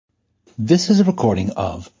This is a recording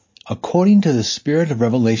of According to the Spirit of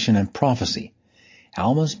Revelation and Prophecy,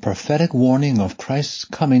 Alma's Prophetic Warning of Christ's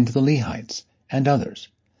Coming to the Lehites and Others,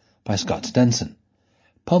 by Scott Stenson,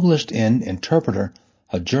 published in Interpreter,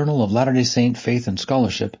 a Journal of Latter-day Saint Faith and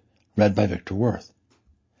Scholarship, read by Victor Worth.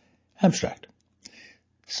 Abstract.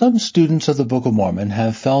 Some students of the Book of Mormon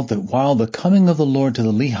have felt that while the coming of the Lord to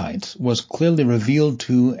the Lehites was clearly revealed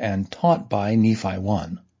to and taught by Nephi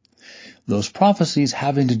 1, those prophecies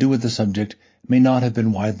having to do with the subject may not have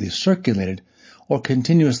been widely circulated or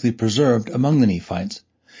continuously preserved among the Nephites,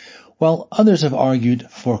 while others have argued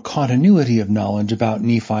for continuity of knowledge about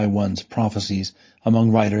Nephi 1's prophecies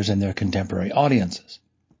among writers and their contemporary audiences.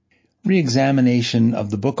 Re-examination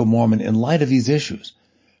of the Book of Mormon in light of these issues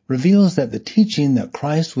reveals that the teaching that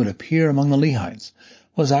Christ would appear among the Lehites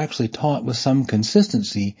was actually taught with some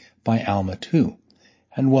consistency by Alma too,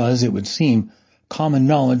 and was, it would seem, common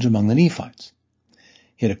knowledge among the Nephites.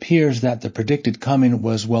 It appears that the predicted coming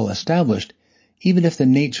was well established, even if the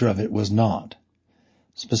nature of it was not.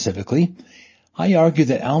 Specifically, I argue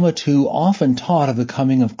that Alma too often taught of the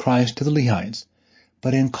coming of Christ to the Lehites,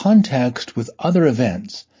 but in context with other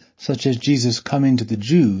events, such as Jesus coming to the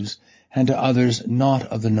Jews and to others not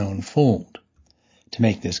of the known fold. To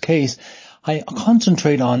make this case, I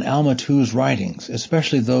concentrate on Alma too's writings,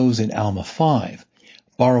 especially those in Alma 5,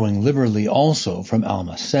 borrowing liberally also from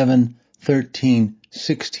Alma 7, 13,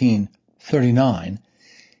 16, 39,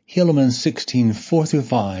 Helaman 16,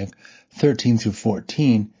 4-5,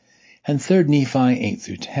 13-14, and 3 Nephi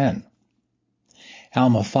 8-10.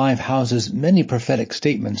 Alma 5 houses many prophetic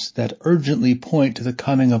statements that urgently point to the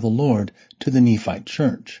coming of the Lord to the Nephite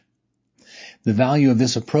church. The value of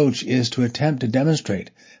this approach is to attempt to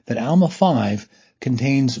demonstrate that Alma 5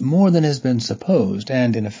 contains more than has been supposed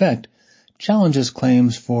and, in effect, challenges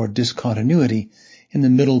claims for discontinuity in the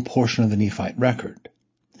middle portion of the Nephite record.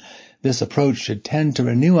 This approach should tend to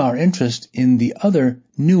renew our interest in the other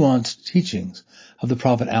nuanced teachings of the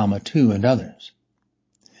prophet Alma too and others.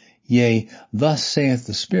 Yea, thus saith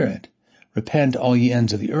the Spirit, repent all ye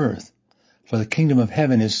ends of the earth, for the kingdom of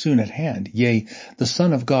heaven is soon at hand. Yea, the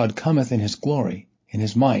Son of God cometh in his glory, in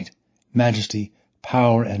his might, majesty,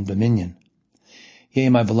 power, and dominion. Yea,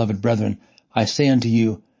 my beloved brethren, I say unto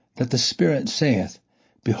you, that the Spirit saith,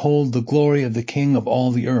 behold, the glory of the King of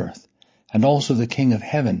all the earth, and also the King of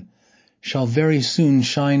heaven, shall very soon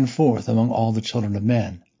shine forth among all the children of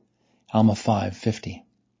men. Alma 5:50.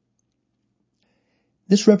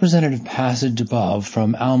 This representative passage above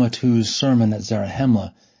from Alma too's sermon at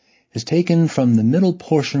Zarahemla is taken from the middle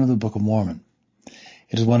portion of the Book of Mormon.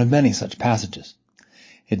 It is one of many such passages.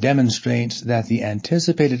 It demonstrates that the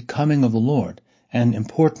anticipated coming of the Lord, an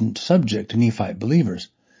important subject to Nephite believers,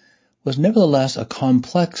 was nevertheless a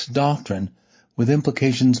complex doctrine with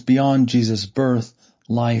implications beyond Jesus' birth,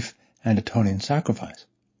 life, and atoning sacrifice.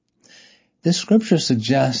 This scripture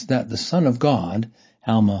suggests that the Son of God,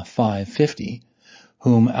 Alma 5:50,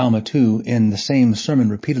 whom Alma too in the same sermon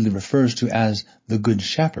repeatedly refers to as the Good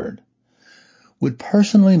Shepherd, would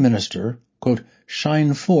personally minister, quote,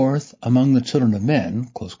 shine forth among the children of men,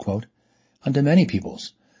 close quote, unto many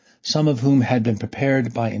peoples, some of whom had been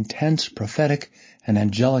prepared by intense prophetic and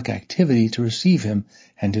angelic activity to receive him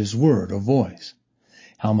and his word or voice.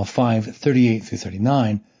 Alma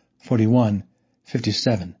 5:38-39, 41,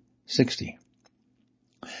 57, 60.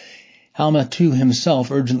 Alma too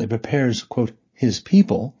himself urgently prepares, quote, his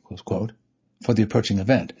people, close quote, for the approaching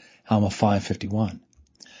event. Alma 5:51.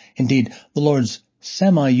 Indeed, the Lord's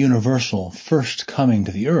semi-universal first coming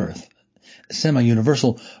to the earth,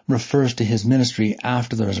 semi-universal refers to his ministry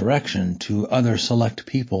after the resurrection to other select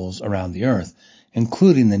peoples around the earth,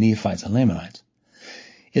 including the Nephites and Lamanites,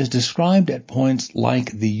 is described at points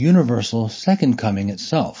like the universal second coming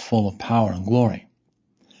itself, full of power and glory.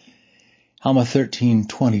 Alma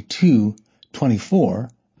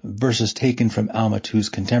 13:22-24, verses taken from Alma too's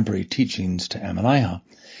contemporary teachings to Ammonihah,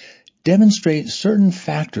 demonstrate certain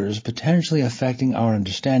factors potentially affecting our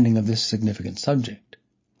understanding of this significant subject.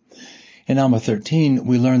 In Alma 13,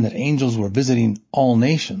 we learn that angels were visiting all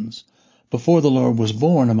nations before the Lord was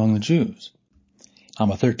born among the Jews.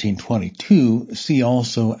 Alma 13:22, see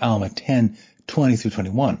also Alma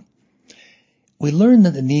 10:20-21. We learn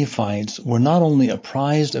that the Nephites were not only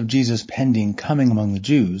apprised of Jesus' pending coming among the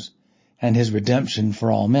Jews and his redemption for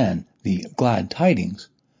all men, the glad tidings,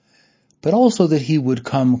 but also that he would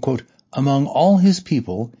come, quote, among all his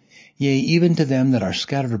people, yea, even to them that are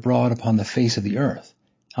scattered abroad upon the face of the earth.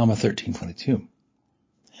 Alma 13:22.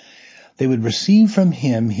 They would receive from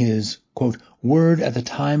him his, quote, word at the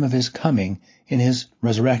time of his coming in his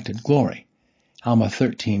resurrected glory. Alma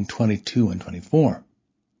 13:22-24.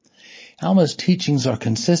 Alma's teachings are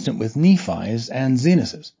consistent with Nephi's and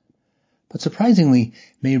Zenas's, but surprisingly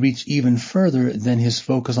may reach even further than his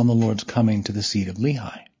focus on the Lord's coming to the seat of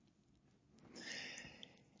Lehi.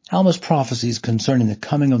 Alma's prophecies concerning the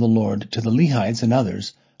coming of the Lord to the Lehites and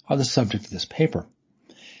others are the subject of this paper.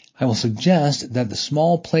 I will suggest that the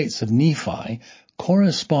small plates of Nephi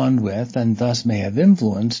correspond with and thus may have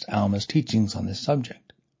influenced Alma's teachings on this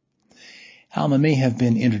subject. Alma may have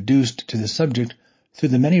been introduced to the subject through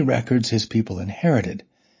the many records his people inherited.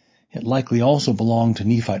 It likely also belonged to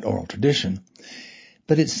Nephite oral tradition,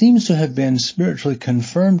 but it seems to have been spiritually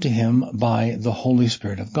confirmed to him by the Holy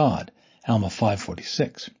Spirit of God, Alma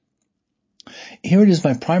 5:46. Here it is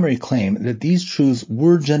my primary claim that these truths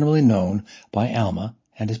were generally known by Alma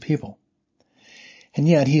and his people. And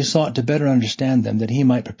yet he sought to better understand them that he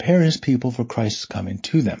might prepare his people for Christ's coming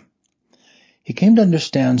to them. He came to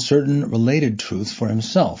understand certain related truths for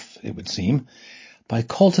himself, it would seem, by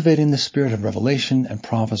cultivating the spirit of revelation and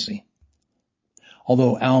prophecy.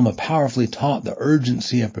 Although Alma powerfully taught the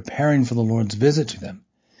urgency of preparing for the Lord's visit to them,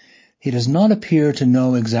 he does not appear to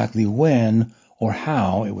know exactly when or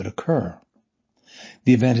how it would occur.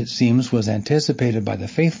 The event, it seems, was anticipated by the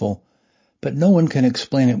faithful, but no one can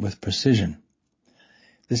explain it with precision.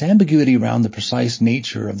 This ambiguity around the precise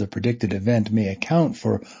nature of the predicted event may account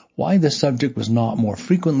for why the subject was not more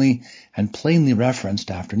frequently and plainly referenced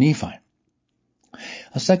after Nephi.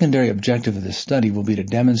 A secondary objective of this study will be to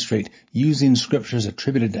demonstrate using scriptures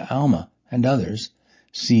attributed to Alma and others,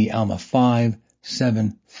 see Alma 5,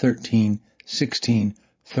 7, 13, 16,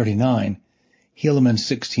 39, Helaman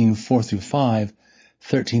 16, 4-5,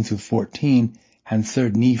 13-14, and 3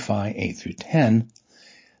 Nephi 8-10,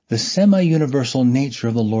 the semi-universal nature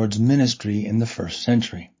of the Lord's ministry in the first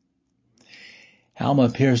century. Alma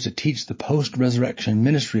appears to teach the post-resurrection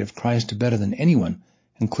ministry of Christ better than anyone,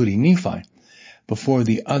 including Nephi, before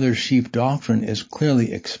the other sheep doctrine is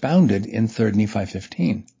clearly expounded in 3 Nephi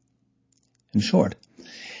 15. In short,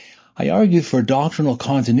 I argue for doctrinal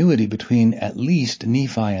continuity between at least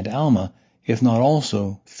Nephi and Alma, if not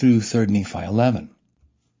also through 3 Nephi 11.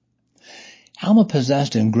 Alma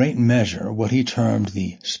possessed in great measure what he termed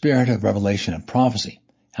the spirit of revelation and prophecy,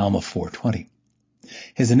 Alma 4:20.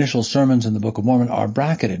 His initial sermons in the Book of Mormon are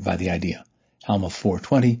bracketed by the idea, Alma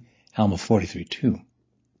 4:20, Alma 43:2.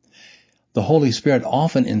 The Holy Spirit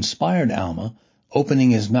often inspired Alma,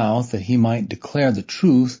 opening his mouth that he might declare the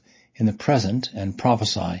truth in the present and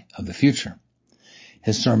prophesy of the future.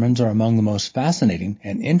 His sermons are among the most fascinating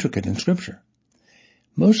and intricate in Scripture.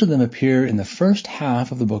 Most of them appear in the first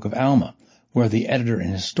half of the Book of Alma, where the editor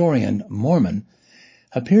and historian, Mormon,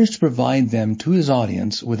 appears to provide them to his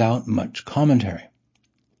audience without much commentary.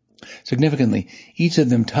 Significantly, each of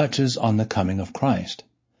them touches on the coming of Christ,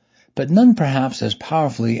 but none perhaps as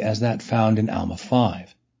powerfully as that found in Alma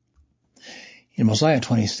 5. In Mosiah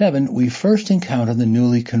 27, we first encounter the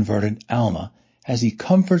newly converted Alma as he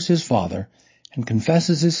comforts his father and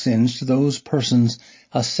confesses his sins to those persons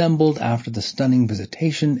assembled after the stunning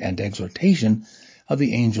visitation and exhortation of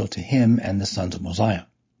the angel to him and the sons of Mosiah.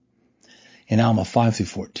 In Alma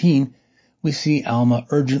 5-14, we see Alma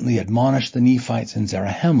urgently admonish the Nephites in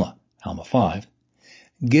Zarahemla, Alma 5,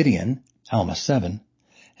 Gideon, Alma 7,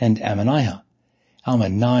 and Ammonihah, Alma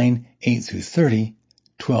 9, 8-30,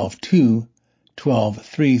 12:2,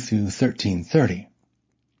 12:3-13:30,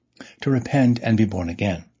 to repent and be born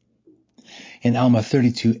again. In Alma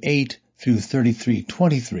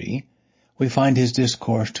 32:8-33:23, we find his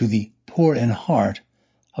discourse to the poor in heart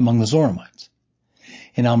among the Zoramites.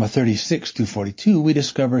 In Alma 36-42, we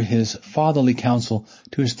discover his fatherly counsel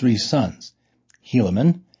to his 3 sons,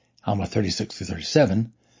 Helaman, Alma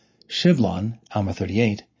 36-37, Shivlon, Alma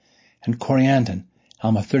 38, and Corianton,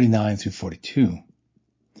 Alma 39-42.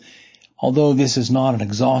 Although this is not an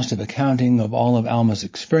exhaustive accounting of all of Alma's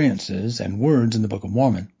experiences and words in the Book of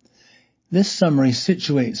Mormon, this summary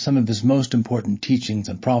situates some of his most important teachings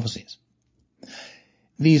and prophecies.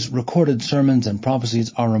 These recorded sermons and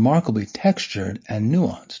prophecies are remarkably textured and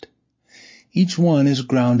nuanced. Each one is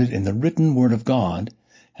grounded in the written Word of God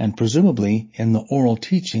and presumably in the oral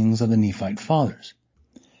teachings of the Nephite fathers.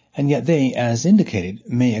 And yet they, as indicated,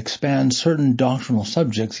 may expand certain doctrinal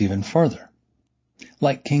subjects even further.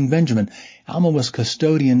 Like King Benjamin, Alma was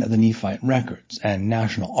custodian of the Nephite records and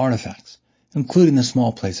national artifacts, including the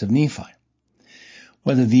small plates of Nephi.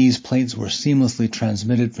 Whether these plates were seamlessly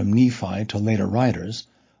transmitted from Nephi to later writers,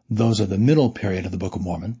 those of the middle period of the Book of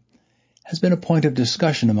Mormon, has been a point of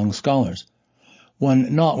discussion among scholars,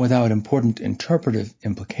 one not without important interpretive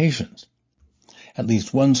implications. At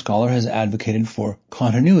least one scholar has advocated for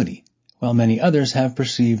continuity, while many others have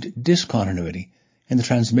perceived discontinuity in the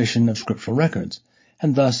transmission of scriptural records,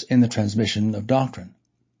 and thus in the transmission of doctrine.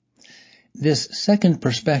 This second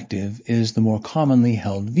perspective is the more commonly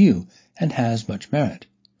held view and has much merit.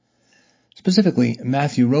 Specifically,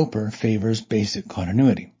 Matthew Roper favors basic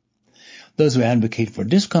continuity. Those who advocate for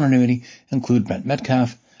discontinuity include Brent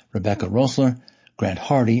Metcalf, Rebecca Rosler, Grant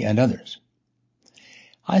Hardy, and others.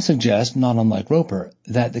 I suggest, not unlike Roper,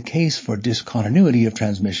 that the case for discontinuity of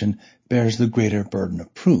transmission bears the greater burden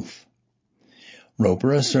of proof.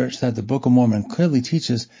 Roper asserts that the Book of Mormon clearly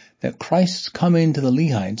teaches that Christ's coming to the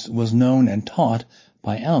Lehites was known and taught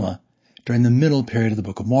by Alma during the middle period of the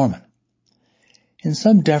Book of Mormon. In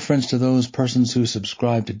some deference to those persons who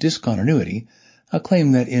subscribe to discontinuity, a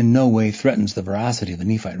claim that in no way threatens the veracity of the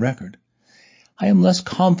Nephite record, I am less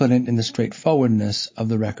confident in the straightforwardness of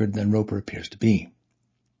the record than Roper appears to be.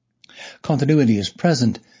 Continuity is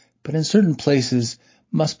present, but in certain places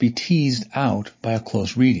must be teased out by a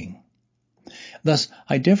close reading. Thus,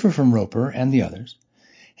 I differ from Roper and the others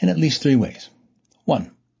in at least 3 ways.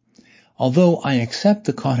 1. Although I accept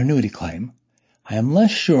the continuity claim, I am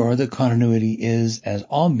less sure that continuity is as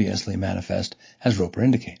obviously manifest as Roper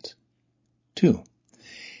indicates. 2.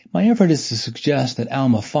 My effort is to suggest that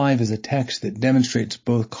Alma 5 is a text that demonstrates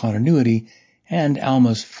both continuity and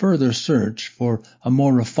Alma's further search for a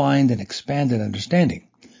more refined and expanded understanding.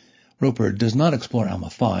 Roper does not explore Alma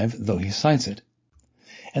 5, though he cites it.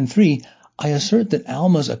 And 3, I assert that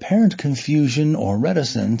Alma's apparent confusion or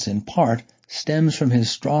reticence in part stems from his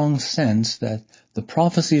strong sense that the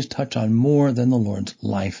prophecies touch on more than the Lord's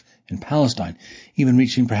life in Palestine, even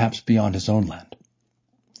reaching perhaps beyond his own land.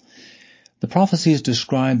 The prophecies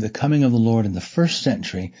describe the coming of the Lord in the first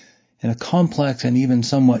century in a complex and even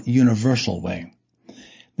somewhat universal way.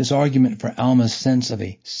 This argument for Alma's sense of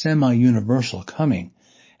a semi-universal coming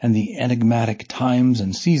and the enigmatic times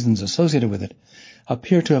and seasons associated with it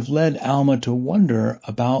appear to have led Alma to wonder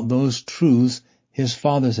about those truths his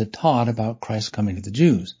fathers had taught about Christ's coming to the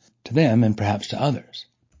Jews, to them and perhaps to others.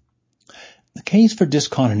 The case for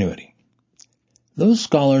discontinuity. Those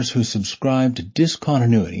scholars who subscribe to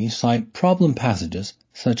discontinuity cite problem passages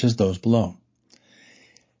such as those below.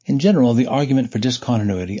 In general, the argument for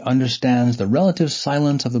discontinuity understands the relative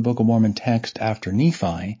silence of the Book of Mormon text after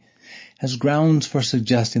Nephi as grounds for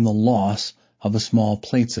suggesting the loss of the small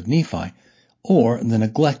plates of Nephi, or the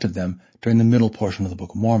neglect of them during the middle portion of the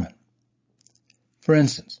Book of Mormon. For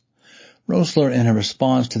instance, Rosler, in a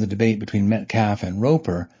response to the debate between Metcalf and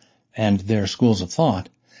Roper and their schools of thought,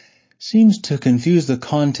 seems to confuse the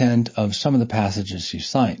content of some of the passages she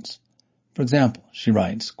cites. For example, she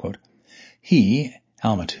writes, quote, "He,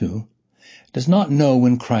 Alma 2, does not know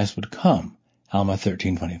when Christ would come, Alma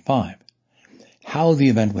 13:25, how the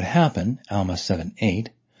event would happen, Alma 7:8,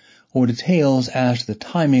 or details as to the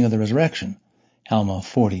timing of the resurrection, Alma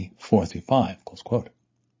 40:4-5, close quote.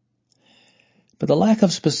 But the lack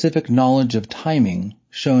of specific knowledge of timing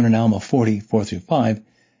shown in Alma 40:4-5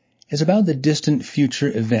 is about the distant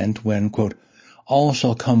future event when, quote, all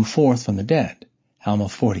shall come forth from the dead, Alma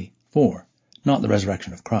 40:4, not the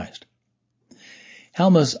resurrection of Christ.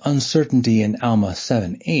 Alma's uncertainty in Alma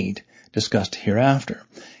 7:8, discussed hereafter,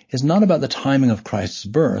 is not about the timing of Christ's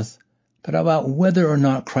birth, but about whether or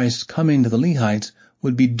not Christ's coming to the Lehites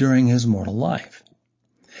would be during his mortal life.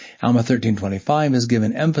 Alma 13:25 is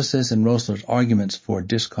given emphasis in Rosler's arguments for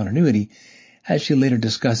discontinuity as she later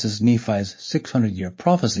discusses Nephi's 600-year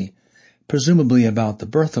prophecy, presumably about the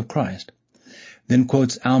birth of Christ, then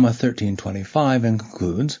quotes Alma 13:25 and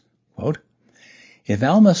concludes, quote, "If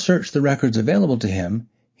Alma searched the records available to him,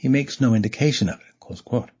 he makes no indication of it," close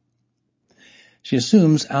quote. She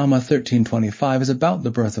assumes Alma 13:25 is about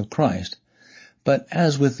the birth of Christ, but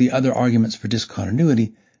as with the other arguments for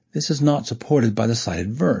discontinuity, this is not supported by the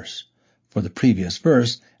cited verse, for the previous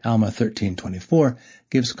verse, Alma 13:24,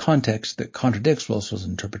 gives context that contradicts Rosler's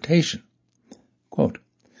interpretation. Quote,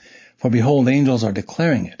 "For behold, angels are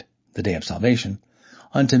declaring it, the day of salvation,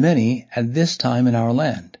 unto many at this time in our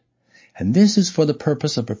land. And this is for the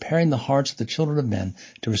purpose of preparing the hearts of the children of men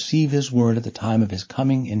to receive his word at the time of his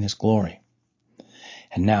coming in his glory.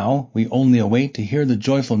 And now we only await to hear the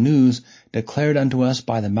joyful news declared unto us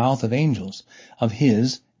by the mouth of angels of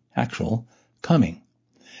his, actual, coming.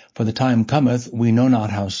 For the time cometh, we know not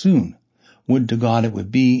how soon. Would to God it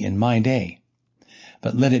would be in my day.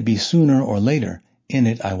 But let it be sooner or later, in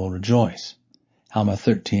it I will rejoice." Alma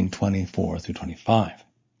 13:24-25.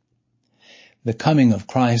 The coming of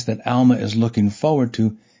Christ that Alma is looking forward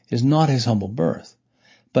to is not his humble birth,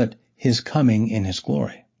 but his coming in his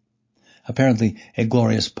glory. Apparently, a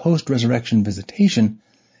glorious post-resurrection visitation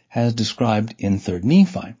as described in 3rd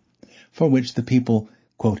Nephi, for which the people,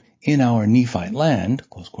 quote, "in our Nephite land,"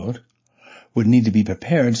 close quote, would need to be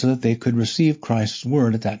prepared so that they could receive Christ's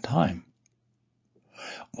word at that time.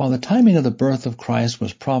 While the timing of the birth of Christ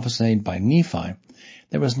was prophesied by Nephi,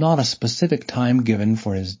 there was not a specific time given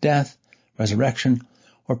for his death, resurrection,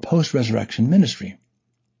 or post-resurrection ministry.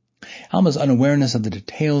 Alma's unawareness of the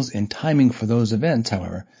details in timing for those events,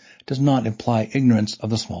 however, does not imply ignorance of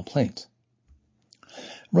the small plates.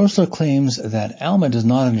 Rosler claims that Alma does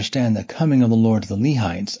not understand the coming of the Lord to the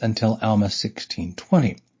Lehites until Alma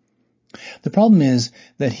 16:20. The problem is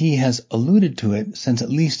that he has alluded to it since at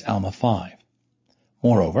least Alma 5.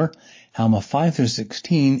 Moreover, Alma 5 through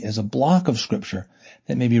 16 is a block of scripture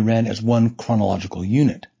that may be read as one chronological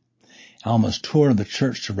unit, Alma's tour of the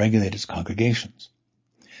church to regulate its congregations.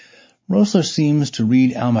 Rosler seems to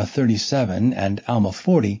read Alma 37 and Alma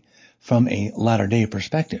 40 from a latter-day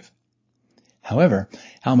perspective. However,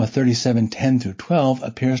 Alma 37:10 through 12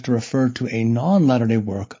 appears to refer to a non-latter-day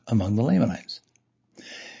work among the Lamanites.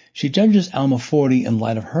 She judges Alma 40 in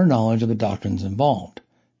light of her knowledge of the doctrines involved.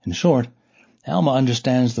 In short, Alma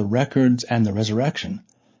understands the records and the resurrection,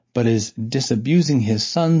 but is disabusing his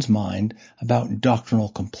son's mind about doctrinal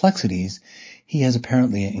complexities he has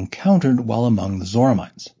apparently encountered while among the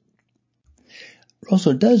Zoramites.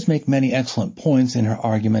 Rosler does make many excellent points in her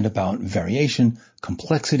argument about variation,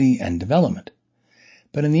 complexity, and development,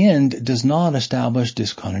 but in the end does not establish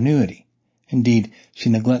discontinuity. Indeed,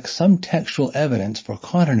 she neglects some textual evidence for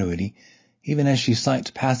continuity, even as she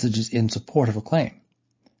cites passages in support of her claim.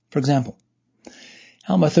 For example,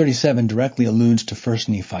 Alma 37 directly alludes to 1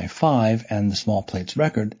 Nephi 5 and the small plates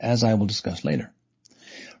record, as I will discuss later.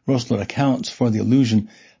 Rosler accounts for the allusion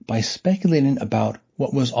by speculating about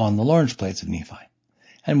what was on the large plates of Nephi,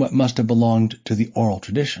 and what must have belonged to the oral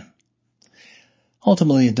tradition.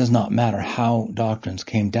 Ultimately, it does not matter how doctrines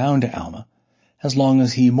came down to Alma, as long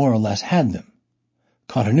as he more or less had them.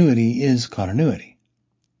 Continuity is continuity.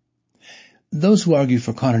 Those who argue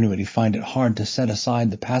for continuity find it hard to set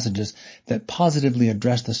aside the passages that positively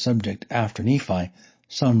address the subject after Nephi,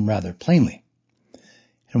 some rather plainly.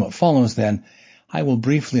 In what follows, then, I will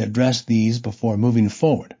briefly address these before moving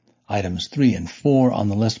forward. Items 3 and 4 on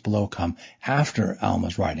the list below come after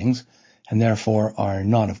Alma's writings, and therefore are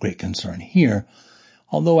not of great concern here,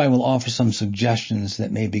 although I will offer some suggestions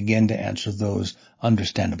that may begin to answer those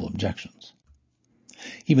understandable objections.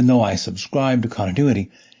 Even though I subscribe to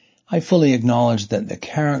continuity, I fully acknowledge that the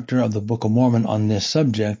character of the Book of Mormon on this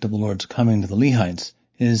subject of the Lord's coming to the Lehites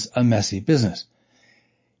is a messy business.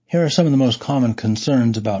 Here are some of the most common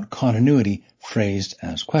concerns about continuity phrased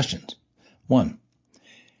as questions. 1.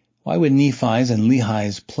 Why would Nephi's and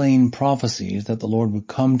Lehi's plain prophecies that the Lord would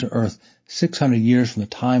come to earth 600 years from the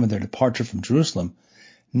time of their departure from Jerusalem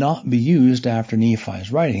not be used after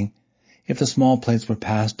Nephi's writing if the small plates were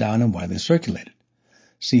passed down and widely circulated?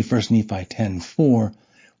 See 1 Nephi 10:4,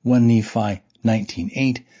 1 Nephi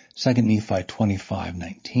 19:8, 2 Nephi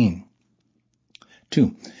 25:19.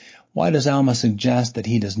 2. Why does Alma suggest that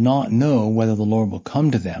he does not know whether the Lord will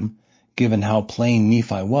come to them, given how plain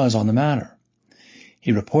Nephi was on the matter?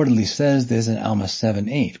 He reportedly says this in Alma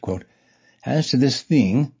 7:8, quote, "As to this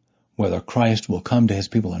thing, whether Christ will come to his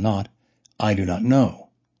people or not, I do not know."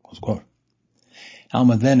 Close quote.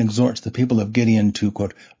 Alma then exhorts the people of Gideon to,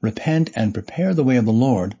 quote, "Repent and prepare the way of the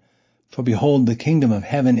Lord, for behold, the kingdom of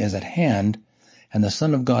heaven is at hand, and the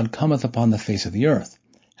Son of God cometh upon the face of the earth."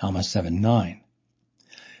 Alma 7:9.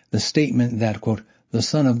 The statement that, quote, "the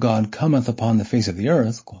Son of God cometh upon the face of the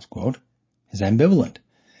earth," close quote, is ambivalent.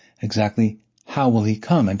 Exactly how will he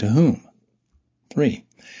come and to whom? 3.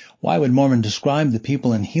 Why would Mormon describe the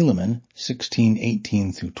people in Helaman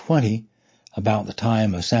 16:18 through 20, about the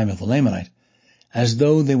time of Samuel the Lamanite, as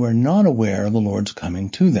though they were not aware of the Lord's coming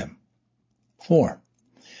to them? 4.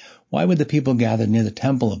 Why would the people gathered near the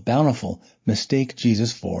temple of Bountiful mistake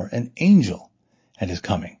Jesus for an angel at his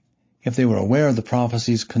coming, if they were aware of the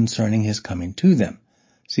prophecies concerning his coming to them?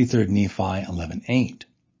 See 3 Nephi 11:8.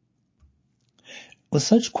 With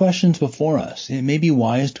such questions before us, it may be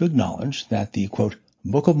wise to acknowledge that the, quote,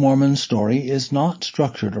 Book of Mormon story is not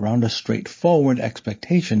structured around a straightforward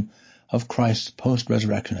expectation of Christ's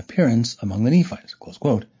post-resurrection appearance among the Nephites, close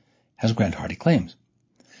quote, as Grant Hardy claims.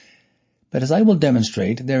 But as I will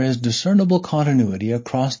demonstrate, there is discernible continuity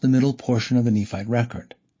across the middle portion of the Nephite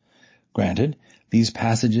record. Granted, these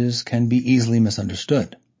passages can be easily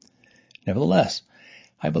misunderstood. Nevertheless,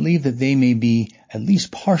 I believe that they may be at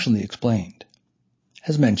least partially explained.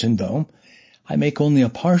 As mentioned, though, I make only a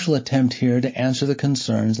partial attempt here to answer the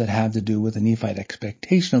concerns that have to do with the Nephite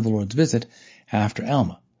expectation of the Lord's visit after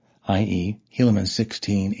Alma, i.e., Helaman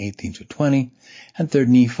 16:18 through 20, and 3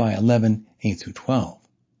 Nephi 11:8 through 12.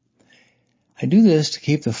 I do this to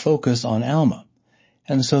keep the focus on Alma,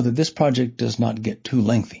 and so that this project does not get too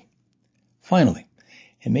lengthy. Finally,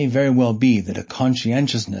 it may very well be that a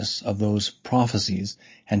conscientiousness of those prophecies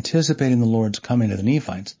anticipating the Lord's coming to the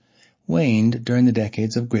Nephites waned during the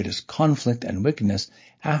decades of greatest conflict and wickedness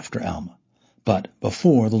after Alma, but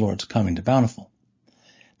before the Lord's coming to Bountiful.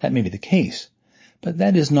 That may be the case, but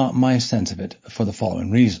that is not my sense of it for the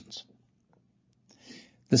following reasons.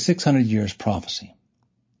 The 600 years prophecy.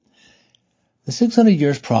 The 600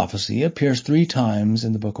 years prophecy appears 3 times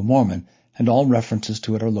in the Book of Mormon, and all references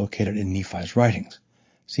to it are located in Nephi's writings.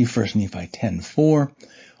 See 1 Nephi 10:4,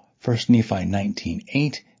 1 Nephi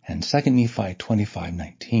 19:8, and 2 Nephi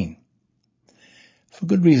 25:19. For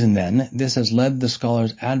good reason, then, this has led the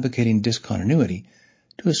scholars advocating discontinuity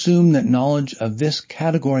to assume that knowledge of this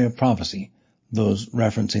category of prophecy, those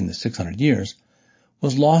referencing the 600 years,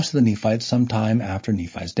 was lost to the Nephites sometime after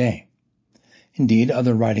Nephi's day. Indeed,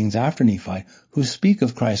 other writings after Nephi who speak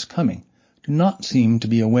of Christ's coming do not seem to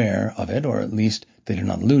be aware of it, or at least they do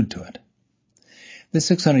not allude to it. The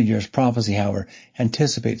 600 years prophecy, however,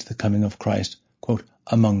 anticipates the coming of Christ, quote,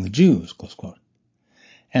 among the Jews, close quote,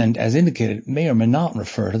 and, as indicated, may or may not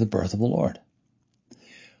refer to the birth of the Lord.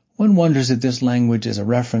 One wonders if this language is a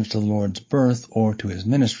reference to the Lord's birth or to his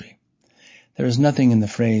ministry. There is nothing in the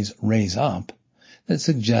phrase raise up that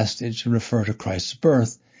suggests it should refer to Christ's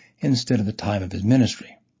birth instead of the time of his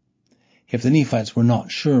ministry. If the Nephites were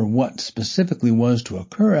not sure what specifically was to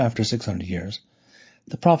occur after 600 years,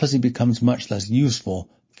 the prophecy becomes much less useful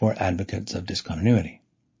for advocates of discontinuity.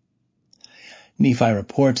 Nephi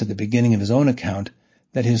reports at the beginning of his own account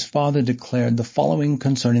that his father declared the following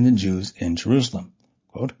concerning the Jews in Jerusalem,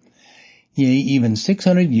 quote, Yea, even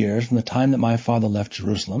 600 years from the time that my father left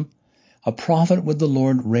Jerusalem, a prophet would the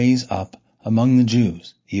Lord raise up among the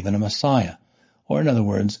Jews, even a Messiah, or in other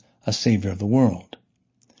words, a Savior of the world.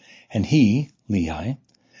 And he, Lehi,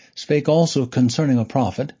 spake also concerning a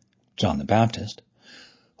prophet, John the Baptist,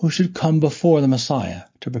 who should come before the Messiah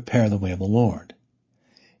to prepare the way of the Lord.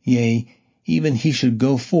 Yea, even he should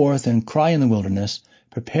go forth and cry in the wilderness,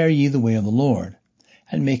 Prepare ye the way of the Lord,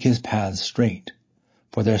 and make his paths straight.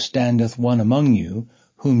 For there standeth one among you,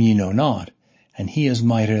 whom ye know not, and he is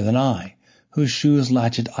mightier than I, whose shoes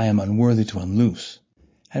latchet I am unworthy to unloose.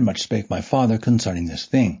 And much spake my father concerning this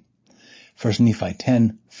thing. 1 Nephi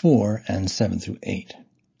 10:4 and 7-8.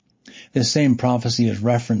 This same prophecy is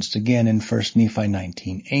referenced again in 1 Nephi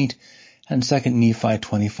 19:8 and 2 Nephi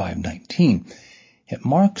 25:19. It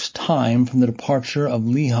marks time from the departure of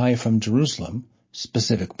Lehi from Jerusalem,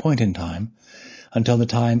 specific point in time, until the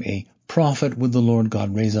time a prophet would the Lord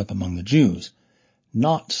God raise up among the Jews,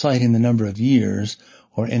 not citing the number of years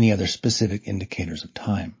or any other specific indicators of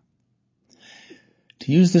time.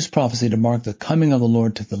 To use this prophecy to mark the coming of the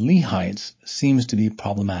Lord to the Lehites seems to be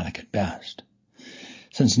problematic at best,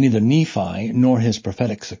 since neither Nephi nor his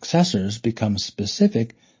prophetic successors become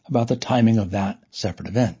specific about the timing of that separate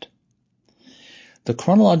event. The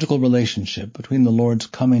chronological relationship between the Lord's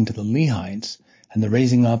coming to the Lehites and the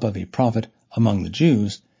raising up of a prophet among the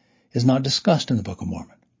Jews is not discussed in the Book of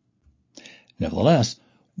Mormon. Nevertheless,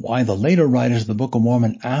 why the later writers of the Book of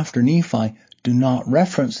Mormon after Nephi do not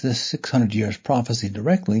reference this 600 years prophecy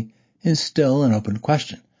directly is still an open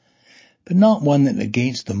question, but not one that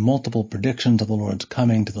negates the multiple predictions of the Lord's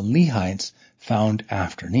coming to the Lehites found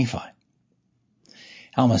after Nephi.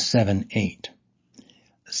 Alma 7:8.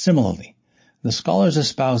 Similarly, the scholars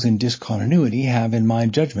espousing discontinuity have, in my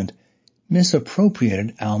judgment,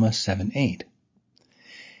 misappropriated Alma 7:8.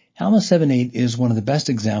 Alma 7:8 is one of the best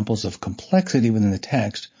examples of complexity within the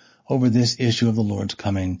text over this issue of the Lord's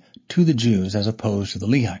coming to the Jews as opposed to the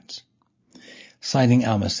Lehites. Citing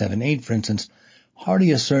Alma 7:8, for instance,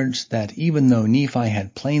 Hardy asserts that even though Nephi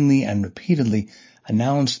had plainly and repeatedly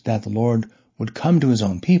announced that the Lord would come to his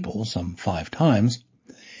own people some 5 times,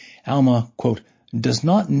 Alma, quote, does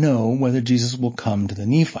not know whether Jesus will come to the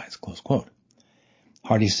Nephites, close quote.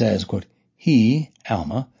 Hardy says, quote, he,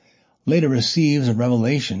 Alma, later receives a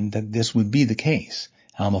revelation that this would be the case,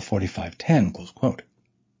 Alma 45:10, close quote.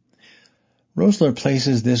 Rosler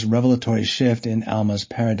places this revelatory shift in Alma's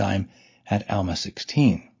paradigm at Alma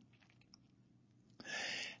 16.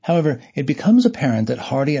 However, it becomes apparent that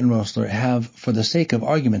Hardy and Rosler have, for the sake of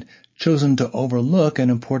argument, chosen to overlook an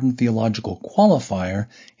important theological qualifier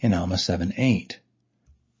in Alma 7:8.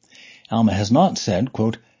 Alma has not said,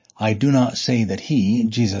 quote, I do not say that he,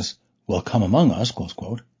 Jesus, will come among us, close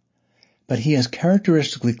quote, but he has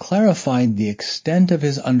characteristically clarified the extent of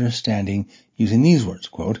his understanding using these words,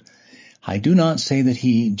 quote, I do not say that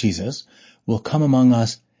he, Jesus, will come among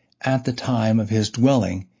us at the time of his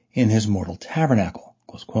dwelling in his mortal tabernacle,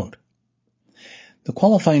 close quote. The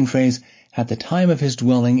qualifying phrase, at the time of his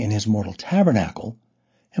dwelling in his mortal tabernacle,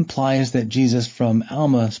 implies that Jesus, from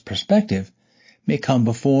Alma's perspective, may come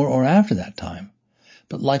before or after that time,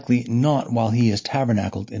 but likely not while he is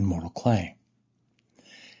tabernacled in mortal clay.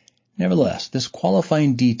 Nevertheless, this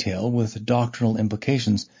qualifying detail with doctrinal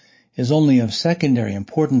implications is only of secondary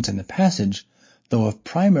importance in the passage, though of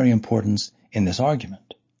primary importance in this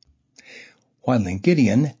argument. While in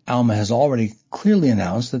Gideon, Alma has already clearly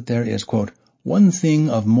announced that there is, quote, one thing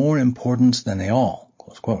of more importance than they all,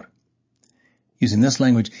 close quote. Using this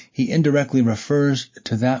language, he indirectly refers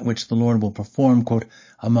to that which the Lord will perform, quote,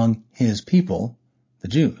 among his people, the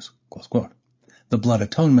Jews, close quote, the blood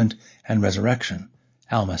atonement and resurrection,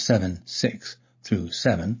 Alma 7:6 through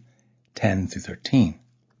 7:10 through 13.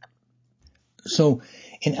 So,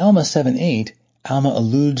 in Alma 7:8, Alma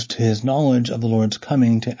alludes to his knowledge of the Lord's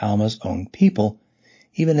coming to Alma's own people,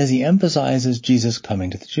 even as he emphasizes Jesus' coming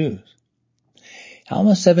to the Jews.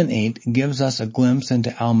 Alma 7:8 gives us a glimpse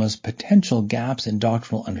into Alma's potential gaps in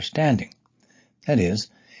doctrinal understanding. That is,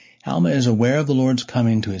 Alma is aware of the Lord's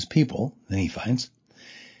coming to his people, the Nephites,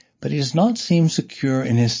 but he does not seem secure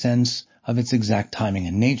in his sense of its exact timing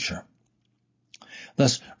and nature.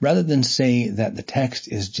 Thus, rather than say that the text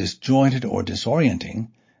is disjointed or disorienting,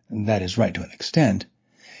 and that is right to an extent,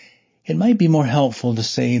 it might be more helpful to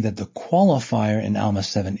say that the qualifier in Alma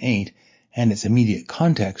 7:8 and its immediate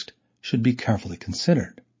context should be carefully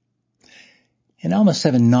considered. In Alma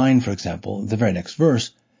 7:9, for example, the very next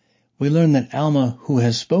verse, we learn that Alma, who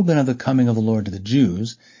has spoken of the coming of the Lord to the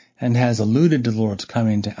Jews, and has alluded to the Lord's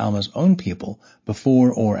coming to Alma's own people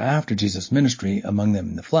before or after Jesus' ministry among them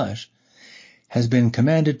in the flesh, has been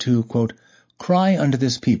commanded to, quote, cry unto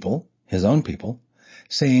this people, his own people,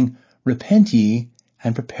 saying, repent ye,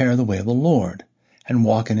 and prepare the way of the Lord, and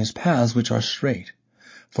walk in his paths which are straight.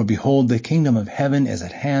 For behold, the kingdom of heaven is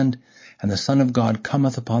at hand, and the Son of God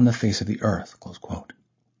cometh upon the face of the earth. Close quote.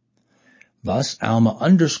 Thus, Alma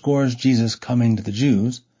underscores Jesus' coming to the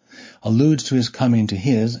Jews, alludes to his coming to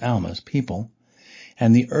his, Alma's, people,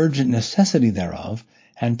 and the urgent necessity thereof,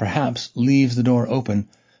 and perhaps leaves the door open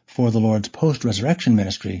for the Lord's post-resurrection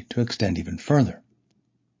ministry to extend even further.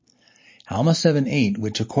 Alma 7:8,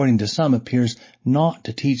 which according to some appears not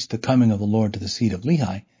to teach the coming of the Lord to the seed of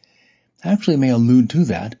Lehi, actually may allude to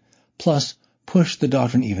that, plus push the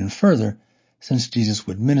doctrine even further, since Jesus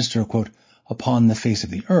would minister, quote, upon the face of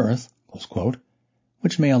the earth, close quote,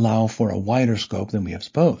 which may allow for a wider scope than we have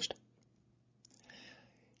supposed.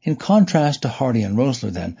 In contrast to Hardy and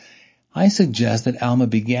Rosler, then, I suggest that Alma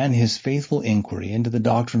began his faithful inquiry into the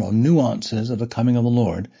doctrinal nuances of the coming of the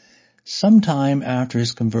Lord sometime after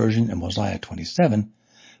his conversion in Mosiah 27,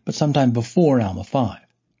 but sometime before Alma 5.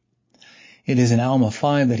 It is in Alma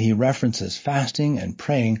 5 that he references fasting and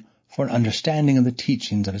praying for an understanding of the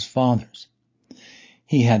teachings of his fathers.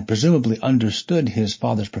 He had presumably understood his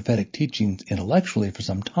father's prophetic teachings intellectually for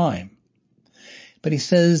some time, but he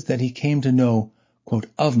says that he came to know, quote,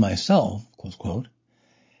 of myself, close quote,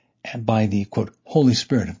 and by the, quote, Holy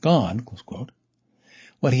Spirit of God, close quote,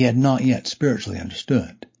 what he had not yet spiritually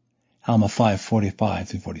understood. Alma 5:45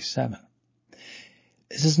 through 47.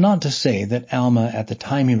 This is not to say that Alma, at the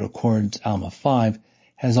time he records Alma 5,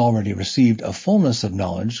 has already received a fullness of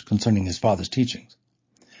knowledge concerning his father's teachings.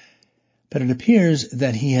 But it appears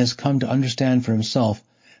that he has come to understand for himself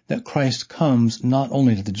that Christ comes not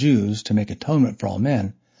only to the Jews to make atonement for all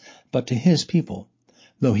men, but to his people,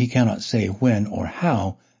 though he cannot say when or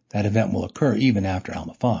how that event will occur even after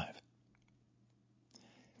Alma 5.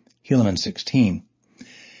 Helaman 16.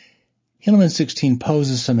 Helaman 16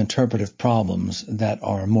 poses some interpretive problems that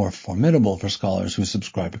are more formidable for scholars who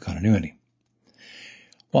subscribe to continuity.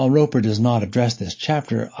 While Roper does not address this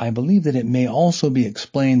chapter, I believe that it may also be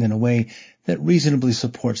explained in a way that reasonably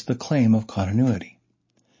supports the claim of continuity.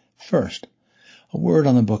 First, a word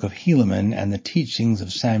on the book of Helaman and the teachings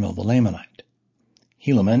of Samuel the Lamanite.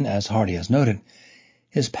 Helaman, as Hardy has noted,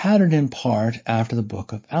 is patterned in part after the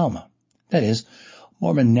book of Alma. That is,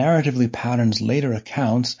 Mormon narratively patterns later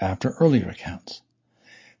accounts after earlier accounts.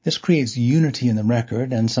 This creates unity in the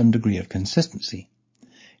record and some degree of consistency.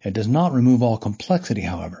 It does not remove all complexity,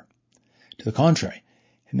 however. To the contrary,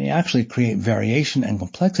 it may actually create variation and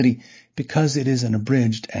complexity because it is an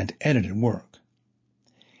abridged and edited work.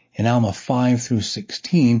 In Alma 5 through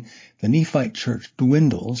 16, the Nephite church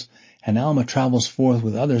dwindles, and Alma travels forth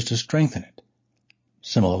with others to strengthen it.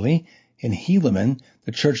 Similarly, in Helaman,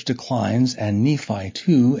 the church declines, and Nephi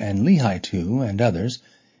II and Lehi II and others,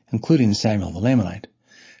 including Samuel the Lamanite,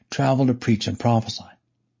 travel to preach and prophesy.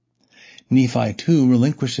 Nephi II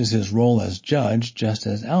relinquishes his role as judge just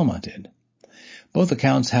as Alma did. Both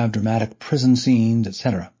accounts have dramatic prison scenes,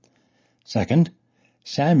 etc. Second,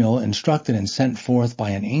 Samuel, instructed and sent forth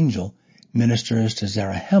by an angel, ministers to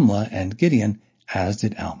Zarahemla and Gideon, as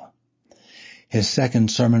did Alma. His second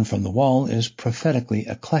sermon from the wall is prophetically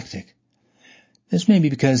eclectic. This may be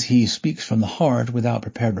because he speaks from the heart without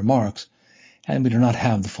prepared remarks, and we do not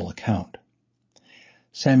have the full account.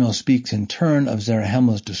 Samuel speaks in turn of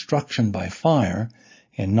Zarahemla's destruction by fire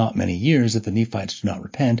in not many years if the Nephites do not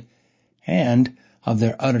repent, and of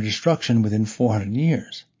their utter destruction within 400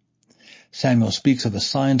 years. Samuel speaks of the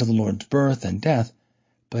signs of the Lord's birth and death,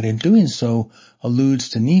 but in doing so alludes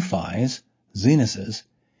to Nephi's, Zenas's,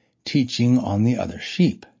 teaching on the other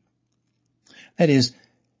sheep. That is,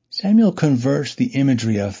 Samuel converts the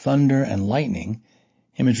imagery of thunder and lightning,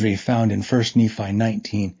 imagery found in 1 Nephi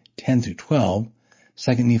 19, 10 through 12,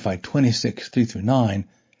 2 Nephi 26, 3 through 9,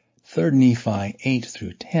 3 Nephi 8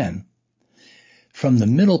 through 10, from the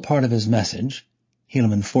middle part of his message,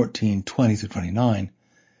 Helaman 14, 20 through 29,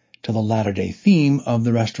 to the latter-day theme of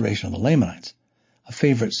the restoration of the Lamanites, a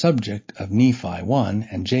favorite subject of Nephi 1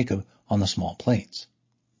 and Jacob on the small plates.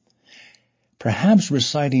 Perhaps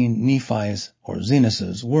reciting Nephi's or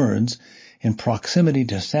Zenas's words in proximity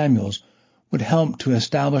to Samuel's would help to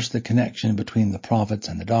establish the connection between the prophets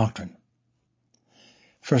and the doctrine.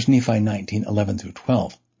 1 Nephi 19, 11 through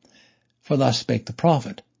 12. For thus spake the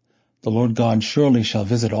prophet, the Lord God surely shall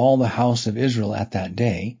visit all the house of Israel at that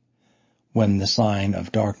day, when the sign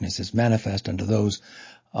of darkness is manifest unto those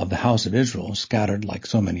of the house of Israel scattered like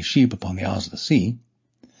so many sheep upon the isles of the sea,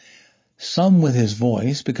 some with his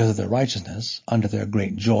voice because of their righteousness unto their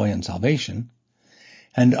great joy and salvation,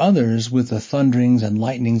 and others with the thunderings and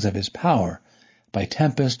lightnings of his power, by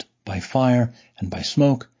tempest, by fire, and by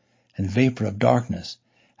smoke, and vapor of darkness,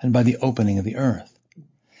 and by the opening of the earth.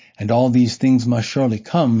 And all these things must surely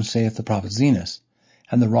come, saith the prophet Zenas,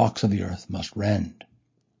 and the rocks of the earth must rend.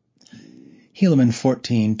 Helaman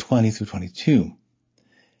 14, 20 through 22.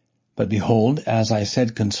 But behold, as I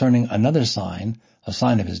said concerning another sign, a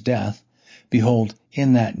sign of his death, behold,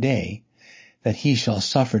 in that day, that he shall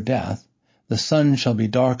suffer death, the sun shall be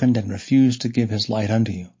darkened and refuse to give his light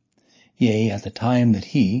unto you. Yea, at the time that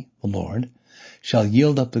he, the Lord, shall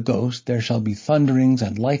yield up the ghost, there shall be thunderings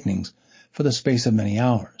and lightnings for the space of many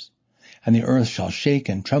hours. And the earth shall shake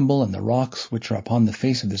and tremble, and the rocks which are upon the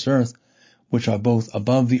face of this earth, which are both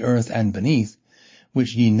above the earth and beneath,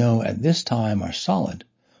 which ye know at this time are solid,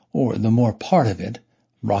 or the more part of it,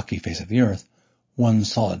 rocky face of the earth, one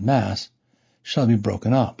solid mass, shall be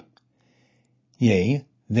broken up. Yea,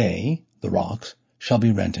 they, the rocks, shall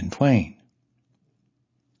be rent in twain.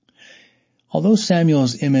 Although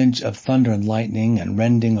Samuel's image of thunder and lightning and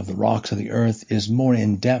rending of the rocks of the earth is more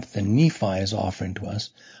in depth than Nephi's offering to us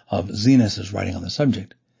of Zenas's writing on the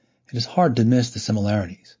subject, it is hard to miss the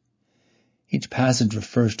similarities. Each passage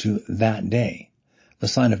refers to that day, the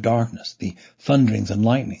sign of darkness, the thunderings and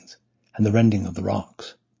lightnings, and the rending of the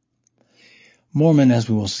rocks. Mormon, as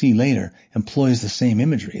we will see later, employs the same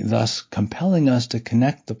imagery, thus compelling us to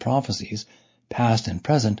connect the prophecies, past and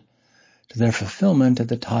present, to their fulfillment at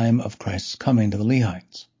the time of Christ's coming to the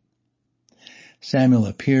Lehites. Samuel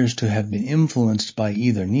appears to have been influenced by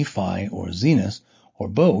either Nephi or Zenas, or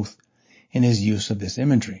both, in his use of this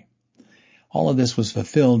imagery. All of this was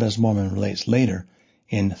fulfilled, as Mormon relates later,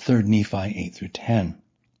 in 3 Nephi 8 through 10.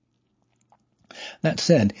 That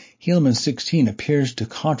said, Helaman 16 appears to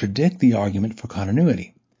contradict the argument for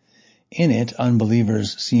continuity. In it,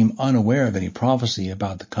 unbelievers seem unaware of any prophecy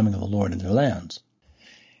about the coming of the Lord in their lands.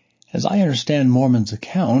 As I understand Mormon's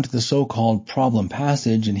account, the so-called problem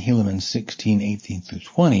passage in Helaman 16, 18 through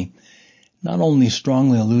 20 not only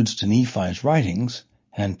strongly alludes to Nephi's writings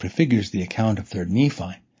and prefigures the account of 3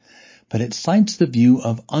 Nephi, but it cites the view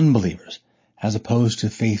of unbelievers as opposed to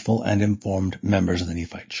faithful and informed members of the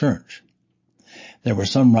Nephite church. There were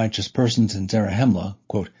some righteous persons in Zarahemla,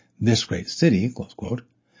 quote, this great city, close quote,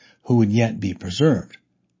 who would yet be preserved.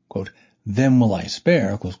 Quote, them will I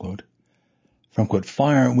spare, close quote, from, quote,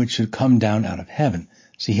 fire which should come down out of heaven.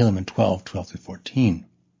 See Helaman 12, 12 through 14.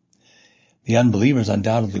 The unbelievers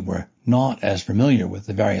undoubtedly were not as familiar with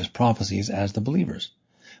the various prophecies as the believers,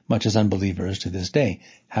 much as unbelievers to this day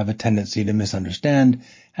have a tendency to misunderstand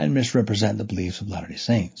and misrepresent the beliefs of Latter-day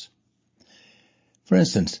Saints. For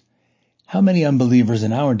instance, how many unbelievers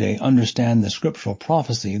in our day understand the scriptural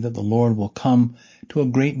prophecy that the Lord will come to a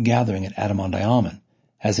great gathering at Adam-ondi-Ahman,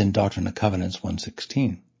 as in Doctrine and Covenants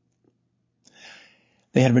 1:16?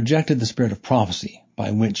 They had rejected the spirit of prophecy,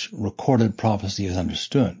 by which recorded prophecy is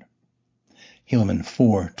understood. Helaman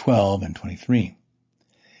 4, 12 and 23.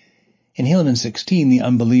 In Helaman 16, the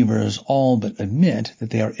unbelievers all but admit that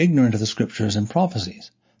they are ignorant of the scriptures and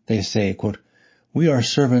prophecies. They say, quote, we are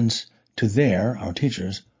servants to their, our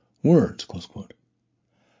teachers, words, close quote.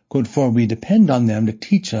 Quote, for we depend on them to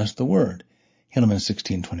teach us the word, Helaman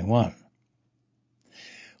 16:21.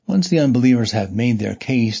 Once the unbelievers have made their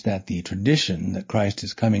case that the tradition that Christ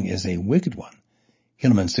is coming is a wicked one,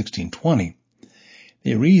 Helaman 16:20,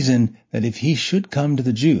 they reason that if he should come to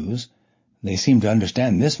the Jews, they seem to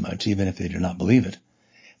understand this much even if they do not believe it,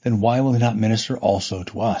 then why will he not minister also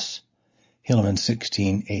to us? Helaman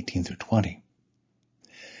 16:18-20.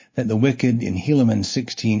 That the wicked in Helaman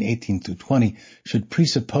 16:18-20 should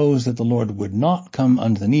presuppose that the Lord would not come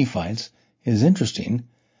unto the Nephites is interesting,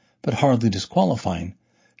 but hardly disqualifying,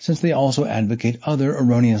 since they also advocate other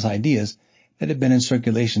erroneous ideas that have been in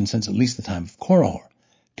circulation since at least the time of Korihor,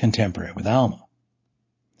 contemporary with Alma.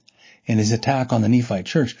 In his attack on the Nephite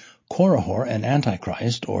church, Korihor, an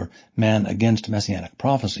antichrist, or man against messianic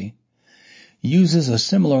prophecy, uses a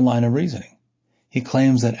similar line of reasoning. He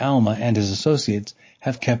claims that Alma and his associates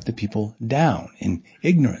have kept the people down in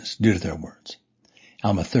ignorance due to their words,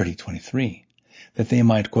 Alma 30:23, that they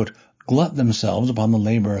might, quote, glut themselves upon the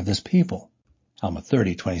labor of this people, Alma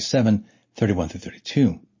 30:27,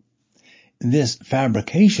 31-32. This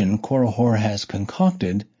fabrication Korihor has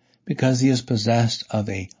concocted because he is possessed of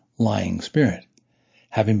a lying spirit,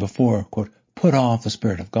 having before, quote, put off the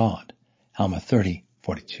Spirit of God, Alma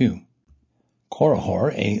 30:42.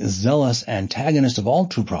 Korihor, a zealous antagonist of all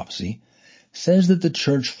true prophecy, says that the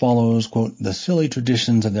church follows, quote, the silly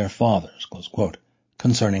traditions of their fathers, close quote,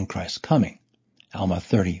 concerning Christ's coming, Alma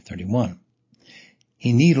 30:31.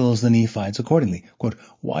 He needles the Nephites accordingly, quote,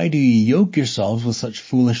 why do ye yoke yourselves with such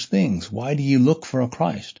foolish things? Why do ye look for a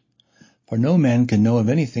Christ? For no man can know of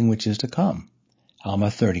anything which is to come, Alma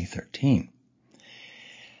 30:13.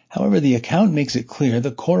 However, the account makes it clear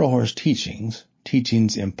that Korihor's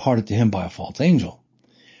teachings imparted to him by a false angel,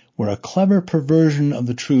 were a clever perversion of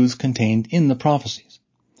the truths contained in the prophecies.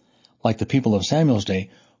 Like the people of Samuel's day,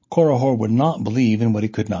 Korihor would not believe in what he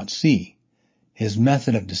could not see. His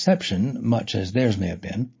method of deception, much as theirs may have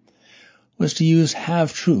been, was to use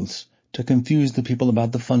half-truths to confuse the people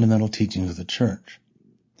about the fundamental teachings of the church.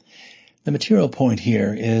 The material point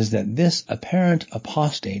here is that this apparent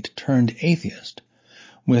apostate turned atheist,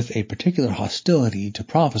 with a particular hostility to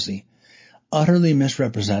prophecy, utterly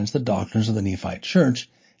misrepresents the doctrines of the Nephite church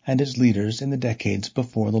and its leaders in the decades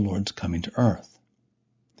before the Lord's coming to earth.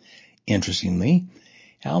 Interestingly,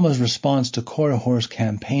 Alma's response to Korihor's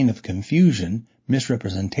campaign of confusion,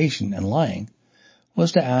 misrepresentation, and lying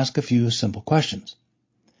was to ask a few simple questions.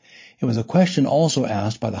 It was a question also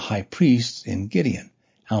asked by the high priests in Gideon,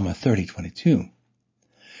 Alma 30:22.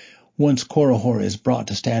 Once Korihor is brought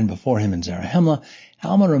to stand before him in Zarahemla,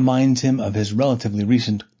 Alma reminds him of his relatively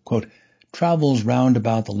recent, quote, travels round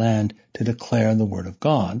about the land to declare the word of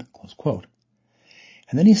God, close quote.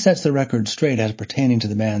 And then he sets the record straight as pertaining to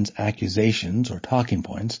the man's accusations or talking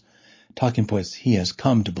points he has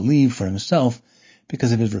come to believe for himself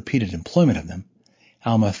because of his repeated employment of them,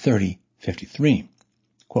 Alma 30:53.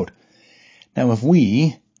 Quote, now if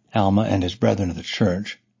we, Alma and his brethren of the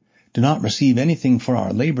church, do not receive anything for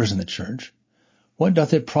our labors in the church, what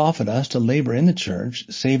doth it profit us to labor in the church,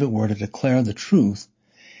 save it were to declare the truth,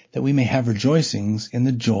 that we may have rejoicings in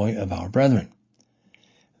the joy of our brethren?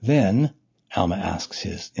 Then, Alma asks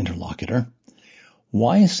his interlocutor,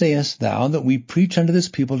 why sayest thou that we preach unto this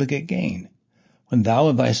people to get gain, when thou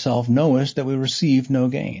of thyself knowest that we receive no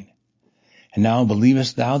gain? And now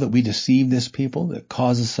believest thou that we deceive this people, that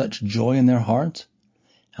causes such joy in their hearts?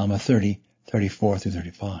 Alma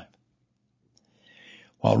 30:34-35.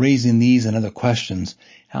 While raising these and other questions,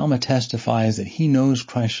 Alma testifies that he knows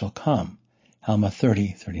Christ shall come, Alma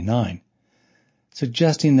 30:39,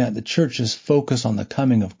 suggesting that the church's focus on the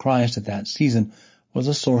coming of Christ at that season was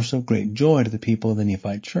a source of great joy to the people of the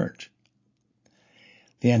Nephite church.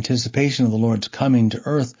 The anticipation of the Lord's coming to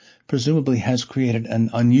earth presumably has created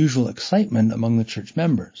an unusual excitement among the church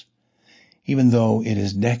members, even though it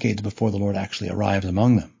is decades before the Lord actually arrives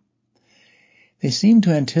among them. They seem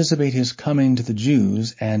to anticipate his coming to the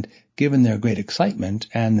Jews, and given their great excitement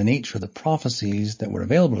and the nature of the prophecies that were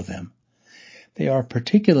available to them, they are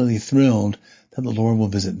particularly thrilled that the Lord will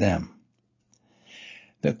visit them.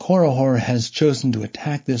 That Korihor has chosen to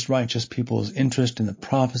attack this righteous people's interest in the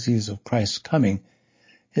prophecies of Christ's coming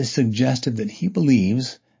is suggestive that he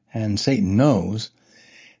believes, and Satan knows,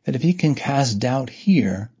 that if he can cast doubt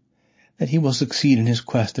here, that he will succeed in his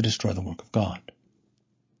quest to destroy the work of God.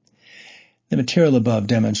 The material above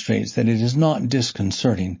demonstrates that it is not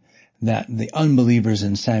disconcerting that the unbelievers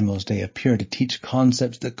in Samuel's day appear to teach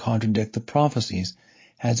concepts that contradict the prophecies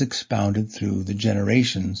as expounded through the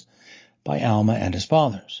generations by Alma and his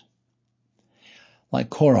fathers. Like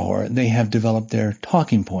Korihor, they have developed their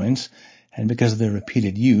talking points, and because of their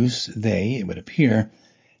repeated use, they, it would appear,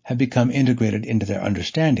 have become integrated into their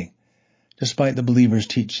understanding, despite the believers'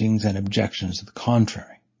 teachings and objections to the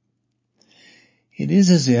contrary. It is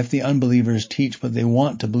as if the unbelievers teach what they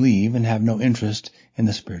want to believe and have no interest in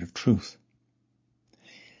the spirit of truth.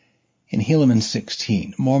 In Helaman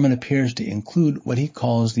 16, Mormon appears to include what he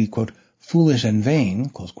calls the, quote, foolish and vain,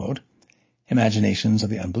 close quote, imaginations of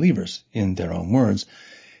the unbelievers, in their own words,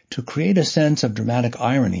 to create a sense of dramatic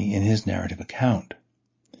irony in his narrative account.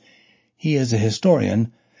 He is a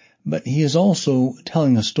historian, but he is also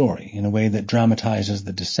telling a story in a way that dramatizes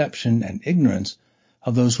the deception and ignorance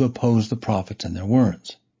of those who oppose the prophets and their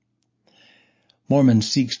words. Mormon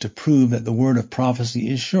seeks to prove that the word of prophecy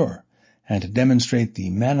is sure, and to demonstrate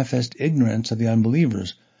the manifest ignorance of the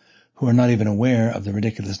unbelievers who are not even aware of the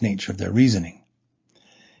ridiculous nature of their reasoning.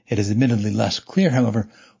 It is admittedly less clear, however,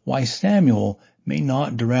 why Samuel may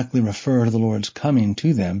not directly refer to the Lord's coming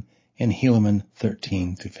to them in Helaman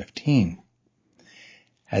 13-15.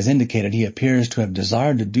 As indicated, he appears to have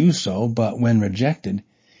desired to do so, but when rejected,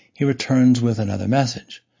 he returns with another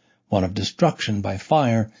message, one of destruction by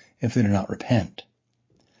fire if they do not repent.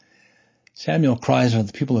 Samuel cries out to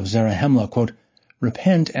the people of Zarahemla, quote,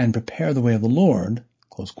 repent and prepare the way of the Lord,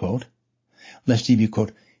 close quote, lest ye be,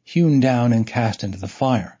 quote, hewn down and cast into the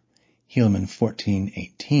fire. Helaman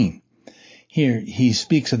 14:18. Here he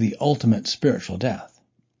speaks of the ultimate spiritual death.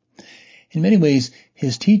 In many ways,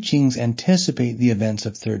 his teachings anticipate the events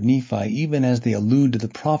of 3rd Nephi, even as they allude to the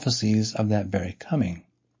prophecies of that very coming.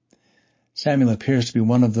 Samuel appears to be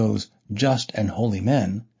one of those just and holy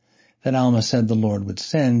men that Alma said the Lord would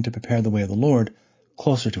send to prepare the way of the Lord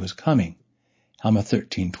closer to his coming. Alma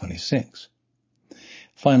 13:26.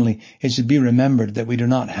 Finally, it should be remembered that we do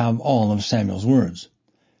not have all of Samuel's words.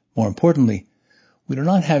 More importantly, we do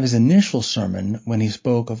not have his initial sermon when he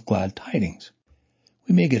spoke of glad tidings.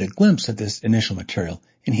 We may get a glimpse of this initial material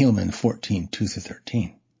in Helaman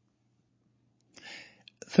 14:2-13.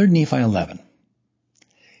 3rd Nephi 11.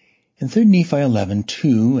 In 3rd Nephi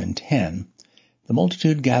 11:2 and 10, the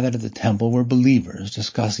multitude gathered at the temple were believers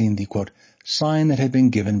discussing the, quote, sign that had been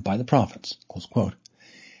given by the prophets, close quote,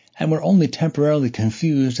 and were only temporarily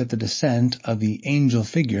confused at the descent of the angel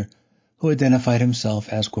figure who identified himself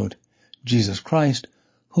as, quote, Jesus Christ,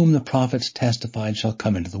 whom the prophets testified shall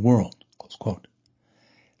come into the world, close quote.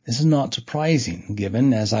 This is not surprising,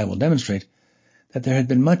 given, as I will demonstrate, that there had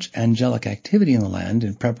been much angelic activity in the land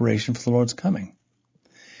in preparation for the Lord's coming.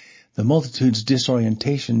 The multitude's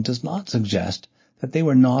disorientation does not suggest that they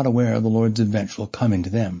were not aware of the Lord's eventual coming to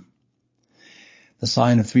them. The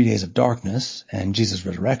sign of 3 days of darkness and Jesus'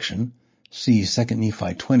 resurrection, see 2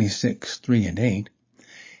 Nephi 26:3 and 8,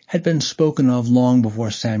 had been spoken of long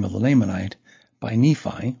before Samuel the Lamanite by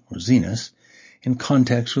Nephi, or Zenos, in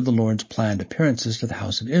context with the Lord's planned appearances to the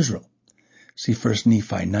house of Israel. See 1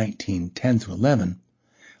 Nephi 19:10-11,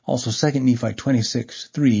 also 2 Nephi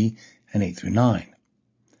 26:3 and 8-9.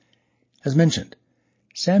 As mentioned,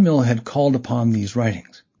 Samuel had called upon these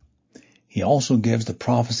writings. He also gives the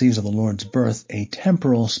prophecies of the Lord's birth a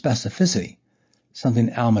temporal specificity,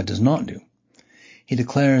 something Alma does not do. He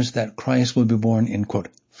declares that Christ will be born in, quote,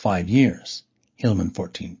 5 years, Helaman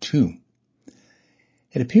 14:2.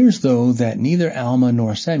 It appears, though, that neither Alma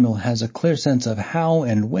nor Samuel has a clear sense of how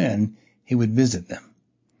and when he would visit them.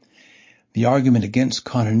 The argument against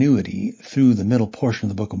continuity through the middle portion of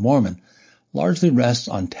the Book of Mormon largely rests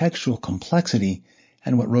on textual complexity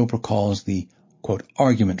and what Roper calls the, quote,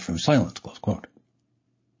 argument from silence, close quote.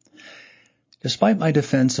 Despite my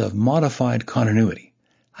defense of modified continuity,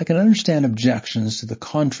 I can understand objections to the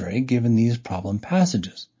contrary given these problem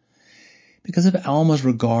passages. Because of Alma's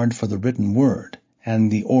regard for the written word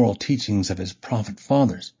and the oral teachings of his prophet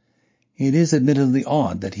fathers, it is admittedly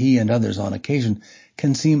odd that he and others on occasion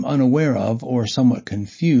can seem unaware of or somewhat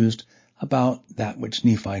confused about that which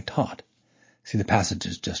Nephi taught. See the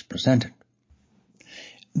passages just presented.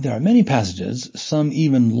 There are many passages, some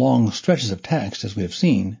even long stretches of text, as we have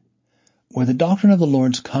seen, where the doctrine of the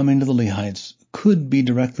Lord's coming to the Lehites could be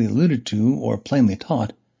directly alluded to or plainly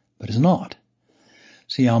taught, but is not.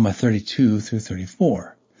 See Alma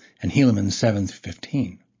 32-34 and Helaman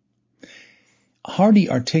 7-15. Hardy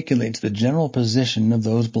articulates the general position of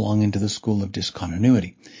those belonging to the school of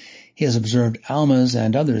discontinuity. He has observed Alma's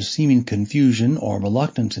and others' seeming confusion or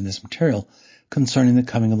reluctance in this material concerning the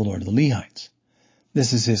coming of the Lord of the Lehites.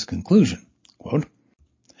 This is his conclusion, quote,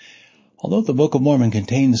 although the Book of Mormon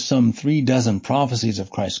contains some 36 prophecies of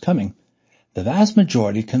Christ's coming, the vast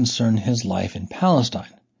majority concern his life in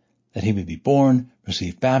Palestine, that he would be born,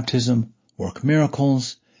 receive baptism, work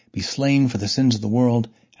miracles, be slain for the sins of the world,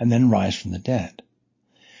 and then rise from the dead.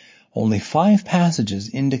 Only 5 passages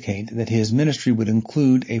indicate that his ministry would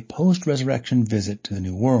include a post-resurrection visit to the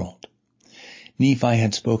New World. Nephi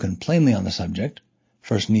had spoken plainly on the subject,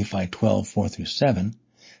 1 Nephi 12:4-7,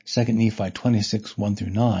 2 Nephi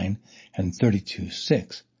 26:1-9, and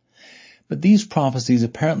 32:6. But these prophecies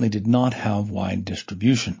apparently did not have wide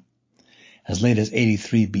distribution. As late as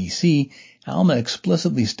 83 BC, Alma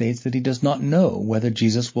explicitly states that he does not know whether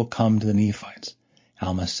Jesus will come to the Nephites,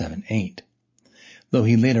 Alma 7:8, though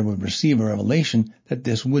he later would receive a revelation that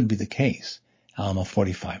this would be the case, Alma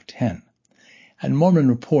 45:10. And Mormon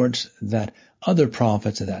reports that other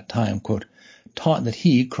prophets at that time, quote, taught that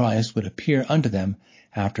he, Christ, would appear unto them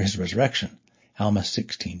after his resurrection, Alma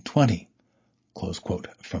 16:20, close quote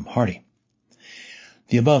from Hardy.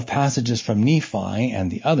 The above passages from Nephi and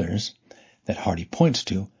the others that Hardy points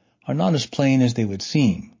to are not as plain as they would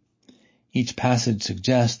seem. Each passage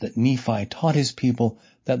suggests that Nephi taught his people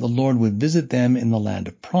that the Lord would visit them in the land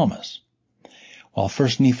of promise, while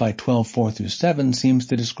 1 Nephi 12:4-7 seems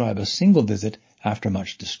to describe a single visit after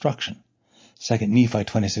much destruction. 2 Nephi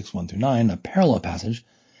 26:1-9, a parallel passage,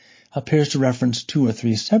 appears to reference 2 or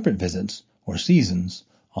 3 separate visits or seasons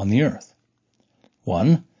on the earth.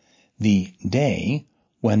 1. The day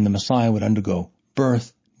when the Messiah would undergo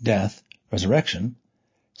birth, death, resurrection,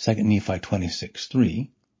 2 Nephi 26:3.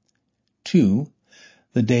 2.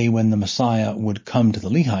 The day when the Messiah would come to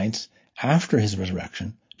the Lehites after his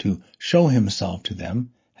resurrection to show himself to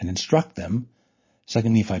them and instruct them, 2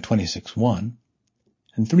 Nephi 26:1.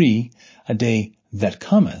 And 3. A day that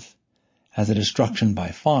cometh as a destruction by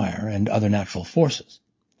fire and other natural forces.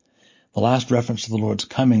 The last reference to the Lord's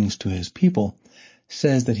comings to his people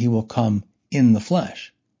says that he will come in the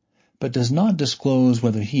flesh, but does not disclose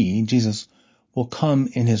whether he, Jesus, will come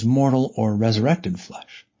in his mortal or resurrected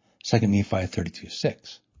flesh, 2 Nephi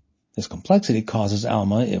 32:6. This complexity causes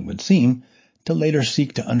Alma, it would seem, to later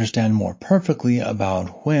seek to understand more perfectly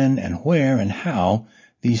about when and where and how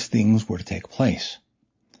these things were to take place.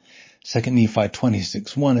 2 Nephi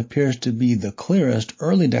 26:1 appears to be the clearest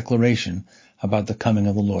early declaration about the coming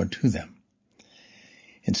of the Lord to them.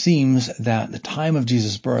 It seems that the time of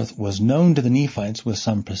Jesus' birth was known to the Nephites with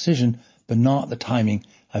some precision, but not the timing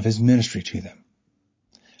of his ministry to them.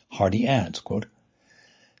 Hardy adds, quote,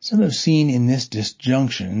 some have seen in this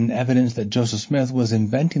disjunction evidence that Joseph Smith was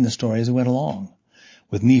inventing the story as he went along,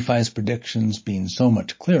 with Nephi's predictions being so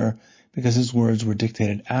much clearer because his words were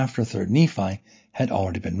dictated after 3rd Nephi had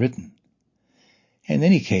already been written. In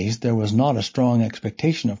any case, there was not a strong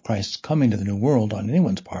expectation of Christ's coming to the New World on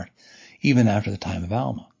anyone's part, even after the time of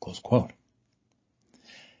Alma, close quote.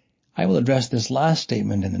 I will address this last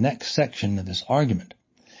statement in the next section of this argument.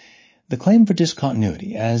 The claim for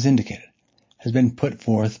discontinuity, as indicated, has been put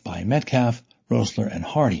forth by Metcalf, Roessler, and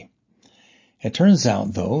Hardy. It turns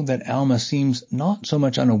out, though, that Alma seems not so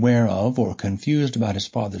much unaware of or confused about his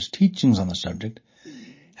father's teachings on the subject,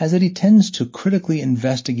 as that he tends to critically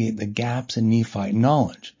investigate the gaps in Nephite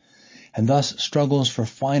knowledge, and thus struggles for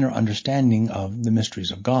finer understanding of the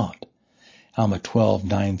mysteries of God. Alma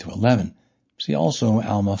 12:9-11. See also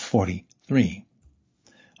Alma 43.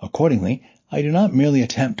 Accordingly, I do not merely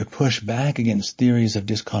attempt to push back against theories of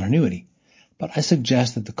discontinuity, but I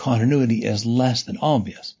suggest that the continuity is less than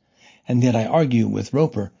obvious, and yet I argue with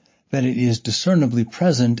Roper that it is discernibly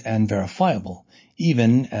present and verifiable,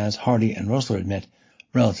 even, as Hardy and Roessler admit,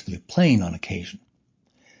 relatively plain on occasion.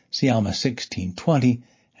 See Alma 16:20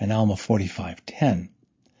 and Alma 45:10.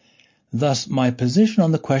 Thus, my position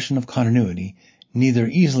on the question of continuity neither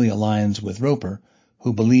easily aligns with Roper,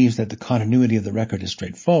 who believes that the continuity of the record is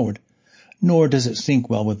straightforward, nor does it sync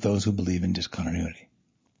well with those who believe in discontinuity.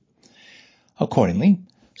 Accordingly,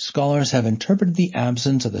 scholars have interpreted the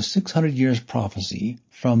absence of the 600 years prophecy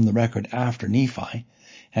from the record after Nephi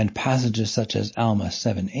and passages such as Alma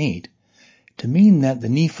 7:8 to mean that the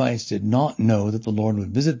Nephites did not know that the Lord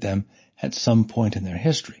would visit them at some point in their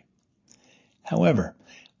history. However,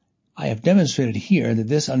 I have demonstrated here that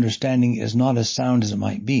this understanding is not as sound as it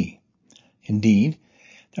might be. Indeed,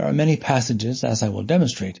 there are many passages, as I will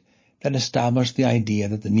demonstrate, that establish the idea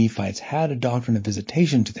that the Nephites had a doctrine of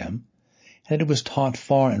visitation to them, and that it was taught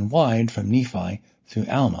far and wide from Nephi through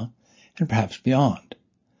Alma, and perhaps beyond.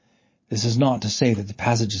 This is not to say that the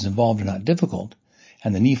passages involved are not difficult,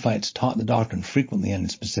 and the Nephites taught the doctrine frequently and in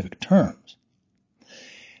specific terms.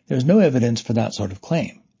 There is no evidence for that sort of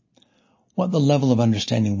claim. What the level of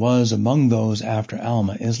understanding was among those after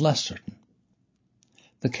Alma is less certain.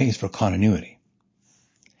 The case for continuity.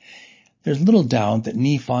 There is little doubt that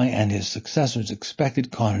Nephi and his successors expected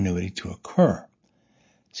continuity to occur.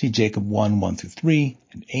 See Jacob 1:1-3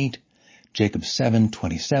 and 8, Jacob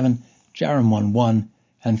 7:27, Jarom 1:1,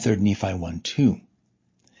 and 3 Nephi 1:2.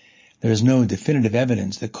 There is no definitive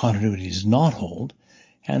evidence that continuity does not hold,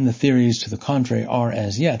 and the theories to the contrary are,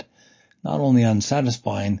 as yet, not only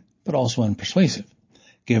unsatisfying, but also unpersuasive,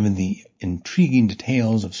 given the intriguing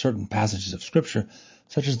details of certain passages of Scripture,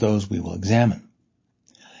 such as those we will examine.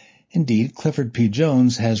 Indeed, Clifford P.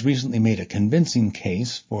 Jones has recently made a convincing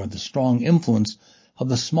case for the strong influence of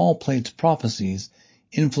the small plates prophecies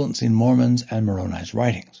influencing Mormon's and Moroni's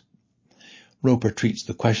writings. Roper treats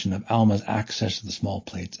the question of Alma's access to the small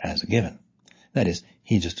plates as a given. That is,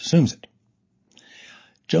 he just assumes it.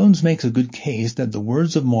 Jones makes a good case that the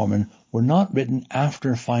words of Mormon were not written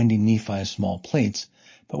after finding Nephi's small plates,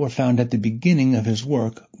 but were found at the beginning of his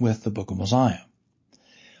work with the Book of Mosiah.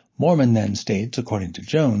 Mormon then states, according to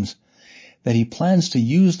Jones, that he plans to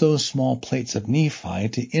use those small plates of Nephi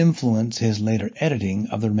to influence his later editing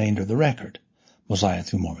of the remainder of the record, Mosiah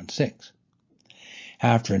through Mormon 6.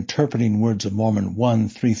 After interpreting words of Mormon 1,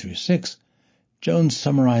 3 through 6, Jones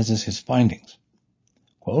summarizes his findings.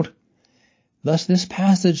 Quote, "Thus this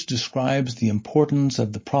passage describes the importance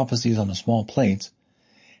of the prophecies on the small plates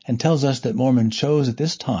and tells us that Mormon chose at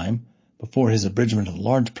this time, before his abridgment of the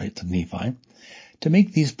large plates of Nephi, to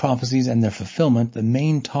make these prophecies and their fulfillment the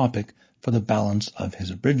main topic for the balance of his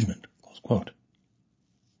abridgment." Close quote.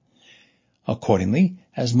 Accordingly,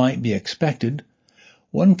 as might be expected,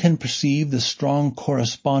 one can perceive the strong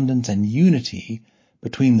correspondence and unity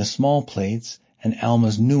between the small plates and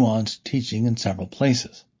Alma's nuanced teaching in several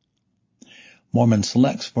places. Mormon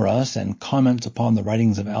selects for us and comments upon the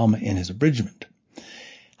writings of Alma in his abridgment.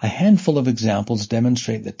 A handful of examples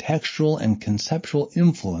demonstrate the textual and conceptual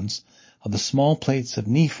influence of the small plates of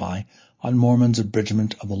Nephi on Mormon's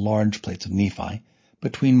abridgment of the large plates of Nephi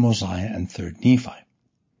between Mosiah and 3rd Nephi.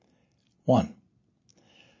 1.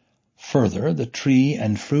 Further, the tree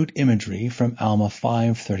and fruit imagery from Alma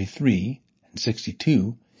 5:33 and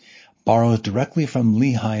 62 borrows directly from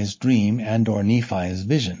Lehi's dream and or Nephi's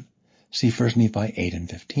vision. See 1 Nephi 8 and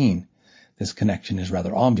 15. This connection is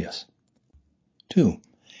rather obvious. 2.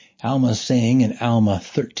 Alma's saying in Alma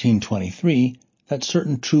 13:23 that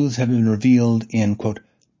certain truths have been revealed in, quote,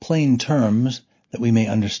 plain terms that we may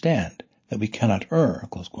understand, that we cannot err,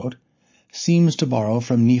 close quote, seems to borrow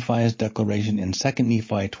from Nephi's declaration in 2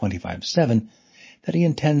 Nephi 25:7 that he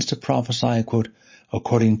intends to prophesy, quote,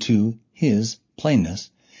 according to his plainness,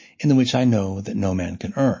 in the which I know that no man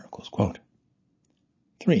can err, close quote.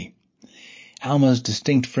 3. Alma's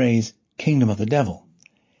distinct phrase, kingdom of the devil,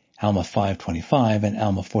 Alma 5:25 and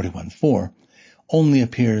Alma 41:4, only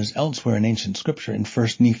appears elsewhere in ancient scripture in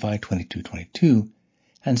 1 Nephi 22:22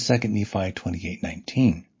 and 2 Nephi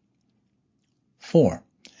 28:19. 4.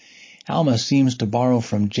 Alma seems to borrow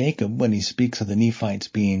from Jacob when he speaks of the Nephites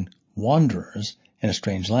being wanderers in a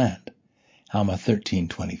strange land, Alma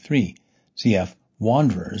 13:23, cf.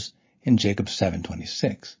 wanderers in Jacob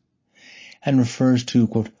 7:26, and refers to,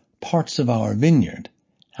 quote, parts of our vineyard,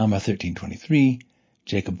 Alma 13:23,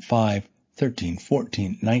 Jacob 5, 13,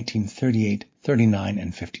 14, 19, 38, 39,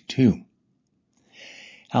 and 52.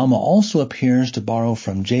 Alma also appears to borrow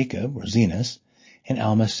from Jacob, or Zenos, in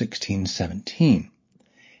Alma 16:17.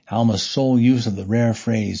 Alma's sole use of the rare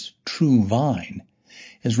phrase, true vine,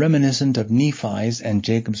 is reminiscent of Nephi's and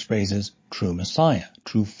Jacob's phrases, true Messiah,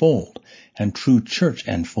 true fold, and true church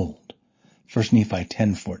and fold. 1 Nephi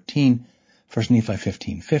 10:14, 1 Nephi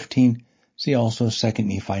 15:15, see also 2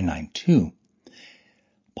 Nephi 9:2.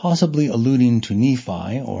 Possibly alluding to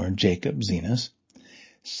Nephi, or Jacob, Zenos,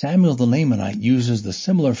 Samuel the Lamanite uses the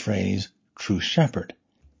similar phrase, true shepherd,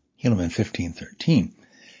 Helaman 15:13.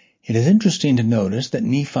 It is interesting to notice that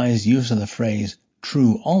Nephi's use of the phrase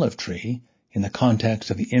true olive tree in the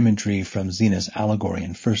context of the imagery from Zenos' allegory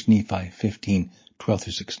in 1 Nephi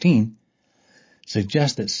 15:12-16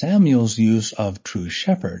 suggests that Samuel's use of true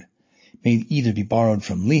shepherd may either be borrowed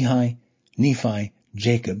from Lehi, Nephi,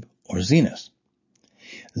 Jacob, or Zenos.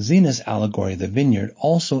 Zenos' allegory of the vineyard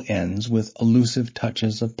also ends with elusive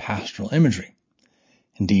touches of pastoral imagery.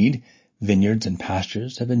 Indeed, vineyards and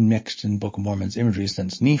pastures have been mixed in Book of Mormon's imagery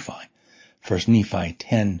since Nephi, 1 Nephi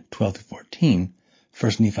 10:12-14,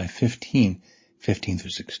 1 Nephi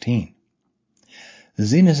 15:15-16.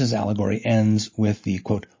 Zenos' allegory ends with the,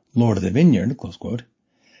 quote, Lord of the vineyard, close quote,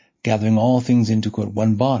 gathering all things into, quote,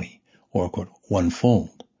 one body, or, quote, one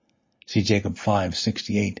fold. See Jacob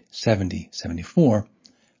 5:68, 70, 74,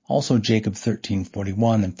 also Jacob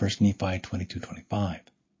 13:41 and 1 Nephi 22:25.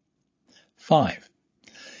 5.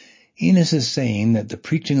 Enos is saying that the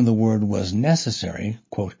preaching of the word was necessary,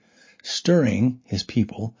 quote, stirring his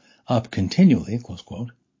people up continually, close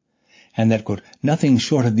quote, and that, quote, nothing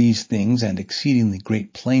short of these things and exceedingly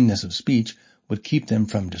great plainness of speech would keep them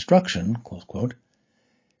from destruction, close quote,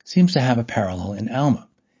 seems to have a parallel in Alma,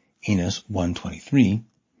 Enos 1:23,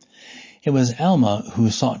 It was Alma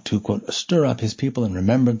who sought to, quote, stir up his people in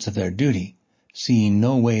remembrance of their duty, seeing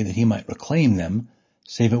no way that he might reclaim them,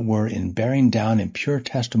 save it were in bearing down in pure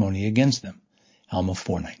testimony against them. Alma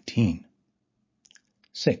 4:19.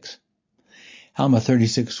 6. Alma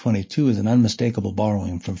 36:22 is an unmistakable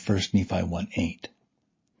borrowing from 1 Nephi 1:8.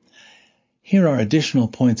 Here are additional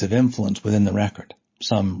points of influence within the record,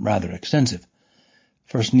 some rather extensive.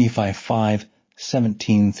 1 Nephi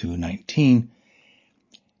 5:17 through 19,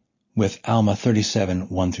 with Alma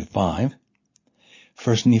 37:1-5,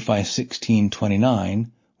 1 Nephi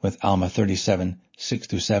 16:29 with Alma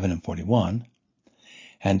 37:6-7 and 41,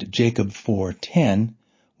 and Jacob 4:10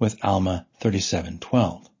 with Alma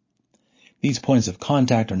 37:12. These points of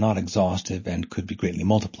contact are not exhaustive and could be greatly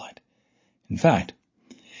multiplied. In fact,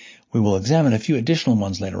 we will examine a few additional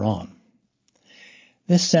ones later on.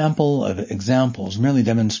 This sample of examples merely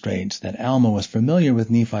demonstrates that Alma was familiar with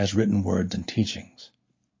Nephi's written words and teachings.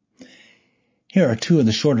 Here are two of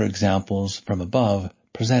the shorter examples from above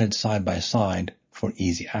presented side by side for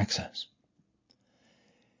easy access.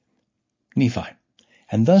 Nephi.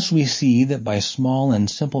 And thus we see that by small and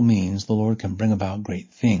simple means the Lord can bring about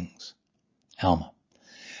great things. Alma.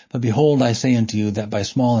 But behold, I say unto you that by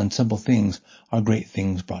small and simple things are great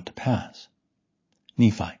things brought to pass.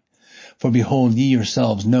 Nephi. For behold, ye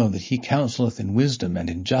yourselves know that he counseleth in wisdom and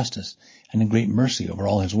in justice and in great mercy over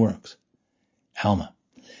all his works. Alma.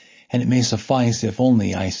 And it may suffice if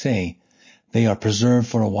only, I say, they are preserved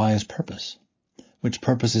for a wise purpose, which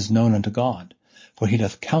purpose is known unto God, for he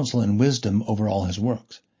doth counsel in wisdom over all his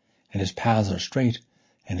works, and his paths are straight,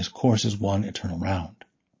 and his course is one eternal round.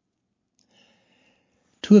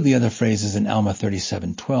 Two of the other phrases in Alma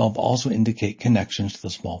 37:12 also indicate connections to the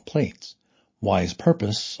small plates. Wise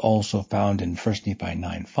purpose, also found in 1 Nephi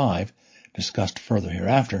 9:5, discussed further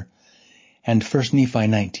hereafter, and 1 Nephi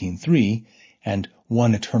 19:3, and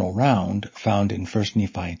one eternal round, found in 1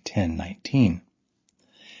 Nephi 10:19.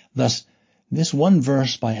 Thus, this one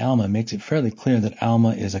verse by Alma makes it fairly clear that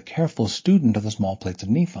Alma is a careful student of the small plates of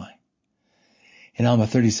Nephi. In Alma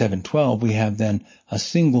 37:12, we have then a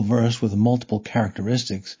single verse with multiple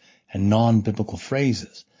characteristics and non-biblical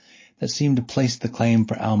phrases that seem to place the claim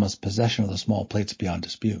for Alma's possession of the small plates beyond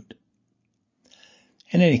dispute.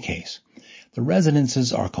 In any case, the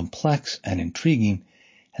resonances are complex and intriguing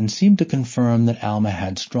and seem to confirm that Alma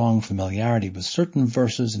had strong familiarity with certain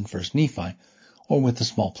verses in 1 Nephi or with the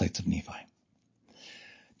small plates of Nephi.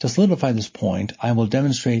 To solidify this point, I will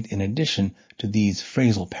demonstrate in addition to these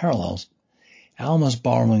phrasal parallels, Alma's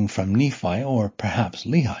borrowing from Nephi or perhaps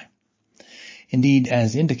Lehi. Indeed,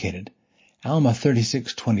 as indicated, Alma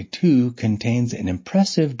 36:22 contains an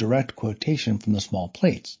impressive direct quotation from the small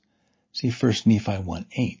plates. See 1 Nephi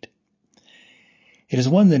 1:8. It is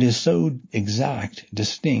one that is so exact,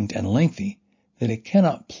 distinct, and lengthy that it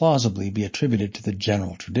cannot plausibly be attributed to the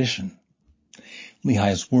general tradition.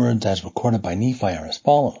 Lehi's words as recorded by Nephi are as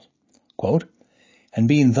follows, quote, And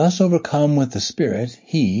being thus overcome with the Spirit,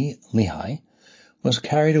 he, Lehi, was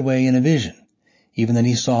carried away in a vision, even that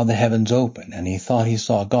he saw the heavens open, and he thought he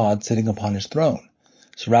saw God sitting upon his throne,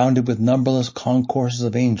 surrounded with numberless concourses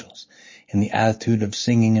of angels, in the attitude of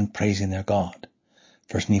singing and praising their God.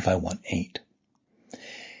 1 Nephi 1:8.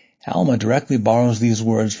 Alma directly borrows these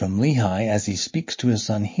words from Lehi as he speaks to his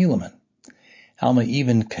son Helaman. Alma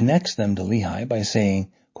even connects them to Lehi by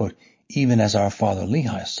saying, quote, even as our father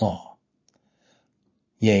Lehi saw.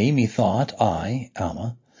 Yea, methought I,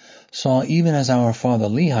 Alma, saw even as our father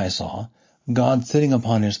Lehi saw, God sitting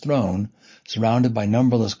upon his throne, surrounded by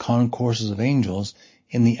numberless concourses of angels,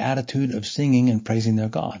 in the attitude of singing and praising their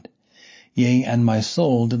God. Yea, and my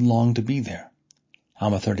soul did long to be there.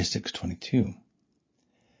 Alma 36:22.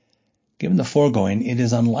 Given the foregoing, it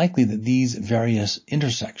is unlikely that these various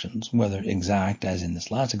intersections, whether exact as in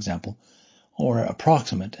this last example, or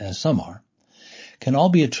approximate as some are, can all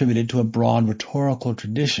be attributed to a broad rhetorical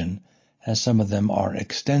tradition, as some of them are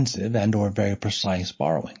extensive and or very precise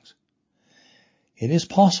borrowings. It is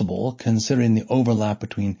possible, considering the overlap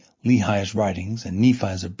between Lehi's writings and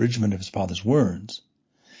Nephi's abridgment of his father's words,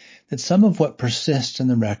 that some of what persists in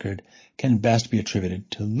the record can best be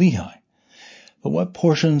attributed to Lehi. But what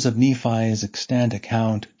portions of Nephi's extant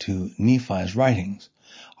account to Nephi's writings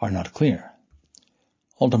are not clear.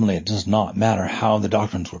 Ultimately, it does not matter how the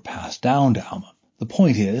doctrines were passed down to Alma. The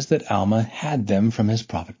point is that Alma had them from his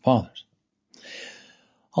prophet fathers.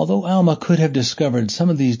 Although Alma could have discovered some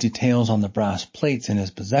of these details on the brass plates in his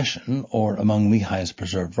possession or among Lehi's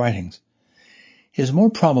preserved writings, it is more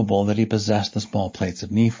probable that he possessed the small plates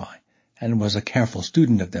of Nephi and was a careful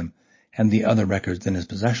student of them and the other records in his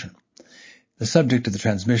possession. The subject of the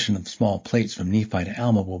transmission of small plates from Nephi to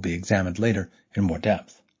Alma will be examined later in more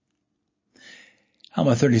depth.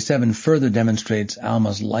 Alma 37 further demonstrates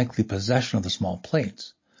Alma's likely possession of the small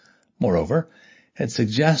plates. Moreover, it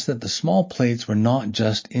suggests that the small plates were not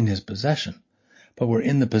just in his possession, but were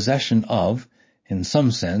in the possession of, in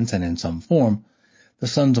some sense and in some form, the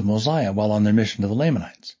sons of Mosiah while on their mission to the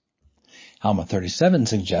Lamanites. Alma 37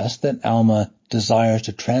 suggests that Alma desires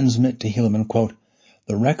to transmit to Helaman, quote,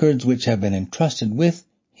 the records which have been entrusted with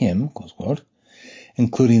him, close quote,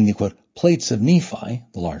 including the, quote, plates of Nephi,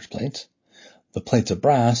 the large plates, the plates of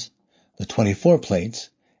brass, the 24 plates,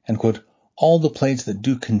 and, quote, all the plates that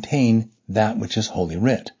do contain that which is holy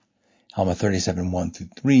writ. Alma 37, 1 through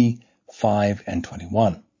 3, 5, and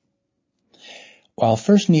 21. While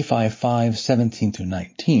 1 Nephi 5, 17 through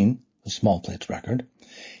 19, the small plates record,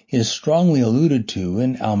 is strongly alluded to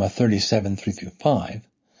in Alma 37, 3 through 5,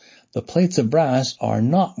 the plates of brass are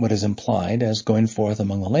not what is implied as going forth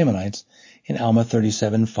among the Lamanites in Alma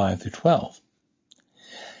 37, 5 through 12.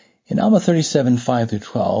 In Alma 37, 5 through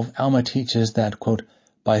 12, Alma teaches that, quote,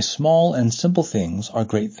 by small and simple things are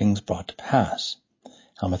great things brought to pass.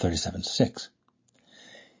 Alma 37, 6.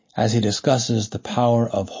 As he discusses the power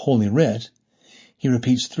of Holy Writ, he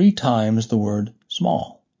repeats 3 times the word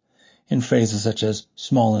small, in phrases such as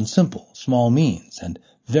small and simple, small means, and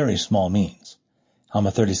very small means.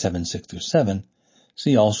 Alma 37, 6 through 7.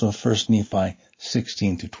 See also 1 Nephi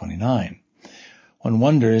 16 through 29. One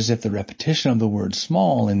wonders if the repetition of the word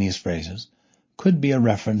small in these phrases could be a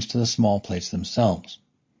reference to the small plates themselves.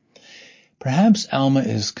 Perhaps Alma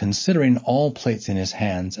is considering all plates in his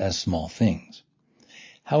hands as small things.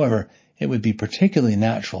 However, it would be particularly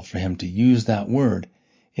natural for him to use that word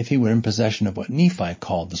if he were in possession of what Nephi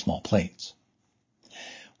called the small plates.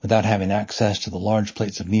 Without having access to the large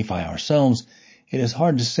plates of Nephi ourselves, it is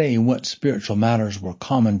hard to say what spiritual matters were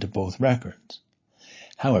common to both records.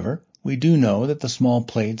 However, we do know that the small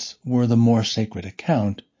plates were the more sacred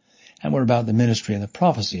account and were about the ministry and the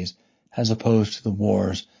prophecies as opposed to the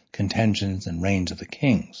wars, contentions, and reigns of the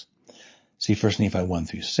kings. See 1 Nephi 1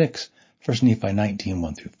 through 6, 1 Nephi 19,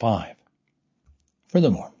 1 through 5.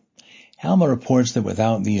 Furthermore, Alma reports that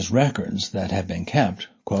without these records that have been kept,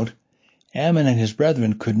 quote, Ammon and his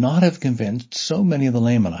brethren could not have convinced so many of the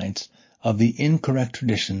Lamanites of the incorrect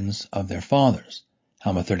traditions of their fathers.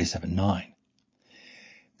 Alma 37, 9.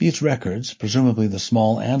 These records, presumably the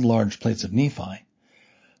small and large plates of Nephi,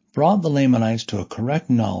 brought the Lamanites to a correct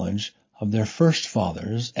knowledge of their first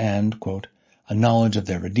fathers and, quote, a knowledge of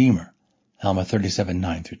their Redeemer. Alma 37,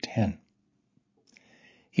 9 through 10.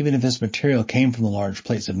 Even if this material came from the large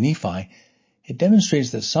plates of Nephi, it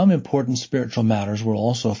demonstrates that some important spiritual matters were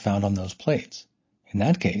also found on those plates. In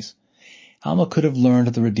that case, Alma could have learned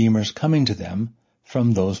of the Redeemer's coming to them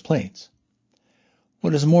from those plates.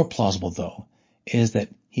 What is more plausible, though, is that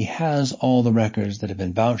he has all the records that have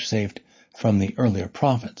been vouchsafed from the earlier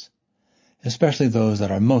prophets, especially those that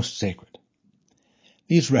are most sacred.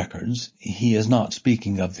 These records, he is not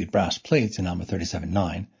speaking of the brass plates in Alma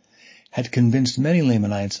 37:9, had convinced many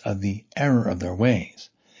Lamanites of the error of their ways,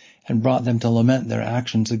 and brought them to lament their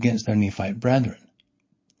actions against their Nephite brethren.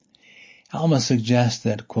 Alma suggests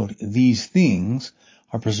that, quote, these things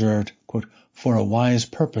are preserved, quote, for a wise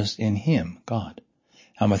purpose in him, God.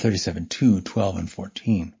 Alma 37:2, 12, and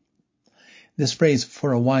 14. This phrase,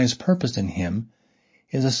 for a wise purpose in him,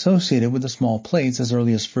 is associated with the small plates as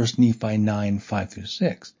early as 1 Nephi 9, 5 through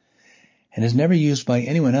 6, and is never used by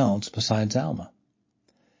anyone else besides Alma.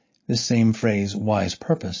 This same phrase, wise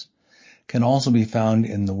purpose, can also be found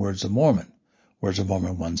in the Words of Mormon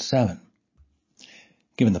 1:7.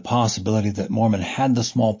 Given the possibility that Mormon had the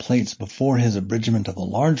small plates before his abridgment of the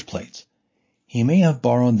large plates, he may have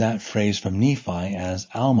borrowed that phrase from Nephi as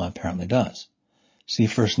Alma apparently does. See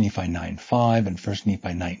 1 Nephi 9:5 and 1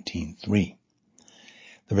 Nephi 19:3.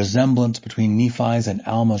 The resemblance between Nephi's and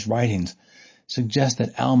Alma's writings suggests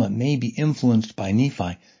that Alma may be influenced by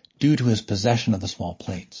Nephi due to his possession of the small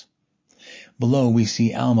plates. Below we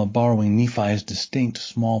see Alma borrowing Nephi's distinct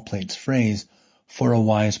small plates phrase, for a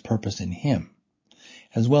wise purpose in him,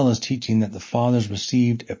 as well as teaching that the fathers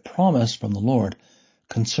received a promise from the Lord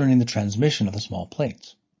concerning the transmission of the small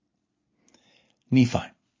plates. Nephi.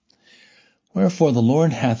 Wherefore the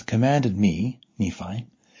Lord hath commanded me, Nephi,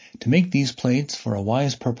 to make these plates for a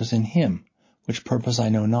wise purpose in him, which purpose I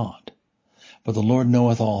know not. But the Lord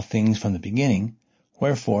knoweth all things from the beginning,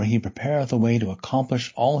 wherefore he prepareth a way to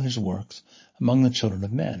accomplish all his works among the children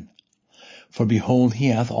of men. For behold, he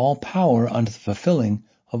hath all power unto the fulfilling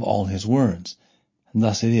of all his words. And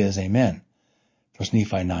thus it is, Amen. 1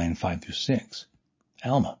 Nephi 9, 5 through 6.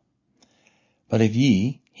 Alma. But if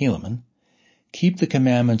ye, Helaman, keep the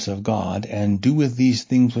commandments of God, and do with these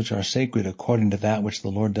things which are sacred according to that which the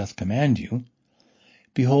Lord doth command you,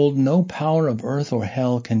 Behold, no power of earth or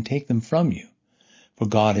hell can take them from you, for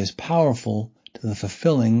God is powerful to the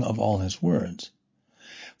fulfilling of all his words.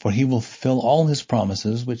 For he will fulfill all his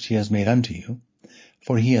promises which he has made unto you,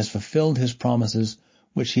 for he has fulfilled his promises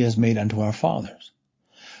which he has made unto our fathers.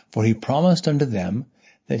 For he promised unto them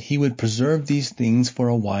that he would preserve these things for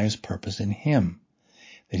a wise purpose in him,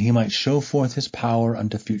 that he might show forth his power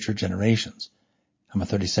unto future generations. Alma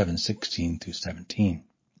 37:16-17.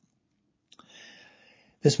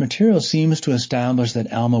 This material seems to establish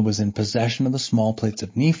that Alma was in possession of the small plates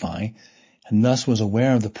of Nephi, and thus was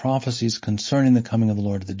aware of the prophecies concerning the coming of the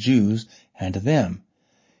Lord to the Jews and to them,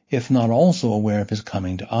 if not also aware of his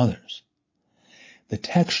coming to others. The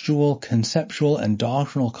textual, conceptual, and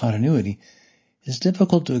doctrinal continuity is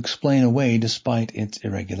difficult to explain away despite its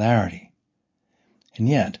irregularity. And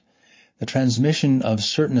yet, the transmission of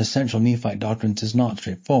certain essential Nephite doctrines is not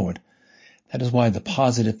straightforward. That is why the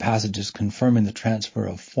positive passages confirming the transfer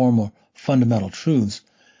of former fundamental truths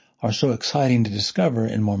are so exciting to discover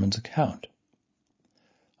in Mormon's account.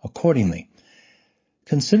 Accordingly,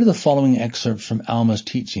 consider the following excerpts from Alma's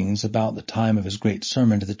teachings about the time of his great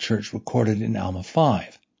sermon to the church recorded in Alma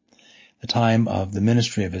 5, the time of the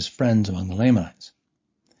ministry of his friends among the Lamanites.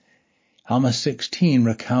 Alma 16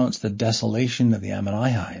 recounts the desolation of the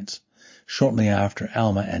Ammonites shortly after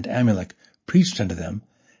Alma and Amulek preached unto them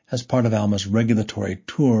as part of Alma's regulatory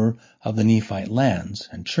tour of the Nephite lands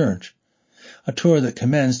and church, a tour that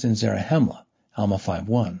commenced in Zarahemla, Alma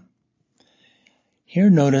 5:1. Here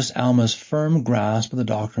notice Alma's firm grasp of the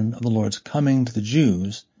doctrine of the Lord's coming to the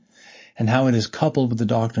Jews, and how it is coupled with the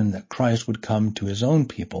doctrine that Christ would come to his own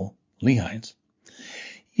people, Lehites.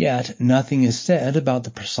 Yet nothing is said about the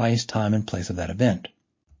precise time and place of that event.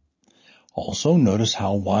 Also notice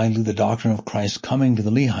how widely the doctrine of Christ's coming to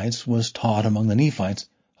the Lehites was taught among the Nephites,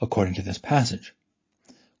 according to this passage.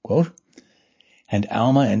 Quote, "And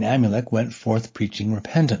Alma and Amulek went forth preaching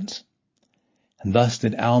repentance. And thus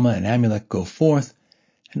did Alma and Amulek go forth,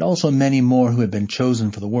 and also many more who had been chosen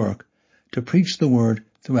for the work, to preach the word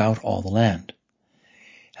throughout all the land.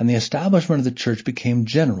 And the establishment of the church became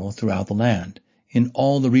general throughout the land, in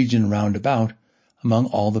all the region round about, among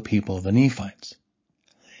all the people of the Nephites.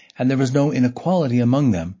 And there was no inequality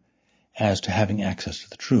among them, as to having access to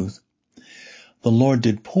the truth. The Lord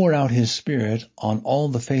did pour out his Spirit on all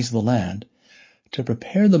the face of the land, to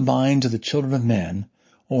prepare the minds of the children of men,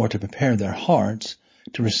 or to prepare their hearts,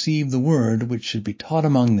 to receive the word which should be taught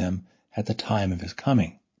among them at the time of his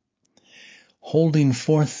coming. Holding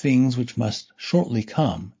forth things which must shortly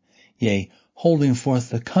come, yea, holding forth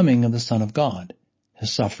the coming of the Son of God,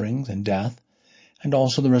 his sufferings and death, and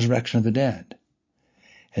also the resurrection of the dead.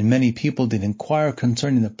 And many people did inquire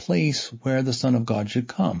concerning the place where the Son of God should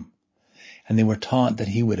come. And they were taught that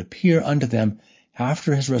he would appear unto them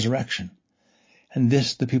after his resurrection. And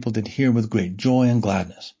this the people did hear with great joy and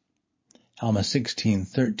gladness." Alma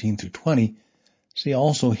 16:13-20, see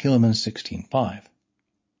also Helaman 16:5.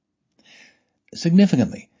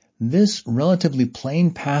 Significantly, this relatively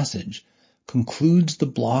plain passage concludes the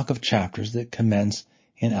block of chapters that commence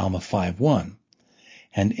in Alma 5:1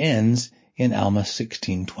 and ends in Alma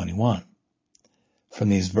 16:21. From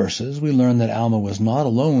these verses, we learn that Alma was not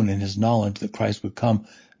alone in his knowledge that Christ would come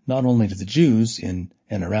not only to the Jews in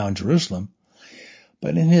and around Jerusalem,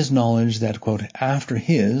 but in his knowledge that, quote, after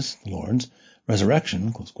his, the Lord's,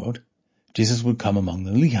 resurrection, close quote, Jesus would come among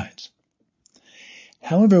the Lehites.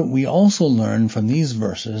 However, we also learn from these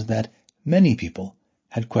verses that many people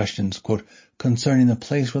had questions, quote, concerning the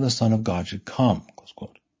place where the Son of God should come, close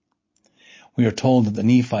quote. We are told that the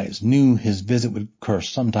Nephites knew his visit would occur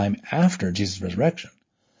sometime after Jesus' resurrection,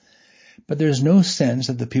 but there is no sense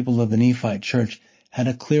that the people of the Nephite church had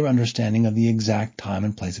a clear understanding of the exact time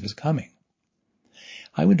and place of his coming.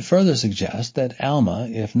 I would further suggest that Alma,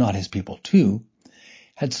 if not his people too,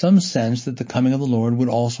 had some sense that the coming of the Lord would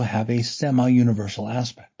also have a semi-universal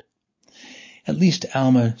aspect. At least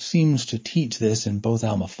Alma seems to teach this in both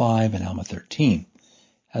Alma 5 and Alma 13,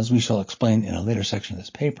 as we shall explain in a later section of this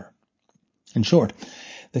paper. In short,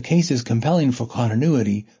 the case is compelling for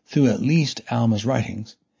continuity through at least Alma's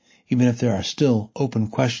writings, even if there are still open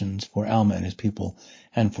questions for Alma and his people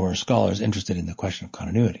and for scholars interested in the question of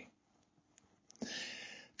continuity.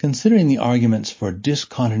 Considering the arguments for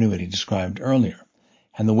discontinuity described earlier,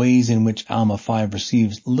 and the ways in which Alma 5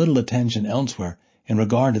 receives little attention elsewhere in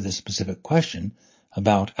regard to this specific question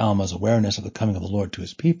about Alma's awareness of the coming of the Lord to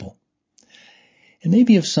his people, it may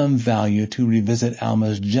be of some value to revisit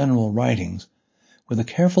Alma's general writings with a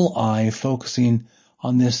careful eye focusing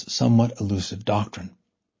on this somewhat elusive doctrine.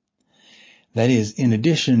 That is, in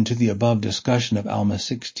addition to the above discussion of Alma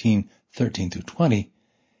 16:13-20,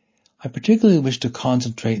 I particularly wish to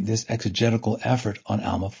concentrate this exegetical effort on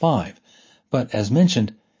Alma 5, but as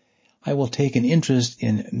mentioned, I will take an interest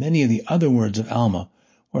in many of the other words of Alma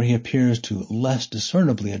where he appears to less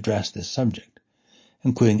discernibly address this subject,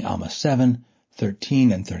 including Alma 7,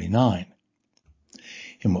 13, and 39.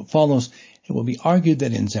 In what follows, it will be argued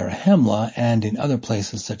that in Zarahemla and in other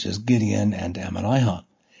places such as Gideon and Ammonihah,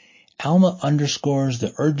 Alma underscores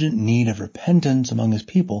the urgent need of repentance among his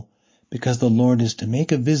people because the Lord is to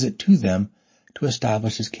make a visit to them to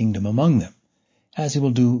establish his kingdom among them, as he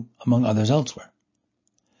will do among others elsewhere.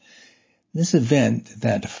 This event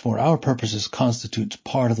that for our purposes constitutes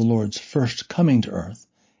part of the Lord's first coming to earth,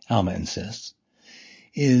 Alma insists,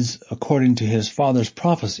 is according to his father's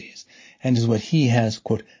prophecies and is what he has,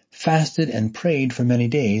 quote, fasted and prayed for many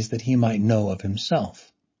days that he might know of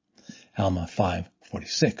himself. Alma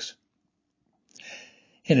 5:46.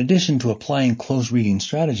 In addition to applying close reading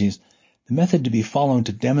strategies, the method to be followed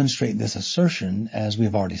to demonstrate this assertion, as we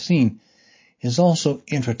have already seen, is also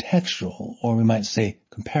intratextual, or we might say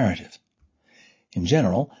comparative. In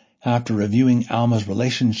general, after reviewing Alma's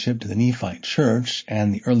relationship to the Nephite church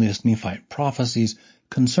and the earliest Nephite prophecies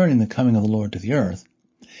concerning the coming of the Lord to the earth,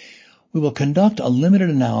 we will conduct a limited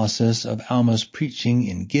analysis of Alma's preaching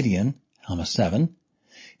in Gideon, Alma 7,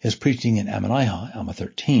 his preaching in Ammonihah, Alma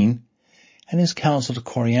 13, and his counsel to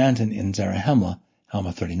Corianton in Zarahemla,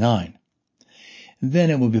 Alma 39. Then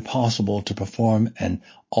it will be possible to perform an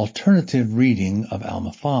alternative reading of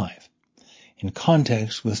Alma 5, in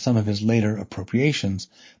context with some of his later appropriations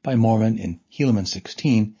by Mormon in Helaman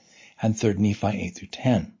 16 and 3 Nephi 8 through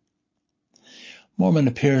 10. Mormon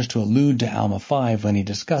appears to allude to Alma 5 when he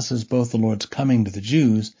discusses both the Lord's coming to the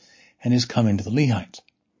Jews and his coming to the Lehites.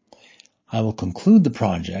 I will conclude the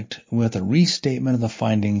project with a restatement of the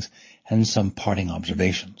findings and some parting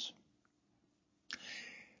observations.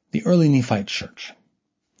 The early Nephite Church.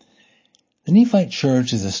 The Nephite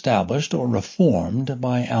Church is established or reformed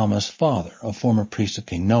by Alma's father, a former priest of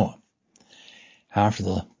King Noah. After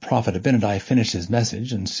the prophet Abinadi finished his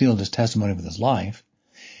message and sealed his testimony with his life,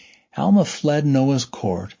 Alma fled Noah's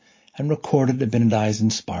court and recorded Abinadi's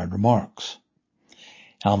inspired remarks.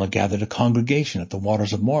 Alma gathered a congregation at the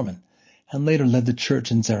Waters of Mormon and later led the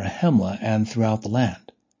church in Zarahemla and throughout the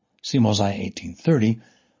land. See Mosiah 18:30,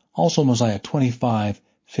 also Mosiah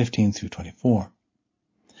 25:15 through 24.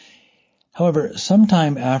 However,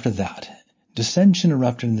 sometime after that, dissension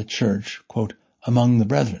erupted in the church, quote, among the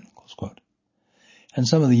brethren, close quote, and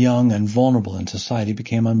some of the young and vulnerable in society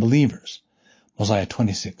became unbelievers, Mosiah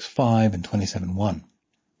 26:5 and 27:1.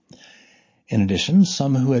 In addition,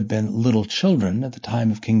 some who had been little children at the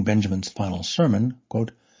time of King Benjamin's final sermon,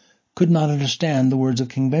 quote, could not understand the words of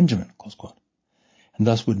King Benjamin, close quote, and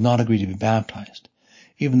thus would not agree to be baptized,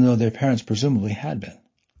 even though their parents presumably had been.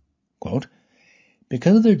 Quote,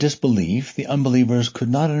 because of their disbelief, the unbelievers could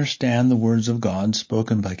not understand the words of God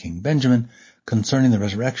spoken by King Benjamin concerning the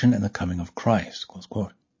resurrection and the coming of Christ, close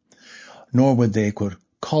quote. Nor would they, quote,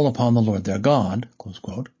 call upon the Lord their God, close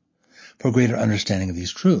quote, for greater understanding of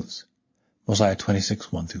these truths. Mosiah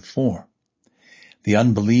 26:1 through 4. The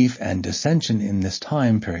unbelief and dissension in this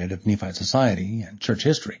time period of Nephite society and church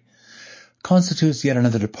history constitutes yet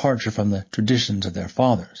another departure from the traditions of their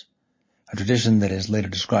fathers, a tradition that is later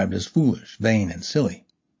described as foolish, vain, and silly.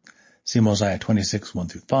 See Mosiah 26:1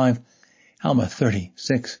 through 5, Alma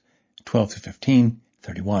 36:12 through 15,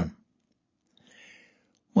 31.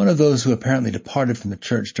 One of those who apparently departed from the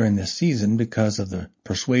church during this season because of the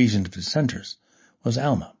persuasion of dissenters was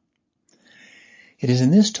Alma. It is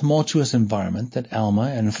in this tumultuous environment that Alma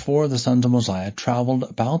and 4 of the sons of Mosiah traveled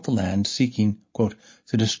about the land seeking, quote,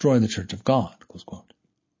 to destroy the church of God, close quote.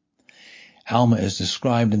 Alma is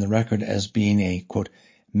described in the record as being a, quote,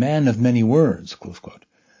 man of many words, close quote,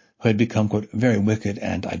 who had become, quote, very wicked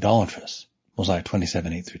and idolatrous, Mosiah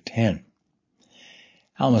 27:8 through 10.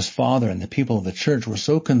 Alma's father and the people of the church were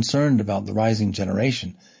so concerned about the rising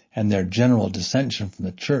generation and their general dissension from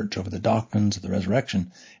the church over the doctrines of the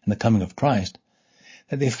resurrection and the coming of Christ,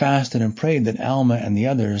 that they fasted and prayed that Alma and the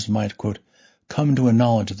others might, quote, come to a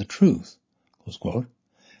knowledge of the truth, close quote,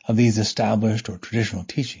 of these established or traditional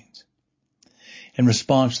teachings. In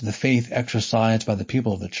response to the faith exercised by the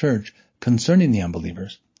people of the church concerning the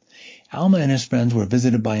unbelievers, Alma and his friends were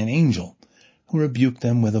visited by an angel who rebuked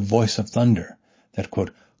them with a voice of thunder that,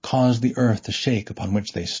 quote, caused the earth to shake upon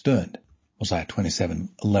which they stood, Mosiah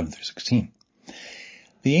 27:11 through 16.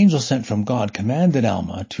 The angel sent from God commanded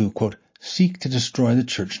Alma to, quote, seek to destroy the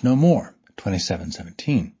church no more,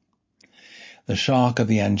 27:17. The shock of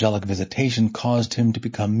the angelic visitation caused him to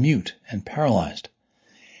become mute and paralyzed.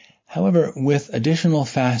 However, with additional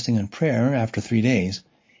fasting and prayer after 3 days,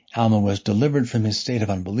 Alma was delivered from his state of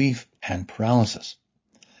unbelief and paralysis.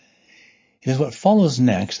 It is what follows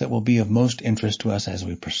next that will be of most interest to us as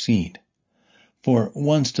we proceed. For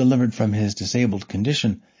once delivered from his disabled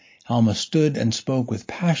condition, Alma stood and spoke with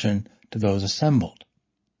passion to those assembled.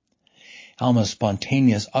 Alma's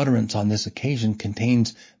spontaneous utterance on this occasion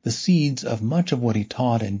contains the seeds of much of what he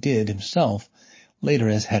taught and did himself later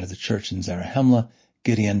as head of the church in Zarahemla,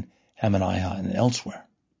 Gideon, Ammonihah, and elsewhere.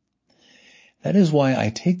 That is why I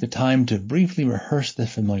take the time to briefly rehearse the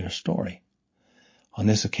familiar story. On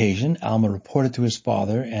this occasion, Alma reported to his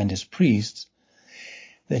father and his priests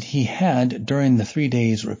that he had, during the 3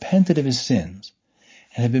 days, repented of his sins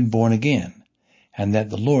and had been born again, and that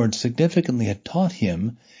the Lord significantly had taught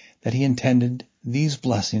him that he intended these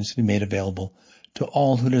blessings to be made available to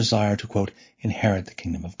all who desire to, quote, inherit the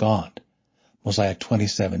kingdom of God. Mosiah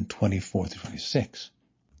 27:24-26.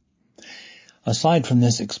 Aside from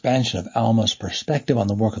this expansion of Alma's perspective on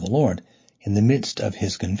the work of the Lord, in the midst of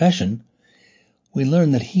his confession, we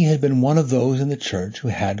learn that he had been one of those in the church who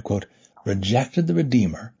had, quote, rejected the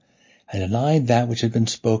Redeemer and denied that which had been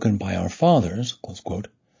spoken by our fathers, close quote,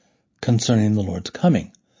 concerning the Lord's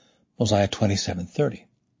coming. Mosiah 27:30.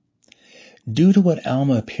 Due to what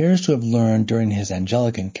Alma appears to have learned during his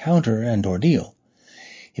angelic encounter and ordeal,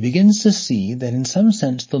 he begins to see that in some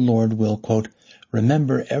sense the Lord will, quote,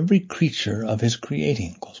 remember every creature of his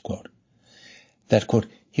creating, close quote. That, quote,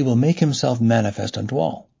 he will make himself manifest unto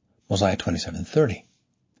all. Mosiah 27:30.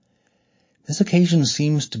 This occasion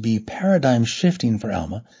seems to be paradigm shifting for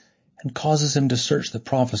Alma and causes him to search the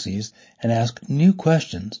prophecies and ask new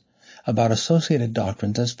questions about associated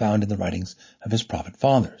doctrines as found in the writings of his prophet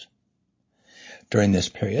fathers. During this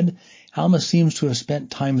period, Alma seems to have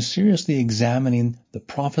spent time seriously examining the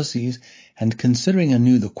prophecies and considering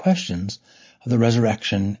anew the questions of the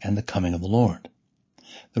resurrection and the coming of the Lord.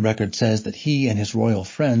 The record says that he and his royal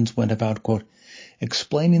friends went about, quote,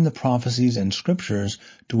 explaining the prophecies and scriptures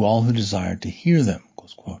to all who desired to hear them,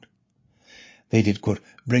 close quote. They did, quote,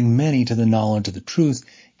 bring many to the knowledge of the truth,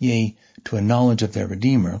 yea, to a knowledge of their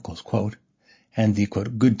Redeemer, close quote, and the,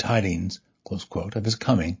 quote, good tidings, close quote, of his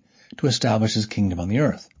coming to establish his kingdom on the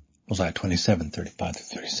earth. Mosiah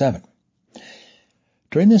 27:35-37.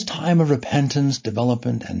 During this time of repentance,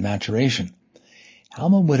 development, and maturation,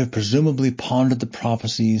 Alma would have presumably pondered the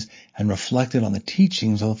prophecies and reflected on the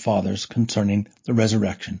teachings of the fathers concerning the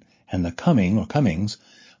resurrection and the coming or comings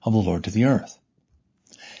of the Lord to the earth.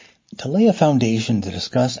 To lay a foundation to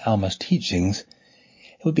discuss Alma's teachings,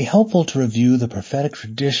 it would be helpful to review the prophetic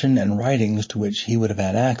tradition and writings to which he would have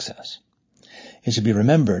had access. It should be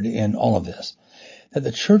remembered in all of this that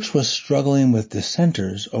the church was struggling with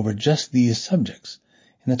dissenters over just these subjects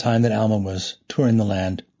in the time that Alma was touring the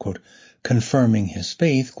land, quote, confirming his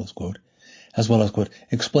faith, close quote, as well as, quote,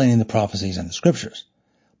 explaining the prophecies and the scriptures.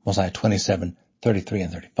 Mosiah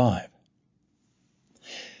 27:33-35.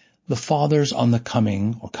 The fathers on the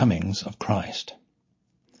coming or comings of Christ.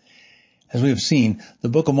 As we have seen, the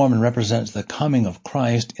Book of Mormon represents the coming of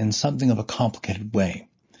Christ in something of a complicated way,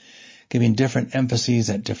 giving different emphases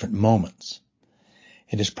at different moments.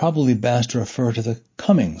 It is probably best to refer to the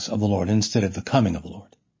comings of the Lord instead of the coming of the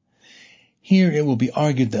Lord. Here it will be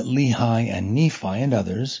argued that Lehi and Nephi and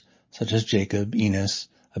others, such as Jacob, Enos,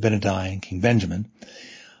 Abinadi, and King Benjamin,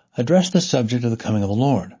 address the subject of the coming of the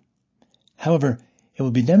Lord. However, it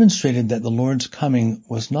will be demonstrated that the Lord's coming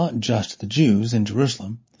was not just the Jews in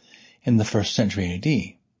Jerusalem in the 1st century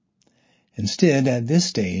A.D. Instead, at this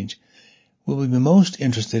stage, we will be most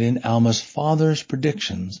interested in Alma's father's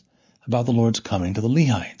predictions about the Lord's coming to the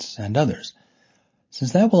Lehites and others,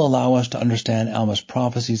 since that will allow us to understand Alma's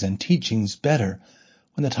prophecies and teachings better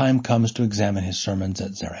when the time comes to examine his sermons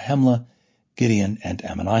at Zarahemla, Gideon, and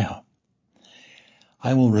Ammonihah.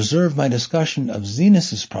 I will reserve my discussion of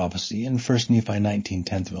Zenos' prophecy in 1 Nephi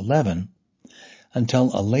 19:10-11 until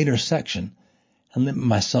a later section and limit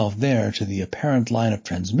myself there to the apparent line of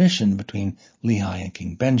transmission between Lehi and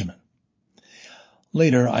King Benjamin.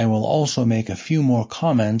 Later, I will also make a few more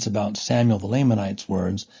comments about Samuel the Lamanite's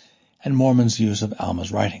words and Mormon's use of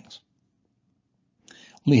Alma's writings.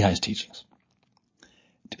 Lehi's teachings.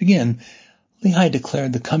 To begin, Lehi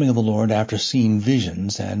declared the coming of the Lord after seeing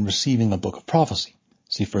visions and receiving a book of prophecy.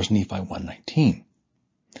 See 1 Nephi 1:19.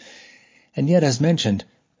 And yet, as mentioned,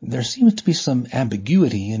 there seems to be some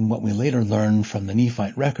ambiguity in what we later learn from the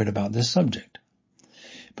Nephite record about this subject.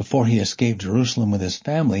 Before he escaped Jerusalem with his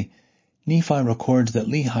family, Nephi records that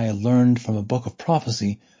Lehi learned from a book of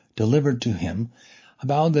prophecy delivered to him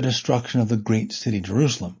about the destruction of the great city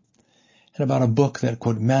Jerusalem, and about a book that,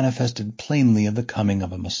 quote, manifested plainly of the coming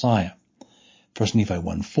of a Messiah. 1 Nephi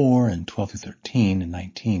 1:4 and 12-13 and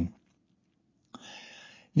 19.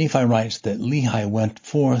 Nephi writes that Lehi went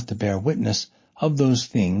forth to bear witness of those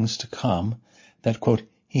things to come that, quote,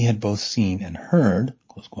 he had both seen and heard,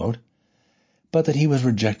 close quote, but that he was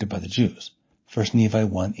rejected by the Jews. 1 Nephi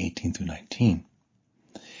 1, 18-19.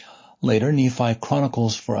 Later, Nephi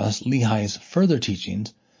chronicles for us Lehi's further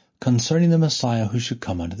teachings concerning the Messiah who should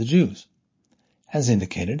come unto the Jews. As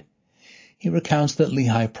indicated, he recounts that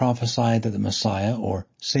Lehi prophesied that the Messiah, or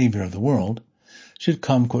Savior of the world, should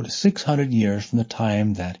come, quote, 600 years from the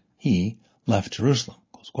time that he left Jerusalem,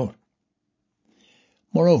 close quote.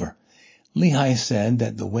 Moreover, Lehi said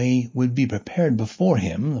that the way would be prepared before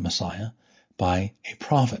him, the Messiah, by a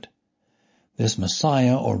prophet. This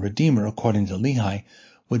Messiah, or Redeemer, according to Lehi,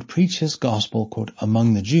 would preach his gospel, quote,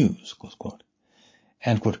 among the Jews, close quote,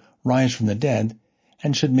 and, quote, rise from the dead,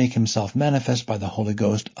 and should make himself manifest by the Holy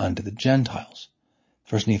Ghost unto the Gentiles.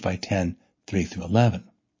 1 Nephi 10, 3-11.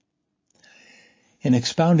 In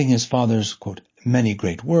expounding his father's, quote, many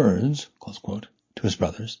great words, close quote, to his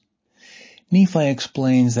brothers, Nephi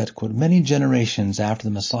explains that, quote, many generations after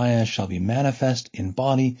the Messiah shall be manifest in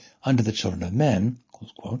body unto the children of men,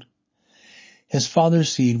 close quote, his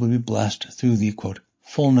father's seed would be blessed through the, quote,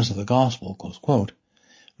 fullness of the gospel, close quote,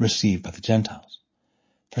 received by the Gentiles.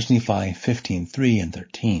 1 Nephi 15:3 and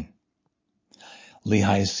 13.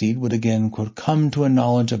 Lehi's seed would again, quote, come to a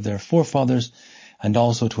knowledge of their forefathers and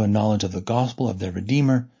also to a knowledge of the gospel of their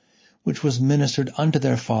Redeemer, which was ministered unto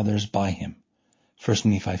their fathers by him. 1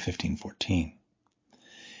 Nephi 15:14.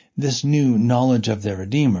 This new knowledge of their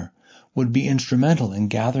Redeemer would be instrumental in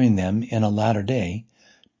gathering them in a latter day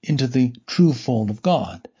into the true fold of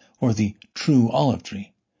God, or the true olive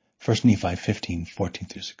tree. 1 Nephi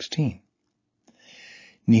 15:14-16.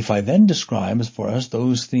 Nephi then describes for us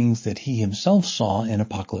those things that he himself saw in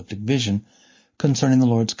apocalyptic vision concerning the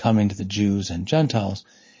Lord's coming to the Jews and Gentiles,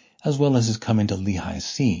 as well as his coming to Lehi's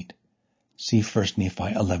seed. See 1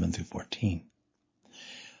 Nephi 11-14.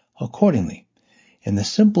 Accordingly, in the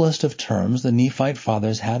simplest of terms, the Nephite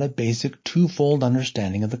fathers had a basic twofold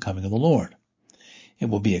understanding of the coming of the Lord. It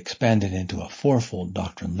will be expanded into a fourfold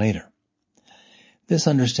doctrine later. This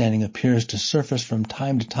understanding appears to surface from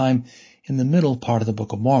time to time in the middle part of the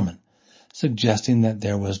Book of Mormon, suggesting that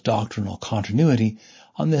there was doctrinal continuity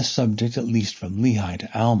on this subject at least from Lehi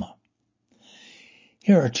to Alma.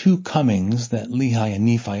 Here are two comings that Lehi and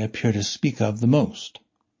Nephi appear to speak of the most,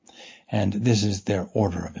 and this is their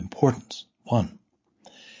order of importance. 1.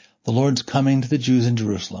 The Lord's coming to the Jews in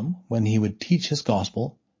Jerusalem, when he would teach his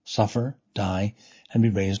gospel, suffer, die, and be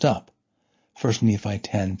raised up. 1 Nephi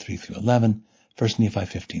 10:3-11, 1 Nephi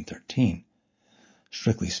 15:13.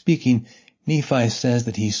 Strictly speaking, Nephi says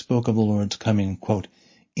that he spoke of the Lord's coming, quote,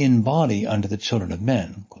 in body unto the children of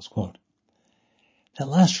men, close quote. That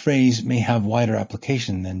last phrase may have wider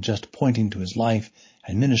application than just pointing to his life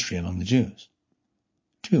and ministry among the Jews.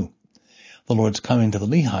 2. The Lord's coming to the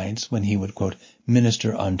Lehites when he would, quote,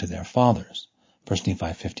 minister unto their fathers. 1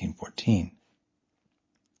 Nephi 15:14.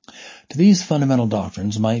 To these fundamental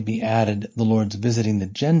doctrines might be added the Lord's visiting the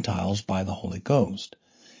Gentiles by the Holy Ghost,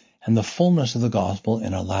 and the fullness of the gospel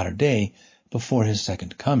in a latter day before his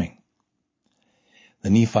second coming. The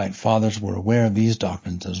Nephite fathers were aware of these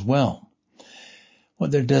doctrines as well.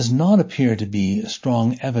 What there does not appear to be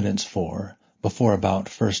strong evidence for before about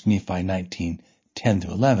 1 Nephi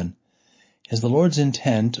 19:10-11 is the Lord's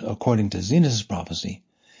intent, according to Zenos' prophecy,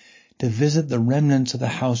 to visit the remnants of the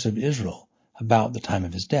house of Israel about the time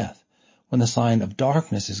of his death, when the sign of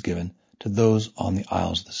darkness is given to those on the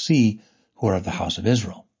isles of the sea who are of the house of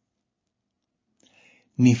Israel.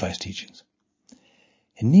 Nephi's teachings.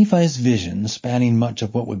 In Nephi's vision, spanning much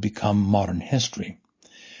of what would become modern history,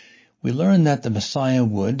 we learn that the Messiah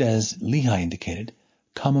would, as Lehi indicated,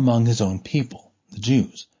 come among his own people, the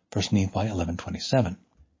Jews, 1 Nephi 11:27.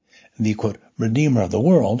 The, quote, Redeemer of the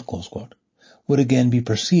world, close quote, would again be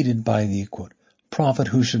preceded by the, quote, prophet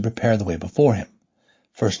who should prepare the way before him,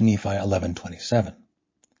 1 Nephi 11:27.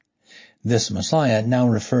 This Messiah, now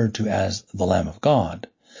referred to as the Lamb of God,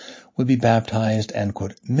 would be baptized and,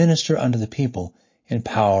 quote, minister unto the people in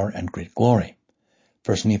power and great glory,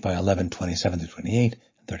 1 Nephi 11:27-28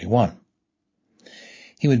 and 31.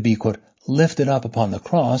 He would be, quote, lifted up upon the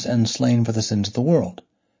cross and slain for the sins of the world,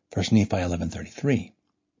 1 Nephi 11:33.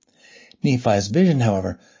 Nephi's vision,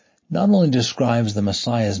 however, not only describes the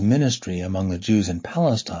Messiah's ministry among the Jews in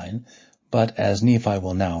Palestine, but, as Nephi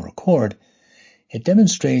will now record, it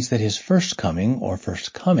demonstrates that his first coming, or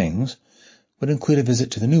first comings, would include a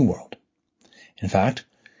visit to the New World. In fact,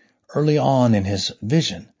 early on in his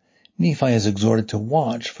vision, Nephi is exhorted to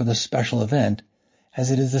watch for the special event,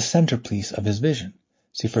 as it is the centerpiece of his vision.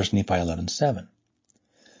 See 1 Nephi 11:7.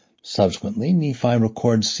 Subsequently, Nephi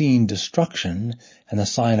records seeing destruction and the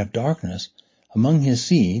sign of darkness among his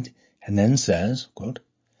seed, and then says, quote,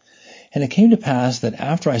 "And it came to pass that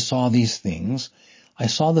after I saw these things, I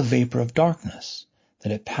saw the vapor of darkness,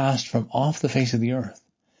 that it passed from off the face of the earth.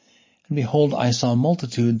 And behold, I saw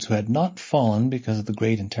multitudes who had not fallen because of the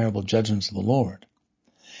great and terrible judgments of the Lord.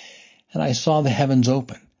 And I saw the heavens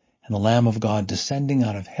open, and the Lamb of God descending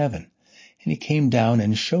out of heaven, and he came down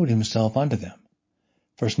and showed himself unto them."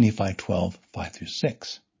 1 Nephi 12,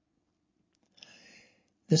 5-6.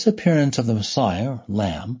 This appearance of the Messiah, or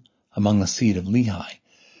Lamb, among the seed of Lehi,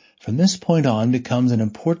 from this point on becomes an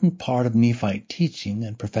important part of Nephite teaching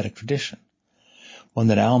and prophetic tradition, one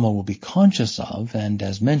that Alma will be conscious of and,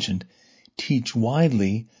 as mentioned, teach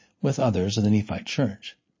widely with others of the Nephite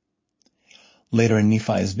church. Later in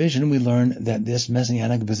Nephi's vision, we learn that this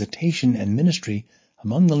messianic visitation and ministry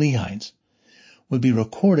among the Lehites would be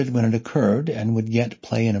recorded when it occurred and would yet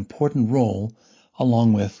play an important role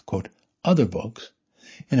along with, quote, "other books"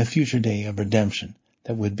 in a future day of redemption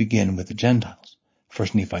that would begin with the Gentiles. 1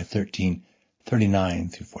 Nephi 13,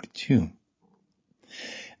 39-42.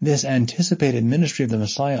 This anticipated ministry of the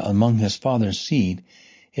Messiah among his father's seed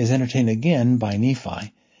is entertained again by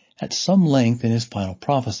Nephi at some length in his final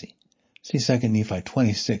prophecy. See 2 Nephi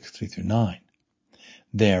 26, 3-9.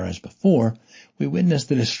 There, as before, we witness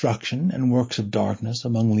the destruction and works of darkness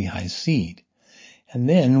among Lehi's seed. And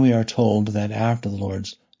then we are told that after the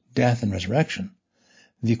Lord's death and resurrection,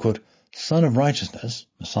 the, quote, "Son of Righteousness,"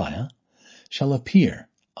 Messiah, shall appear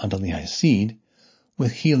unto Lehi's seed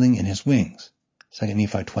with healing in his wings. 2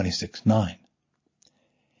 Nephi 26:9.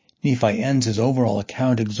 Nephi ends his overall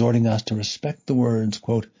account exhorting us to respect the words,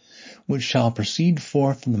 quote, "which shall proceed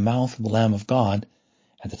forth from the mouth of the Lamb of God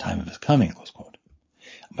at the time of his coming," close quote,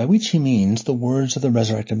 by which he means the words of the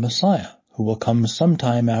resurrected Messiah, who will come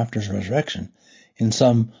sometime after his resurrection in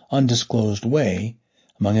some undisclosed way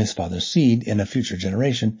among his father's seed in a future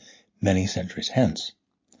generation many centuries hence.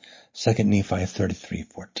 2 Nephi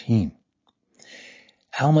 33:14.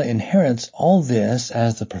 Alma inherits all this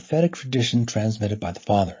as the prophetic tradition transmitted by the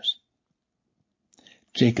fathers.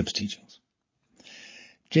 Jacob's teachings.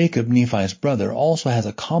 Jacob, Nephi's brother, also has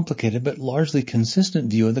a complicated but largely consistent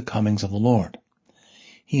view of the comings of the Lord.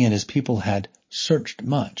 He and his people had searched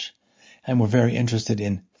much and were very interested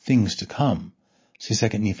in things to come. See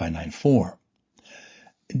 2 Nephi 9:4.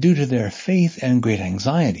 Due to their faith and great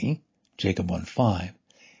anxiety, Jacob 1:5,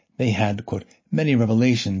 they had, quote, "many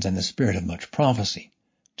revelations and the spirit of much prophecy,"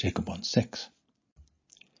 Jacob 1:6.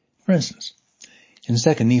 For instance, in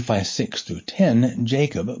 2 Nephi 6-10,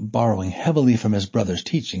 Jacob, borrowing heavily from his brother's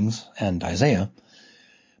teachings and Isaiah,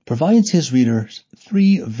 provides his readers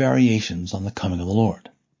three variations on the coming of the Lord.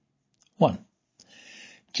 1.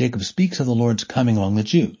 Jacob speaks of the Lord's coming among the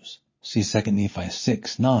Jews. See 2 Nephi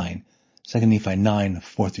 6:9, 2 Nephi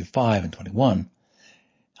 9:4-5 and 21.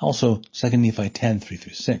 Also 2 Nephi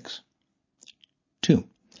 10:3-6. 2.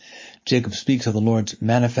 Jacob speaks of the Lord's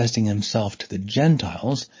manifesting himself to the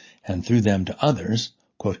Gentiles and through them to others,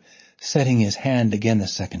 quote, "setting his hand again the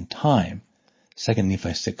second time," 2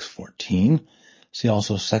 Nephi 6:14. See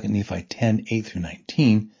also 2 Nephi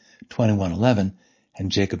 10:8-19, 21:11,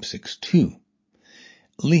 and Jacob 6:2.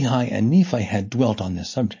 Lehi and Nephi had dwelt on this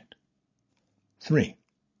subject. 3.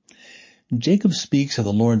 Jacob speaks of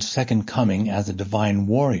the Lord's second coming as a divine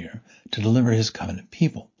warrior to deliver his covenant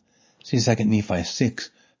people. See 2 Nephi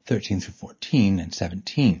 6:13-14 and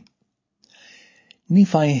 17.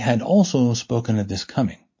 Nephi had also spoken of this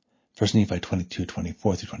coming. 1 Nephi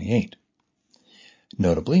 22:24-28.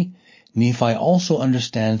 Notably, Nephi also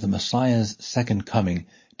understands the Messiah's second coming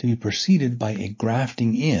to be preceded by a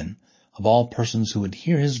grafting in of all persons who would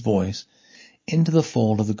hear his voice into the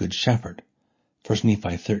fold of the Good Shepherd. 1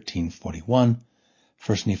 Nephi 13:41,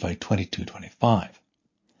 1 Nephi 22:25.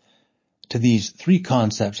 To these three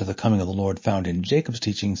concepts of the coming of the Lord found in Jacob's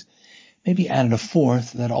teachings may be added a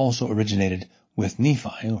fourth that also originated with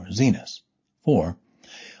Nephi, or Zenos. For,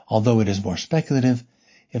 although it is more speculative,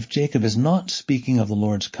 if Jacob is not speaking of the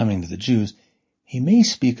Lord's coming to the Jews, he may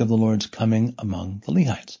speak of the Lord's coming among the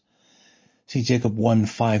Lehites. See Jacob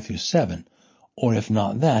 1:5-7, or if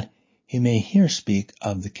not that, he may here speak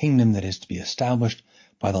of the kingdom that is to be established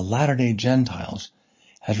by the latter-day Gentiles,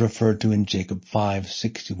 as referred to in Jacob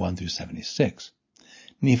 5:61-76.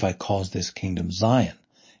 Nephi calls this kingdom Zion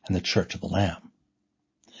and the church of the Lamb.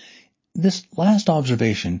 This last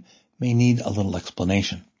observation may need a little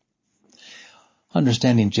explanation.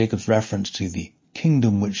 Understanding Jacob's reference to the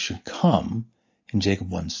kingdom which should come in Jacob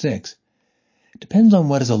 1:6 depends on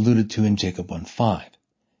what is alluded to in Jacob 1:5.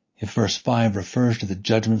 If verse 5 refers to the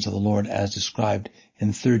judgments of the Lord as described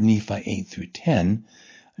in 3 Nephi 8-10,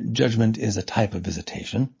 Judgment is a type of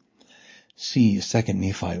visitation. See 2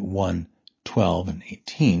 Nephi 1:12 and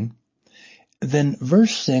 18. Then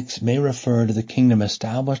verse 6 may refer to the kingdom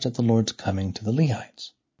established at the Lord's coming to the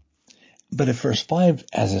Lehites. But if verse 5,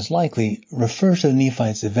 as is likely, refers to the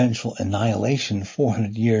Nephites' eventual annihilation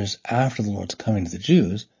 400 years after the Lord's coming to the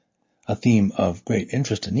Jews, a theme of great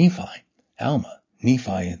interest to Nephi, Alma,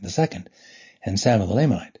 Nephi II, and Samuel the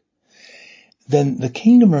Lamanite, then the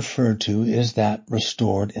kingdom referred to is that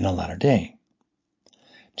restored in a latter day.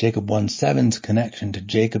 Jacob 1:7's connection to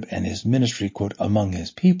Jacob and his ministry, quote, among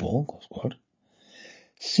his people, close quote,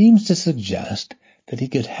 seems to suggest that he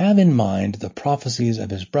could have in mind the prophecies of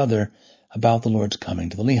his brother about the Lord's coming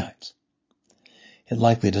to the Lehites. It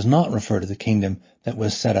likely does not refer to the kingdom that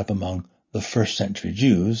was set up among the first century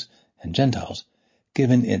Jews and Gentiles,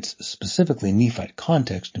 given its specifically Nephite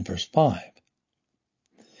context in verse 5.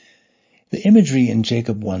 The imagery in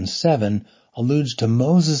Jacob 1:7 alludes to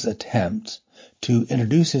Moses' attempts to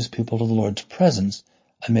introduce his people to the Lord's presence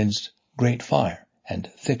amidst great fire and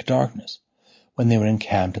thick darkness when they were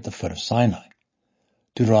encamped at the foot of Sinai.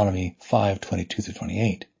 Deuteronomy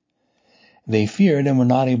 5:22-28. They feared and were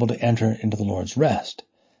not able to enter into the Lord's rest.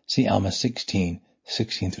 See Alma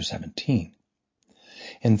 16:16-17.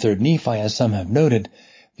 In 3 Nephi, as some have noted,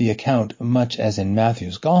 the account, much as in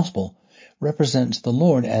Matthew's Gospel, represents the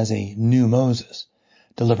Lord as a new Moses,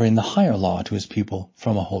 delivering the higher law to his people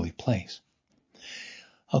from a holy place.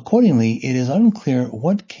 Accordingly, it is unclear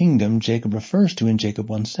what kingdom Jacob refers to in Jacob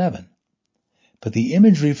 1:7. But the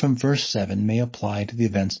imagery from verse 7 may apply to the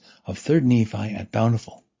events of 3 Nephi at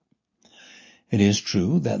Bountiful. It is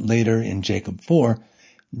true that later in Jacob 4,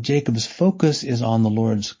 Jacob's focus is on the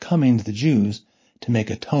Lord's coming to the Jews to make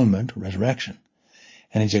atonement, resurrection.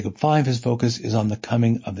 And in Jacob 5, his focus is on the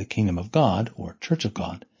coming of the kingdom of God, or church of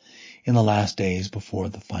God, in the last days before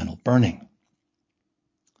the final burning.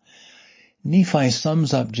 Nephi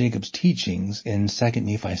sums up Jacob's teachings in 2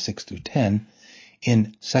 Nephi 6-10,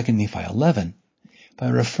 in 2 Nephi 11, by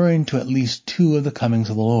referring to at least two of the comings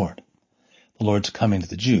of the Lord. The Lord's coming to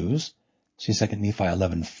the Jews, see 2 Nephi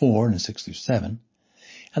 11:4 and 6-7,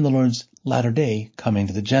 and the Lord's latter day coming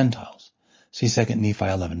to the Gentiles, see 2 Nephi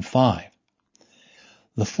 11:5.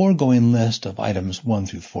 The foregoing list of items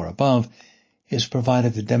 1-4 above is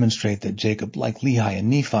provided to demonstrate that Jacob, like Lehi and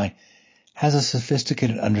Nephi, has a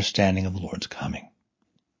sophisticated understanding of the Lord's coming.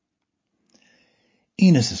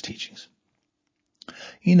 Enos's teachings.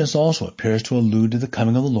 Enos also appears to allude to the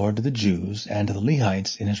coming of the Lord to the Jews and to the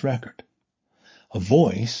Lehites in his record. A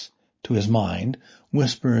voice, to his mind,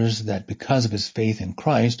 whispers that because of his faith in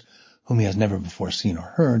Christ, whom he has never before seen or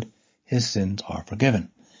heard, his sins are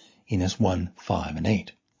forgiven. Enos 1:5 and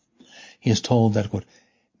 8. He is told that, quote,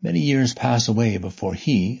 many years pass away before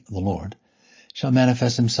he, the Lord, shall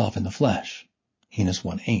manifest himself in the flesh. Enos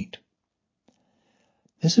 1:8.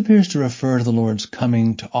 This appears to refer to the Lord's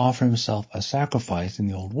coming to offer himself a sacrifice in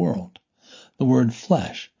the old world. The word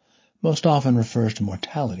flesh most often refers to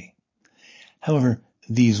mortality. However,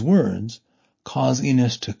 these words cause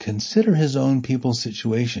Enos to consider his own people's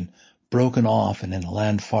situation broken off and in a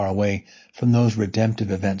land far away from those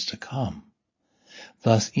redemptive events to come.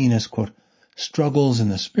 Thus Enos, quote, struggles in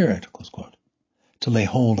the spirit, close quote, to lay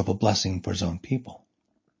hold of a blessing for his own people.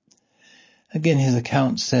 Again, his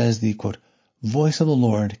account says the, quote, voice of the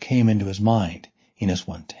Lord came into his mind, Enos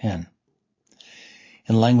 1:10.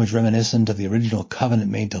 In language reminiscent of the original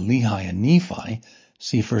covenant made to Lehi and Nephi,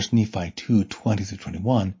 see 1 Nephi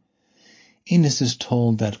 2:20-21, Enos is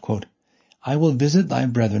told that, quote, I will visit thy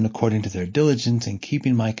brethren according to their diligence in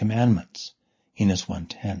keeping my commandments, Enos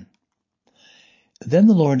 1:10. Then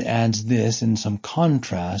the Lord adds this in some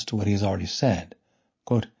contrast to what he has already said,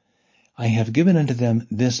 quote, I have given unto them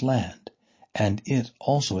this land, and it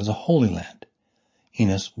also is a holy land,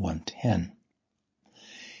 Enos 1:10.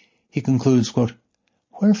 He concludes, quote,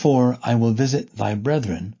 wherefore I will visit thy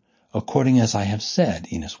brethren according as I have said,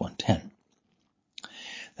 Enos 1:10.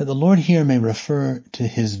 That the Lord here may refer to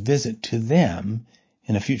his visit to them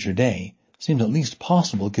in a future day seems at least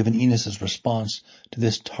possible given Enos's response to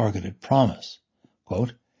this targeted promise.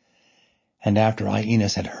 Quote, and after I,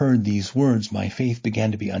 Enos, had heard these words, my faith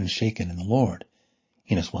began to be unshaken in the Lord,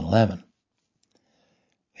 Enos 1:11.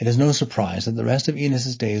 It is no surprise that the rest of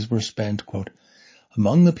Enos's days were spent, quote,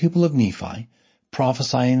 among the people of Nephi,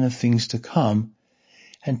 prophesying of things to come,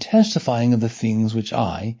 and testifying of the things which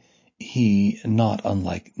he, not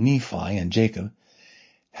unlike Nephi and Jacob,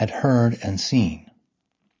 had heard and seen.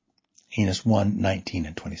 Enos 1:19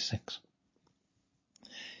 and 26.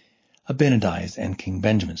 Abinadi's and King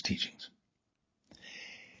Benjamin's teachings.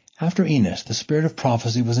 After Enos, the spirit of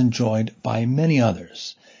prophecy was enjoyed by many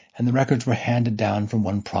others, and the records were handed down from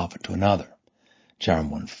one prophet to another.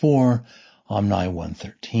 Jarom 1:4, Omni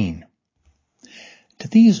 1:13. To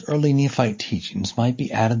these early Nephite teachings might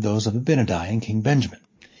be added those of Abinadi and King Benjamin,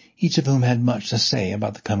 each of whom had much to say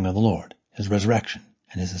about the coming of the Lord, his resurrection,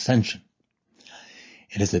 and his ascension.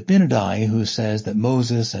 It is Abinadi who says that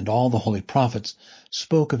Moses and all the holy prophets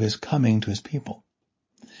spoke of his coming to his people.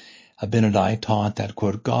 Abinadi taught that,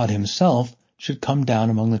 quote, God himself should come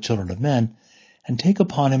down among the children of men and take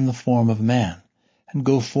upon him the form of man and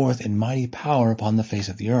go forth in mighty power upon the face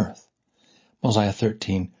of the earth. Mosiah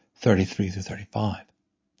 13:33-35.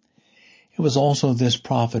 It was also this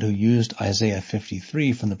prophet who used Isaiah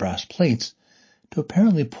 53 from the brass plates to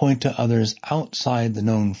apparently point to others outside the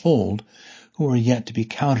known fold who were yet to be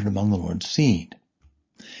counted among the Lord's seed.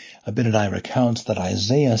 Abinadi recounts that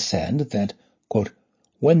Isaiah said that, quote,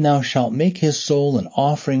 when thou shalt make his soul an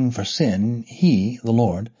offering for sin, he, the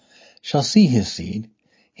Lord, shall see his seed,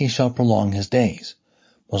 he shall prolong his days.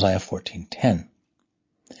 Mosiah 14:10.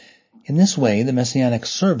 In this way, the messianic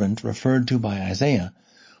servant referred to by Isaiah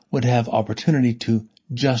would have opportunity to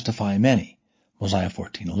justify many. Mosiah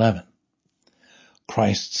 14:11.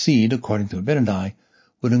 Christ's seed, according to Abinadi,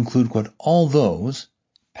 would include, quote, all those,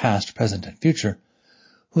 past, present, and future,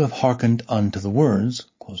 who have hearkened unto the words,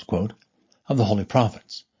 close quote, of the holy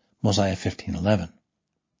prophets. Mosiah 15:11.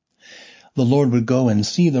 The Lord would go and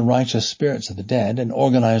see the righteous spirits of the dead and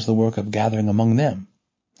organize the work of gathering among them.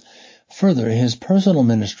 Further, his personal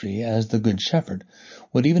ministry as the Good Shepherd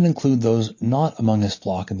would even include those not among his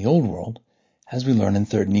flock in the Old World, as we learn in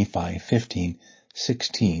 3 Nephi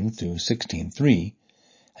 15:16-16:3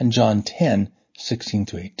 and John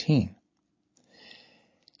 10:16-18.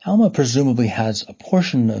 Alma presumably has a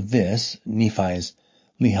portion of this, Nephi's,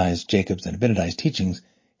 Lehi's, Jacob's, and Abinadi's teachings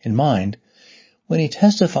in mind when he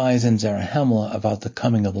testifies in Zarahemla about the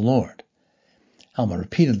coming of the Lord. Alma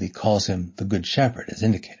repeatedly calls him the Good Shepherd, as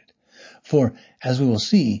indicated. For, as we will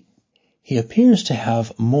see, he appears to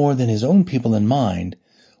have more than his own people in mind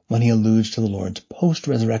when he alludes to the Lord's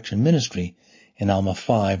post-resurrection ministry in Alma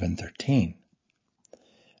 5 and 13.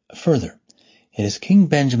 Further, it is King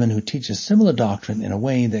Benjamin who teaches similar doctrine in a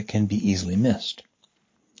way that can be easily missed.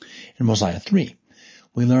 In Mosiah 3,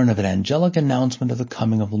 we learn of an angelic announcement of the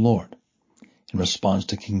coming of the Lord. In response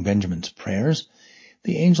to King Benjamin's prayers,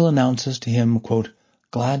 the angel announces to him, quote,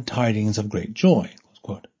 glad tidings of great joy, close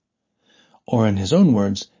quote. Or in his own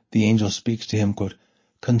words, the angel speaks to him, quote,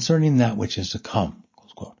 concerning that which is to come,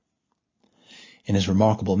 close quote. In his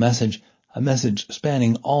remarkable message, a message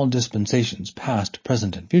spanning all dispensations, past,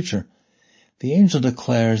 present, and future, the angel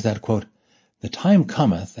declares that, quote, the time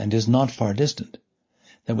cometh and is not far distant,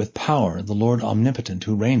 that with power the Lord omnipotent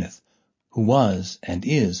who reigneth, who was and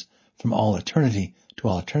is from all eternity to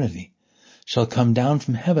all eternity, shall come down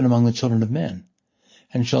from heaven among the children of men,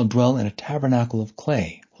 and shall dwell in a tabernacle of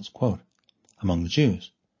clay, close quote, among the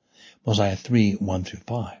Jews. Mosiah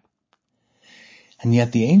 3:1-5. And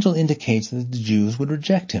yet the angel indicates that the Jews would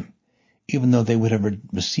reject him, even though they would have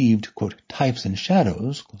received, quote, types and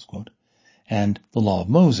shadows, close quote, and the law of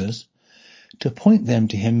Moses, to point them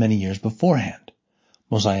to him many years beforehand.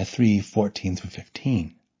 Mosiah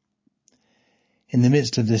 3:14-15. In the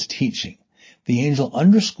midst of this teaching, the angel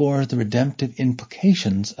underscores the redemptive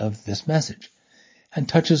implications of this message and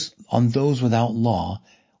touches on those without law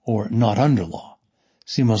or not under law.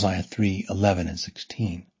 See Mosiah 3:11 and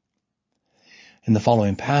 16. In the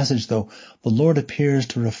following passage, though, the Lord appears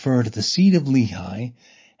to refer to the seed of Lehi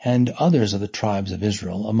and others of the tribes of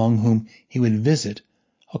Israel among whom he would visit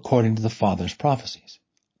according to the Father's prophecies.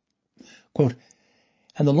 Quote,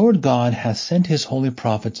 and the Lord God hath sent his holy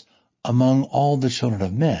prophets among all the children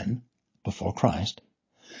of men, before Christ,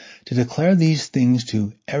 to declare these things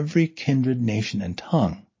to every kindred, nation, and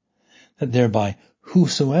tongue, that thereby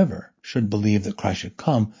whosoever should believe that Christ should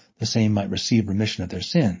come, the same might receive remission of their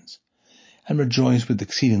sins, and rejoice with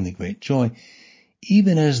exceedingly great joy,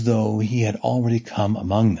 even as though he had already come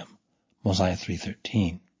among them. Mosiah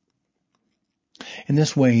 3:13. In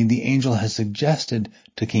this way, the angel has suggested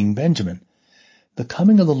to King Benjamin the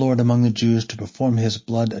coming of the Lord among the Jews to perform his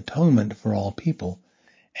blood atonement for all people,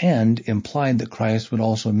 and implied that Christ would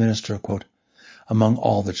also minister, quote, among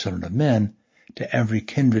all the children of men, to every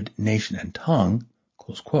kindred, nation, and tongue,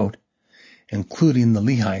 close quote, including the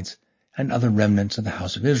Lehites and other remnants of the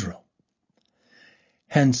house of Israel.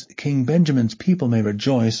 Hence, King Benjamin's people may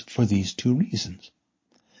rejoice for these two reasons.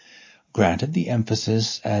 Granted, the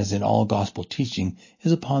emphasis, as in all gospel teaching,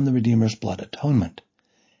 is upon the Redeemer's blood atonement.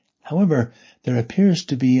 However, there appears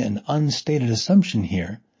to be an unstated assumption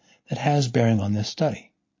here that has bearing on this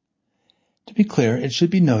study. To be clear, it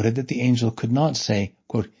should be noted that the angel could not say,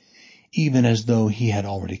 quote, even as though he had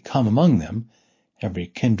already come among them, every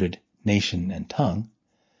kindred, nation, and tongue,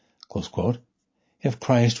 close quote, if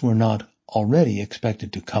Christ were not already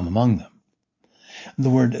expected to come among them. The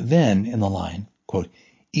word then in the line, quote,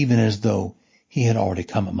 even as though he had already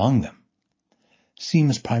come among them,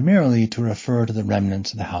 seems primarily to refer to the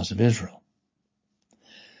remnants of the house of Israel.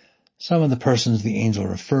 Some of the persons the angel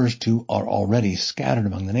refers to are already scattered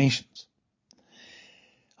among the nations.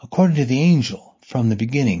 According to the angel, from the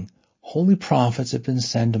beginning, holy prophets have been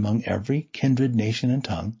sent among every kindred, nation, and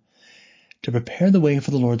tongue to prepare the way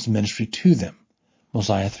for the Lord's ministry to them.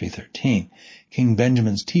 Mosiah 3:13. King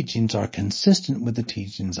Benjamin's teachings are consistent with the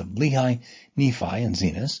teachings of Lehi, Nephi, and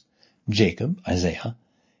Zenos, Jacob, Isaiah,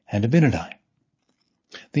 and Abinadi.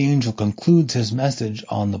 The angel concludes his message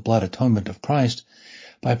on the blood atonement of Christ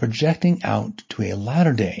by projecting out to a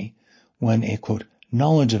latter day when a, quote,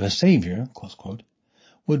 knowledge of a Savior, close quote,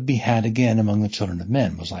 would be had again among the children of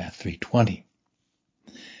men, Mosiah 3:20.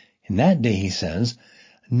 In that day, he says,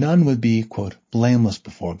 none would be, quote, blameless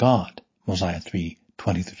before God, Mosiah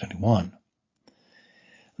 3:20-21.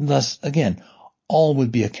 Thus, again, all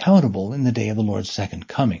would be accountable in the day of the Lord's second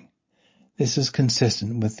coming. This is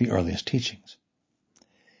consistent with the earliest teachings.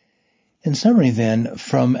 In summary, then,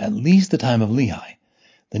 from at least the time of Lehi,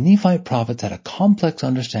 the Nephite prophets had a complex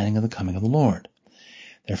understanding of the coming of the Lord.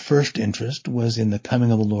 Their first interest was in the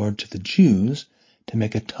coming of the Lord to the Jews to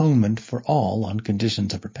make atonement for all on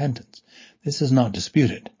conditions of repentance. This is not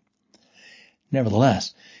disputed.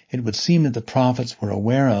 Nevertheless, it would seem that the prophets were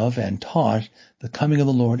aware of and taught the coming of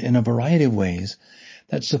the Lord in a variety of ways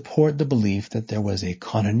that support the belief that there was a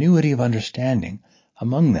continuity of understanding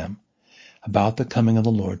among them about the coming of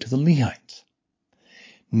the Lord to the Lehites.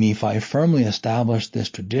 Nephi firmly established this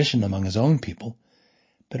tradition among his own people,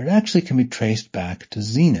 but it actually can be traced back to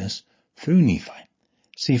Zenos through Nephi.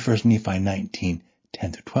 See 1 Nephi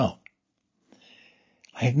 19:10-12.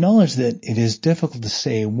 I acknowledge that it is difficult to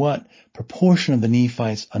say what proportion of the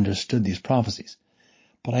Nephites understood these prophecies,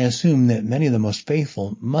 but I assume that many of the most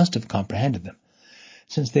faithful must have comprehended them,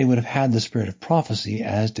 since they would have had the spirit of prophecy,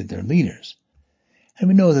 as did their leaders. And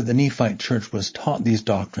we know that the Nephite church was taught these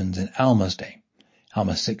doctrines in Alma's day,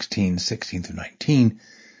 Alma 16:16-19,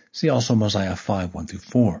 see also Mosiah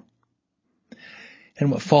 5:1-4. In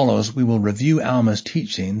what follows, we will review Alma's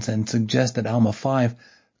teachings and suggest that Alma 5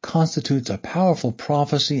 constitutes a powerful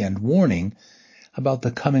prophecy and warning about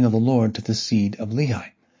the coming of the Lord to the seed of Lehi,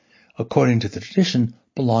 according to the tradition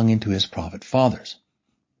belonging to his prophet fathers.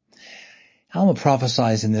 Alma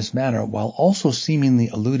prophesies in this manner while also seemingly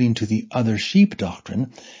alluding to the other sheep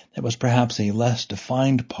doctrine that was perhaps a less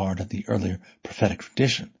defined part of the earlier prophetic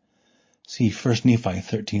tradition. See 1 Nephi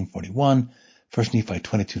 13:41, 1 Nephi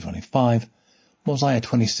 22:25, Mosiah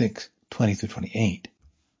 26:20-28.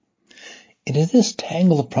 It is this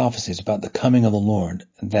tangle of prophecies about the coming of the Lord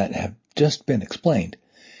that have just been explained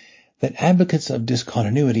that advocates of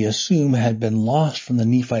discontinuity assume had been lost from the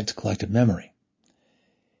Nephites' collective memory.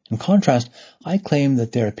 In contrast, I claim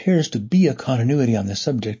that there appears to be a continuity on this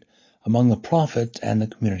subject among the prophets and the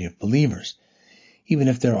community of believers, even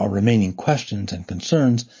if there are remaining questions and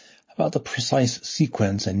concerns about the precise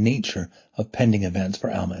sequence and nature of pending events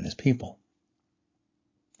for Alma and his people.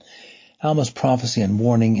 Alma's prophecy and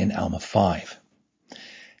warning in Alma 5.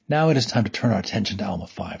 Now it is time to turn our attention to Alma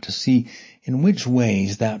 5 to see in which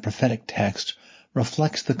ways that prophetic text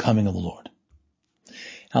reflects the coming of the Lord.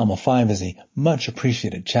 Alma 5 is a much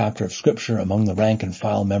appreciated chapter of Scripture among the rank and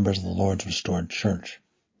file members of the Lord's restored church.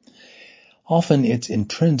 Often its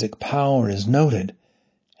intrinsic power is noted,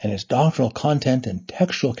 and its doctrinal content and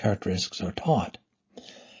textual characteristics are taught.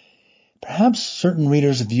 Perhaps certain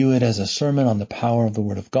readers view it as a sermon on the power of the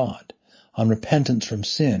Word of God, on repentance from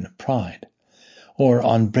sin, pride, or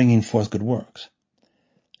on bringing forth good works.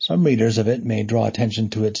 Some readers of it may draw attention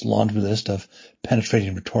to its laundry list of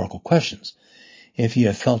penetrating rhetorical questions. If you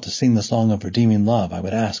have felt to sing the song of redeeming love, I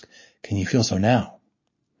would ask, can you feel so now?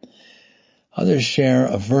 Others share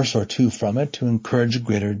a verse or two from it to encourage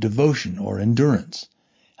greater devotion or endurance.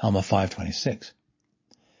 Alma 5:26.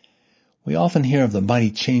 We often hear of the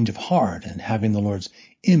mighty change of heart and having the Lord's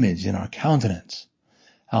image in our countenance.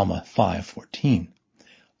 Alma 5:14.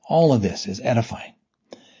 All of this is edifying.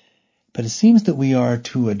 But it seems that we are,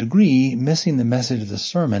 to a degree, missing the message of the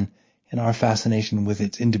sermon in our fascination with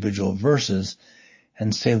its individual verses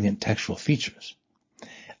and salient textual features.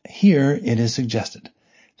 Here it is suggested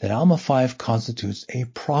that Alma 5 constitutes a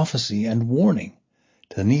prophecy and warning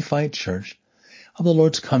to the Nephite church of the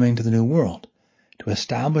Lord's coming to the new world, to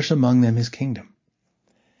establish among them his kingdom.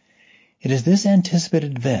 It is this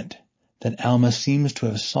anticipated event that Alma seems to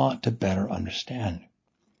have sought to better understand.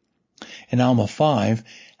 In Alma 5,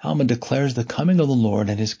 Alma declares the coming of the Lord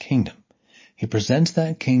and his kingdom. He presents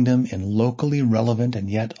that kingdom in locally relevant and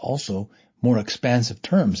yet also more expansive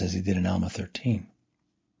terms, as he did in Alma 13.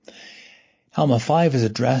 Alma 5 is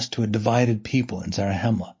addressed to a divided people in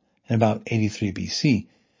Zarahemla in about 83 BC,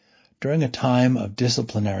 during a time of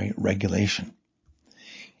disciplinary regulation.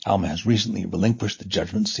 Alma has recently relinquished the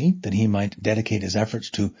judgment seat that he might dedicate his efforts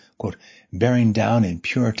to, quote, bearing down in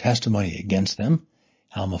pure testimony against them,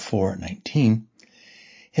 Alma 4:19.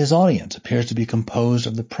 His audience appears to be composed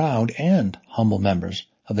of the proud and humble members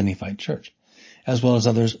of the Nephite church, as well as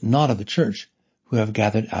others not of the church who have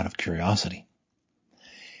gathered out of curiosity.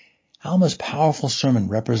 Alma's powerful sermon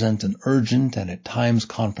represents an urgent and at times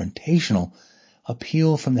confrontational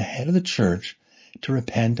appeal from the head of the church to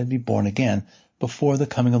repent and be born again before the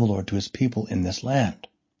coming of the Lord to his people in this land.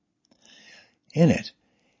 In it,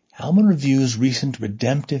 Alma reviews recent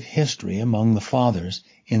redemptive history among the fathers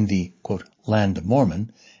in the, quote, land of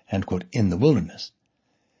Mormon and, quote, in the wilderness,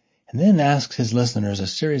 and then asks his listeners a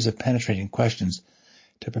series of penetrating questions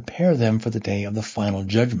to prepare them for the day of the final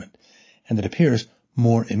judgment, and it appears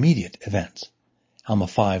more immediate events. Alma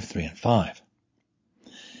 5:3 and 5.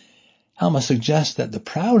 Alma suggests that the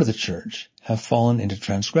proud of the church have fallen into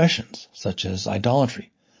transgressions such as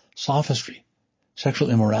idolatry, sophistry, sexual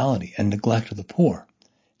immorality, and neglect of the poor.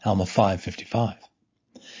 Alma 5:55.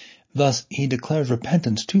 Thus, he declares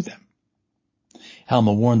repentance to them.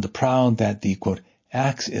 Alma warned the proud that the, quote,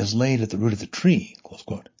 axe is laid at the root of the tree, close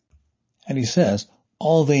quote. And he says,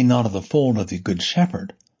 all they not of the fold of the good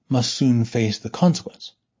shepherd must soon face the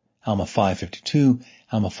consequence. Alma 5:52,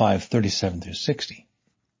 Alma 5:37 through 60.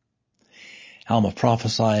 Alma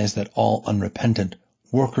prophesies that all unrepentant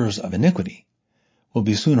workers of iniquity will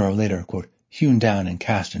be sooner or later, quote, hewn down and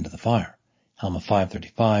cast into the fire. Alma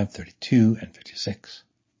 5:35, 32, and 56.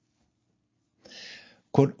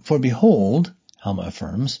 Quote, for behold, Alma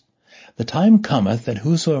affirms, the time cometh that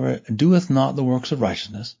whosoever doeth not the works of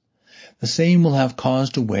righteousness, the same will have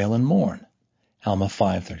cause to wail and mourn. Alma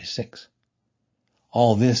 5:36.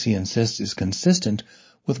 All this, he insists, is consistent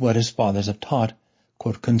with what his fathers have taught,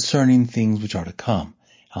 quote, concerning things which are to come.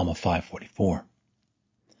 Alma 5:44.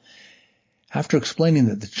 After explaining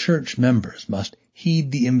that the church members must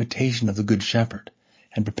heed the invitation of the Good Shepherd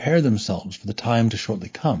and prepare themselves for the time to shortly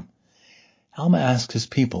come, Alma asks his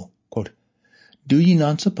people, quote, do ye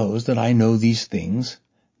not suppose that I know these things,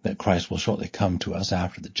 that Christ will shortly come to us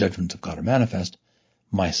after the judgments of God are manifest,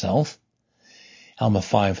 myself? Alma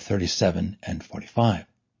 5:37 and 45.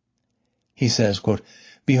 He says, quote,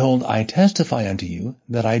 behold, I testify unto you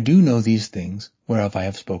that I do know these things whereof I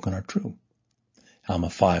have spoken are true. Alma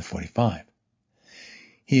 5:45.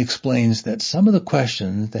 He explains that some of the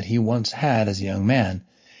questions that he once had as a young man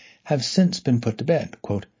have since been put to bed,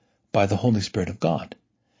 quote, by the Holy Spirit of God.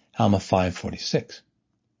 Alma 5:46.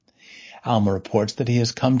 Alma reports that he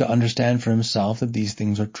has come to understand for himself that these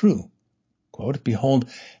things are true. Quote, behold,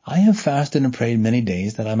 I have fasted and prayed many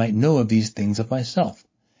days that I might know of these things of myself.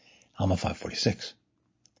 Alma 5:46.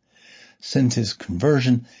 Since his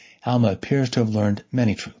conversion, Alma appears to have learned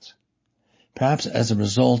many truths. Perhaps as a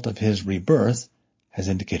result of his rebirth, as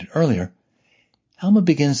indicated earlier, Alma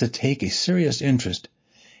begins to take a serious interest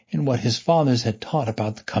in what his fathers had taught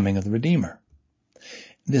about the coming of the Redeemer.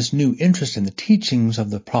 This new interest in the teachings of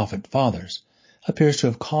the prophet fathers appears to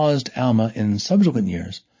have caused Alma in subsequent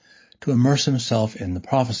years to immerse himself in the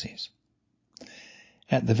prophecies.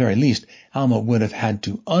 At the very least, Alma would have had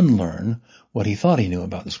to unlearn what he thought he knew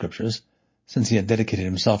about the scriptures, since he had dedicated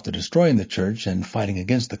himself to destroying the church and fighting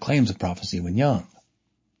against the claims of prophecy when young.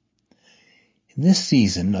 In this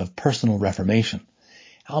season of personal reformation,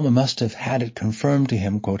 Alma must have had it confirmed to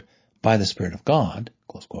him, quote, by the Spirit of God,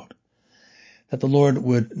 close quote, that the Lord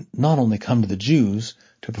would not only come to the Jews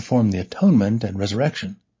to perform the atonement and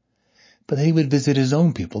resurrection, but that he would visit his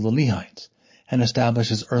own people, the Lehites, and establish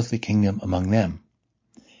his earthly kingdom among them.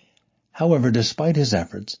 However, despite his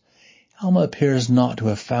efforts, Alma appears not to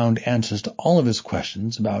have found answers to all of his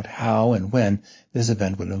questions about how and when this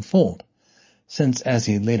event would unfold, since, as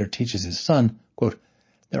he later teaches his son, quote,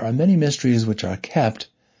 there are many mysteries which are kept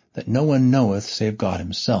that no one knoweth save God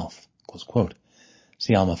himself, close quote.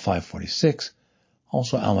 See Alma 5:46,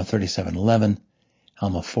 also Alma 37:11,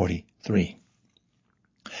 Alma 40:3.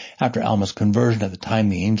 After Alma's conversion at the time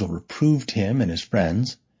the angel reproved him and his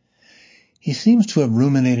friends, he seems to have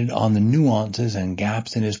ruminated on the nuances and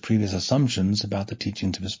gaps in his previous assumptions about the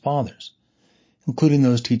teachings of his fathers, including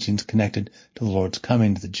those teachings connected to the Lord's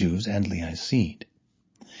coming to the Jews and Lehi's seed.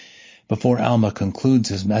 Before Alma concludes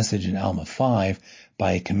his message in Alma 5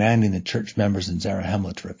 by commanding the church members in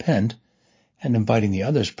Zarahemla to repent, and inviting the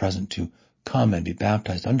others present to come and be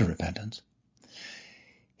baptized unto repentance.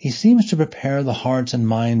 He seems to prepare the hearts and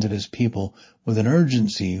minds of his people with an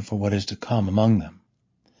urgency for what is to come among them.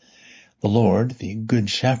 The Lord, the Good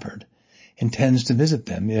Shepherd, intends to visit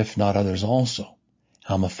them, if not others also.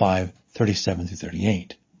 Alma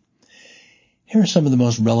 5:37-38. Here are some of the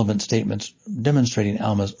most relevant statements demonstrating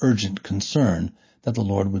Alma's urgent concern that the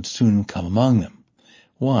Lord would soon come among them.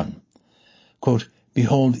 1. Quote,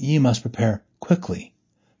 "Behold, ye must prepare quickly,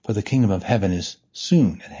 for the kingdom of heaven is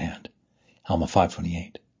soon at hand." Alma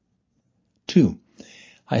 5:28. 2.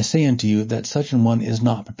 "I say unto you that such an one is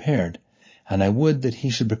not prepared, and I would that he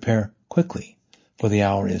should prepare quickly, for the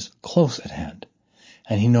hour is close at hand,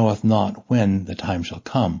 and he knoweth not when the time shall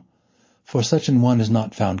come, for such an one is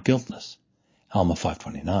not found guiltless." Alma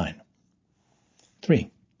 5:29. 3.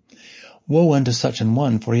 "Woe unto such an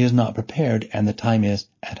one, for he is not prepared, and the time is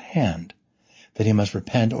at hand, that he must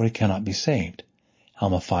repent or he cannot be saved."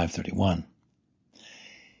 Alma 5:31.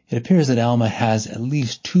 It appears that Alma has at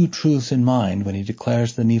least two truths in mind when he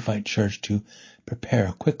declares to the Nephite church to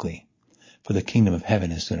prepare quickly, for the kingdom of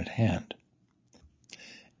heaven is soon at hand.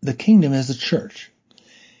 The kingdom is the church,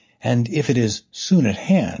 and if it is soon at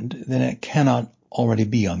hand, then it cannot already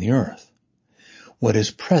be on the earth. What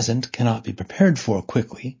is present cannot be prepared for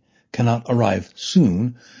quickly, cannot arrive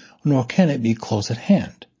soon, nor can it be close at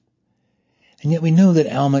hand. And yet we know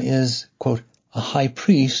that Alma is, quote, "a high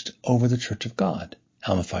priest over the church of God."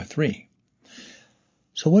 Alma 5:3.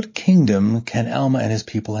 So what kingdom can Alma and his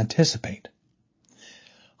people anticipate?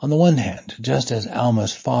 On the one hand, just as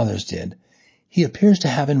Alma's fathers did, he appears to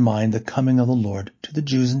have in mind the coming of the Lord to the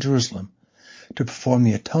Jews in Jerusalem to perform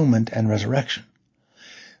the atonement and resurrection.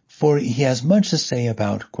 For he has much to say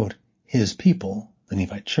about, quote, his people, the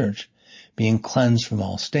Nephite church, being cleansed from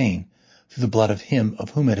all stain through the blood of him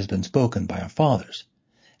of whom it has been spoken by our fathers.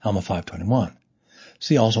 Alma 5:21.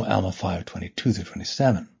 See also Alma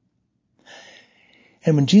 5:22-27.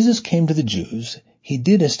 And when Jesus came to the Jews, he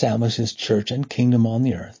did establish his church and kingdom on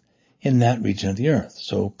the earth, in that region of the earth.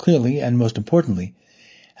 So clearly, and most importantly,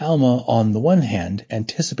 Alma, on the one hand,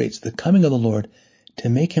 anticipates the coming of the Lord to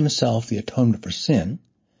make himself the atonement for sin.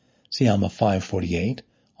 See Alma 5:48,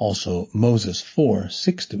 also Moses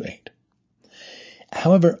 4:6-8.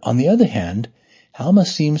 However, on the other hand, Alma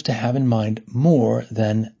seems to have in mind more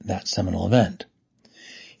than that seminal event.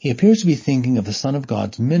 He appears to be thinking of the Son of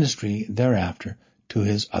God's ministry thereafter to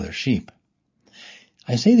his other sheep.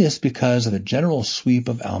 I say this because of the general sweep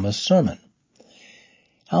of Alma's sermon.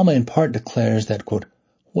 Alma in part declares that, quote,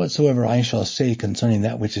 "Whatsoever I shall say concerning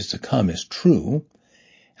that which is to come is true."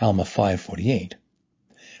 Alma 5:48.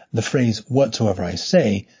 The phrase, "whatsoever I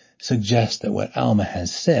say," suggests that what Alma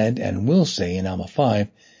has said and will say in Alma 5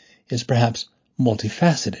 is perhaps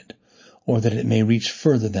multifaceted, or that it may reach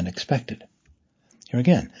further than expected. Here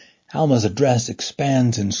again, Alma's address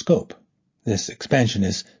expands in scope. This expansion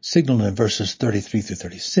is signaled in verses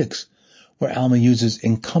 33-36, where Alma uses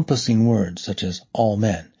encompassing words such as all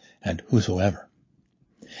men and whosoever.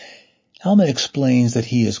 Alma explains that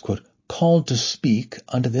he is, quote, "called to speak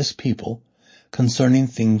unto this people concerning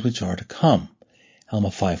things which are to come." Alma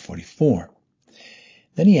 5:44.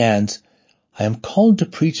 Then he adds, "I am called to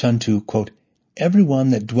preach unto, quote, every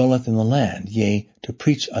one that dwelleth in the land, yea, to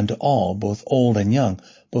preach unto all, both old and young,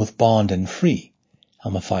 both bond and free."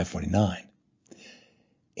 Alma 5:49.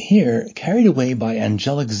 Here, carried away by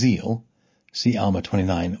angelic zeal, see Alma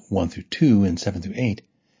 29:1-2 and 7-8,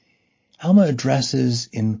 Alma addresses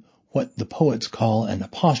in what the poets call an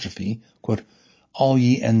apostrophe, quote, "all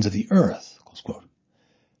ye ends of the earth," close quote.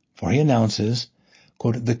 For he announces,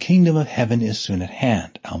 quote, "the kingdom of heaven is soon at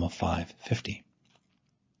hand." Alma 5:50.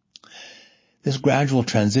 This gradual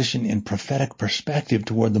transition in prophetic perspective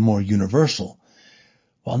toward the more universal,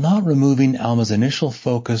 while not removing Alma's initial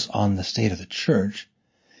focus on the state of the church,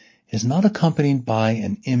 is not accompanied by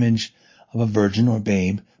an image of a virgin or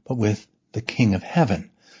babe, but with the King of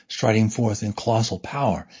heaven, striding forth in colossal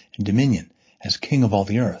power and dominion as King of all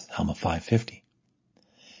the earth. Alma 5:50.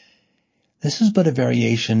 This is but a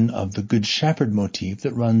variation of the Good Shepherd motif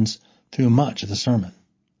that runs through much of the sermon.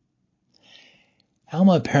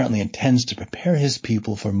 Alma apparently intends to prepare his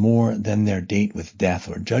people for more than their date with death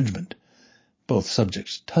or judgment, both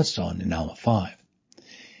subjects touched on in Alma 5.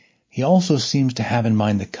 He also seems to have in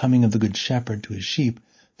mind the coming of the Good Shepherd to his sheep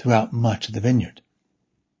throughout much of the vineyard.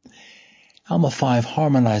 Alma 5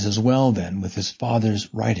 harmonizes well then with his father's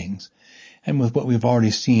writings and with what we've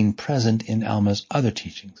already seen present in Alma's other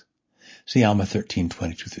teachings. See Alma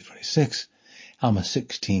 13:22-26, Alma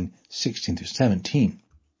 16:16-17.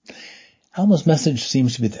 Alma's message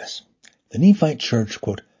seems to be this: the Nephite church,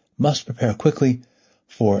 quote, "must prepare quickly,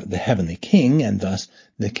 for the heavenly king, and thus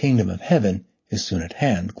the kingdom of heaven is soon at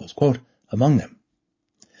hand, close quote, among them.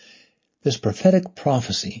 This prophetic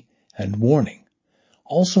prophecy and warning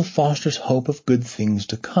also fosters hope of good things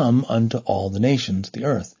to come unto all the nations of the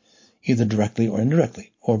earth, either directly or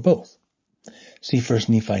indirectly, or both. See 1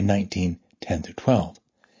 Nephi 19:10-12,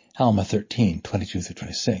 Alma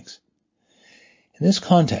 13:22-26. In this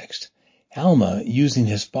context, Alma, using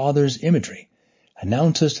his father's imagery,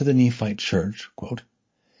 announces to the Nephite church, quote,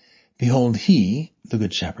 "Behold, he, the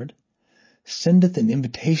good shepherd, sendeth an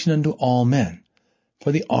invitation unto all men,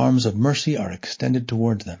 for the arms of mercy are extended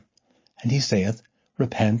towards them. And he saith,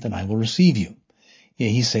 Repent, and I will receive you. Yea,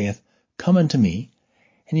 he saith, Come unto me,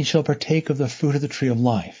 and ye shall partake of the fruit of the tree of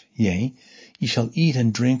life. Yea, ye shall eat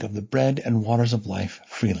and drink of the bread and waters of life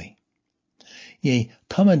freely. Yea,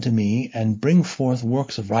 come unto me, and bring forth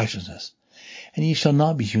works of righteousness, and ye shall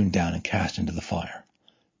not be hewn down and cast into the fire.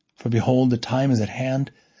 For behold, the time is at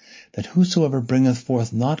hand, that whosoever bringeth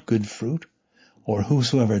forth not good fruit, or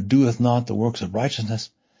whosoever doeth not the works of righteousness,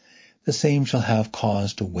 the same shall have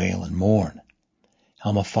cause to wail and mourn."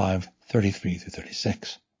 Alma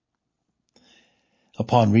 5:33-36.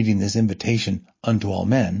 Upon reading this invitation unto all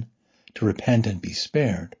men to repent and be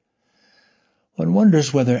spared, one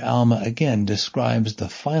wonders whether Alma again describes the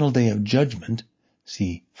final day of judgment,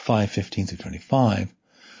 see 5:15-25,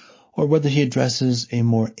 or whether he addresses a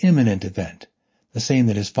more imminent event, the same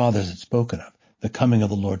that his fathers had spoken of, the coming of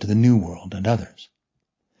the Lord to the New World and others.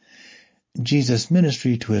 Jesus'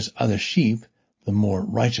 ministry to his other sheep, the more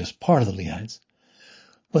righteous part of the Lehites,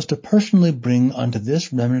 was to personally bring unto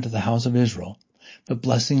this remnant of the house of Israel the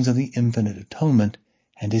blessings of the infinite atonement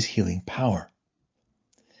and his healing power.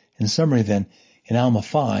 In summary, then, in Alma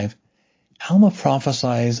 5, Alma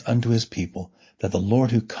prophesies unto his people that the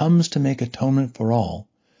Lord who comes to make atonement for all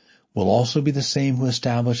will also be the same who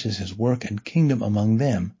establishes his work and kingdom among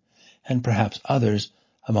them, and perhaps others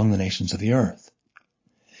among the nations of the earth.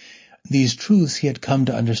 These truths he had come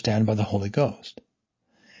to understand by the Holy Ghost.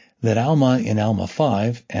 That Alma in Alma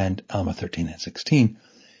 5 and Alma 13 and 16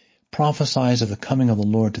 prophesies of the coming of the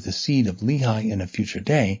Lord to the seed of Lehi in a future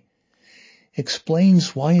day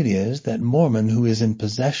explains why it is that Mormon, who is in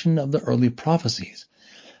possession of the early prophecies,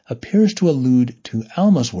 appears to allude to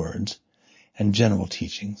Alma's words and general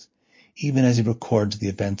teachings, even as he records the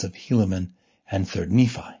events of Helaman and 3rd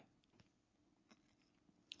Nephi.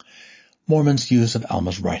 Mormon's use of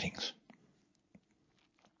Alma's writings.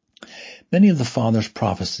 Many of the Father's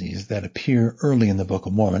prophecies that appear early in the Book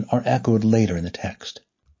of Mormon are echoed later in the text.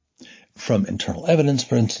 From internal evidence,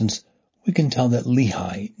 for instance, we can tell that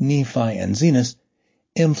Lehi, Nephi, and Zenos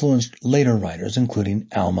influenced later writers, including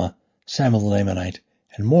Alma, Samuel the Lamanite,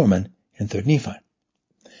 and Mormon in 3rd Nephi.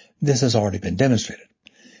 This has already been demonstrated.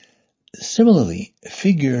 Similarly,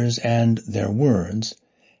 figures and their words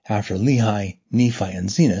after Lehi, Nephi, and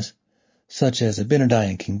Zenos, such as Abinadi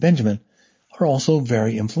and King Benjamin, are also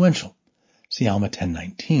very influential. See Alma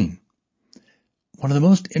 10:19. One of the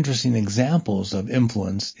most interesting examples of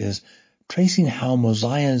influence is tracing how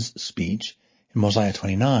Mosiah's speech in Mosiah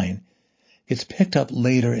 29 gets picked up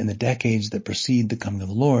later in the decades that precede the coming of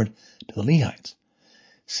the Lord to the Lehites.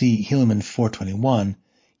 See Helaman 4:21,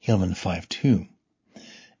 Helaman 5:2.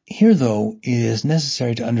 Here, though, it is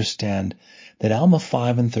necessary to understand that Alma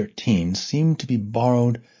 5 and 13 seem to be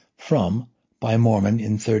borrowed from by Mormon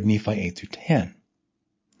in 3rd Nephi 8-10.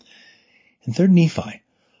 In 3rd Nephi,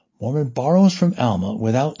 Mormon borrows from Alma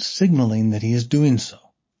without signaling that he is doing so.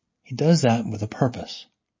 He does that with a purpose.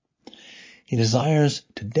 He desires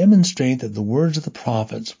to demonstrate that the words of the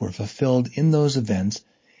prophets were fulfilled in those events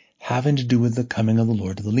having to do with the coming of the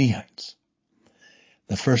Lord to the Lehites.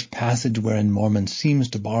 The first passage wherein Mormon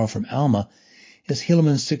seems to borrow from Alma is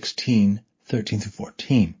Helaman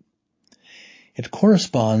 16:13-14. It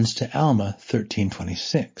corresponds to Alma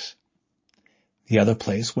 13:26. The other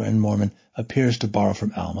place wherein Mormon appears to borrow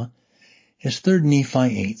from Alma is 3rd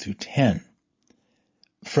Nephi 8-10.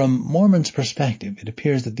 From Mormon's perspective, it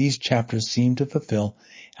appears that these chapters seem to fulfill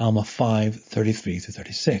Alma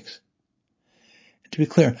 5:33-36. To be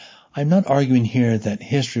clear, I'm not arguing here that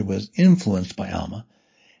history was influenced by Alma,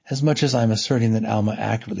 as much as I'm asserting that Alma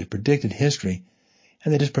accurately predicted history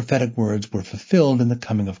and that his prophetic words were fulfilled in the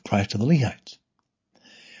coming of Christ to the Lehites.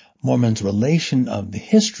 Mormon's relation of the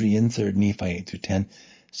history in 3rd Nephi 8-10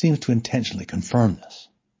 seems to intentionally confirm this.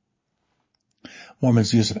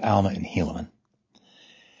 Mormon's use of Alma in Helaman.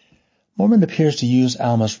 Mormon appears to use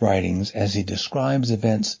Alma's writings as he describes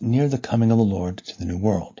events near the coming of the Lord to the New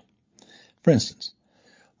World. For instance,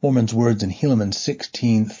 Mormon's words in Helaman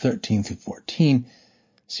 16:13-14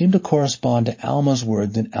 seem to correspond to Alma's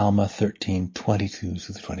words in Alma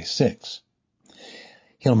 13:22-26.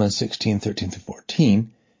 Helaman 16:13-14,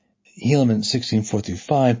 Helaman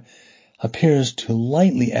 16:4-5 appears to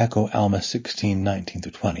lightly echo Alma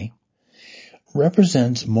 16:19-20,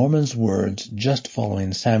 represents Mormon's words just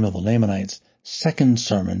following Samuel the Lamanite's second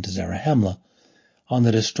sermon to Zarahemla on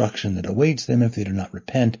the destruction that awaits them if they do not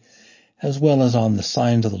repent, as well as on the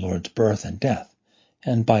signs of the Lord's birth and death,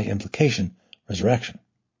 and by implication, resurrection.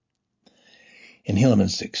 In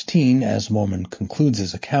Helaman 16, as Mormon concludes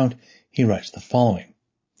his account, he writes the following: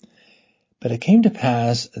 "But it came to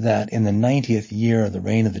pass that in the 90th year of the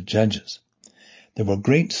reign of the judges, there were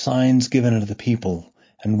great signs given unto the people,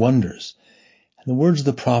 and wonders, and the words of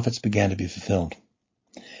the prophets began to be fulfilled.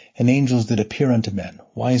 And angels did appear unto men,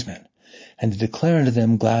 wise men, and to declare unto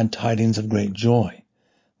them glad tidings of great joy.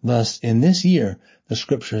 Thus in this year the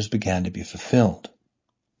scriptures began to be fulfilled."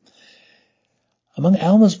 Among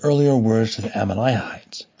Alma's earlier words to the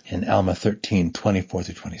Ammonites, in Alma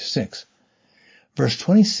 13:24-26, verse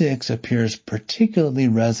 26 appears particularly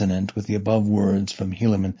resonant with the above words from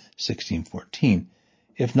Helaman 16:14,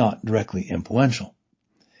 if not directly influential.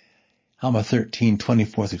 Alma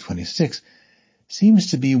 13:24-26 seems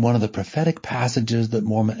to be one of the prophetic passages that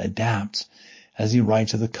Mormon adapts as he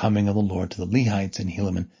writes of the coming of the Lord to the Lehites in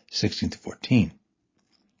Helaman 16-14.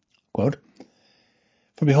 Quote,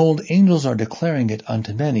 "For behold, angels are declaring it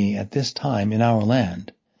unto many at this time in our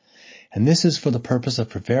land. And this is for the purpose of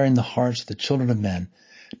preparing the hearts of the children of men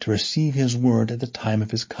to receive his word at the time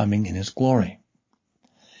of his coming in his glory.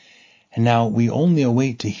 And now we only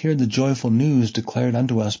await to hear the joyful news declared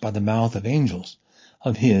unto us by the mouth of angels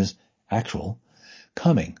of his actual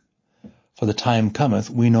coming. For the time cometh,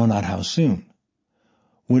 we know not how soon.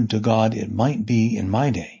 Would to God it might be in my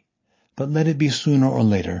day, but let it be sooner or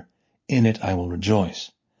later, in it I will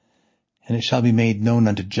rejoice. And it shall be made known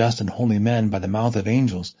unto just and holy men by the mouth of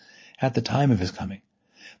angels at the time of his coming,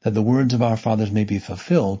 that the words of our fathers may be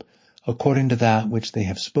fulfilled according to that which they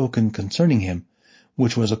have spoken concerning him,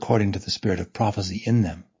 which was according to the spirit of prophecy in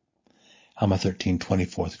them." Alma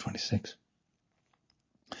 13:24-26.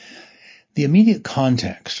 The immediate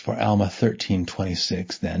context for Alma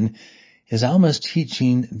 13:26, then, is Alma's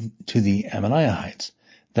teaching to the Ammonites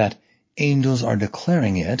that angels are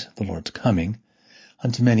declaring it, the Lord's coming,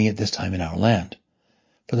 unto many at this time in our land,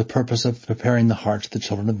 for the purpose of preparing the hearts of the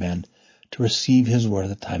children of men to receive his word at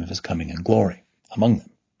the time of his coming in glory among them.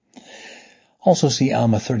 Also see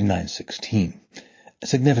Alma 39:16.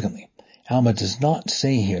 Significantly, Alma does not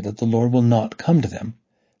say here that the Lord will not come to them,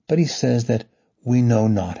 but he says that we know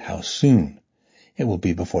not how soon it will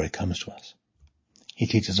be before he comes to us. He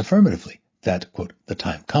teaches affirmatively that, quote, "the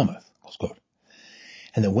time cometh," close quote,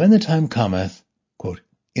 and that when the time cometh, quote,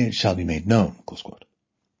 "it shall be made known," close quote.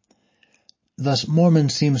 Thus Mormon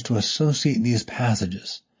seems to associate these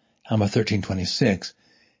passages, Alma 13:26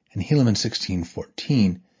 and Helaman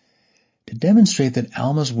 16:14, to demonstrate that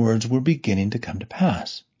Alma's words were beginning to come to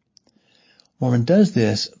pass. Mormon does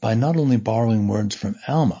this by not only borrowing words from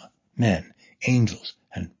Alma, men, angels,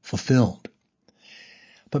 and fulfilled,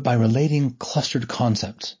 but by relating clustered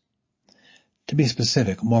concepts. To be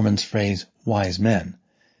specific, Mormon's phrase, wise men,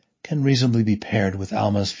 can reasonably be paired with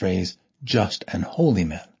Alma's phrase, just and holy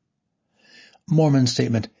men. Mormon's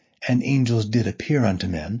statement, "and angels did appear unto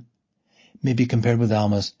men," may be compared with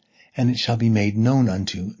Alma's, "and it shall be made known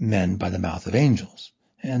unto men by the mouth of angels,"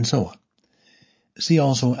 and so on. See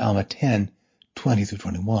also Alma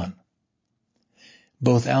 10:20-21.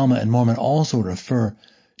 Both Alma and Mormon also refer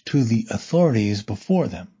to the authorities before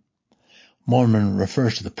them. Mormon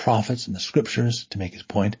refers to the prophets and the scriptures to make his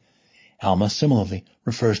point. Alma similarly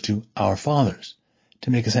refers to our fathers to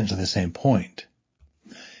make essentially the same point.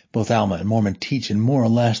 Both Alma and Mormon teach in more or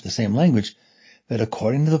less the same language that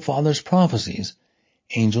according to the fathers' prophecies,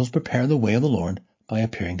 angels prepare the way of the Lord by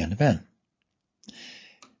appearing unto men.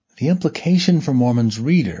 The implication for Mormon's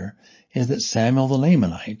reader is that Samuel the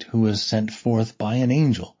Lamanite, who was sent forth by an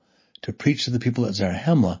angel to preach to the people at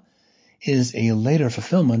Zarahemla, is a later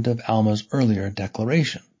fulfillment of Alma's earlier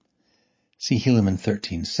declaration. See Helaman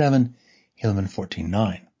 13:7, Helaman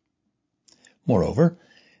 14:9. Moreover,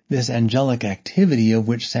 this angelic activity of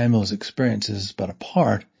which Samuel's experience is but a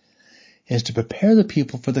part is to prepare the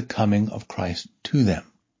people for the coming of Christ to them.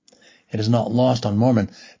 It is not lost on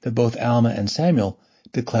Mormon that both Alma and Samuel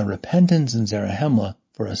declare repentance in Zarahemla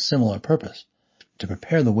for a similar purpose, to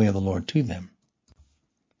prepare the way of the Lord to them.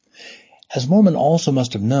 As Mormon also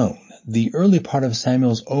must have known, the early part of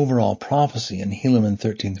Samuel's overall prophecy in Helaman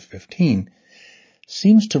 13-15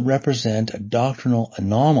 seems to represent a doctrinal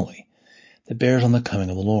anomaly that bears on the coming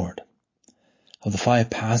of the Lord. Of the 5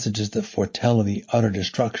 passages that foretell of the utter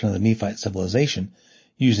destruction of the Nephite civilization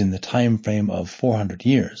using the time frame of 400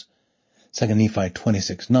 years, 2 Nephi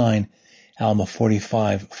 26:9, Alma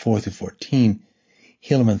 45:4-14,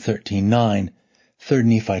 Helaman 13:9, 3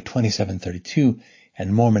 Nephi 27:32,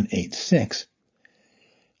 and Mormon 8:6,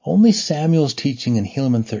 only Samuel's teaching in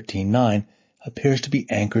Helaman 13:9 appears to be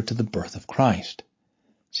anchored to the birth of Christ.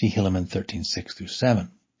 See Helaman 13:6-7.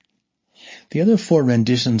 The other four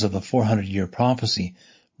renditions of the 400-year prophecy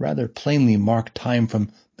rather plainly mark time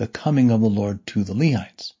from the coming of the Lord to the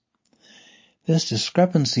Lehites. This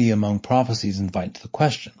discrepancy among prophecies invites the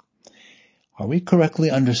question: are we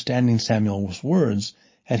correctly understanding Samuel's words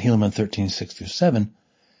at Helaman 13:6-7,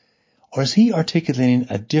 or is he articulating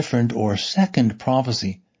a different or second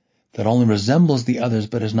prophecy that only resembles the others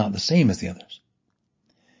but is not the same as the others?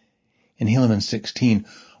 In Helaman 16,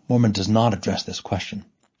 Mormon does not address this question.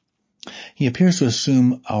 He appears to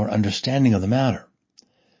assume our understanding of the matter.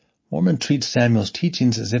 Mormon treats Samuel's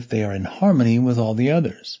teachings as if they are in harmony with all the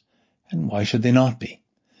others, and why should they not be?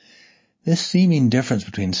 This seeming difference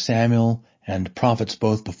between Samuel and prophets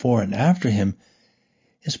both before and after him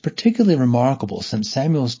is particularly remarkable, since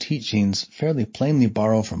Samuel's teachings fairly plainly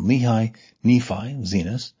borrow from Lehi, Nephi,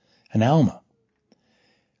 Zenos, and Alma.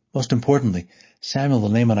 Most importantly, Samuel the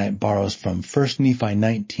Lamanite borrows from 1 Nephi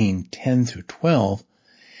 19:10-12,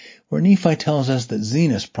 where Nephi tells us that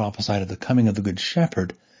Zenos prophesied of the coming of the Good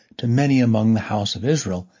Shepherd to many among the house of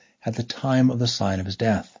Israel at the time of the sign of his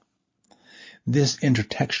death. This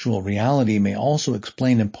intertextual reality may also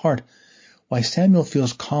explain in part why Samuel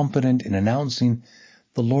feels confident in announcing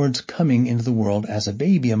the Lord's coming into the world as a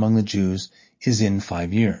baby among the Jews is in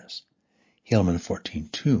 5 years. Helaman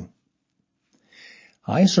 14:2.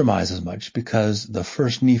 I surmise as much because the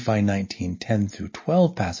 1 Nephi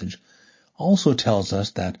 19:10-12 passage also tells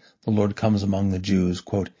us that the Lord comes among the Jews,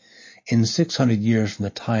 quote, in 600 years from the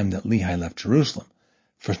time that Lehi left Jerusalem,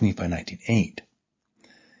 1 Nephi 19:8.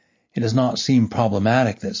 It does not seem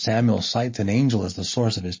problematic that Samuel cites an angel as the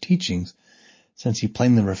source of his teachings, since he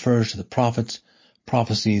plainly refers to the prophets,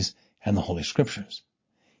 prophecies, and the Holy Scriptures.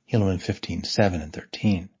 Helaman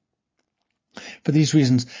 15:7-13. For these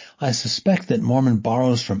reasons, I suspect that Mormon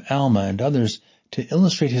borrows from Alma and others to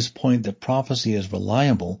illustrate his point that prophecy is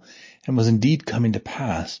reliable and was indeed coming to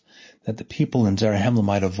pass, that the people in Zarahemla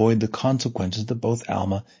might avoid the consequences that both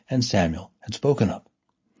Alma and Samuel had spoken of.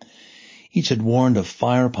 Each had warned of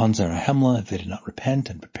fire upon Zarahemla if they did not repent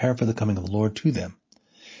and prepare for the coming of the Lord to them.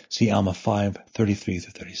 See Alma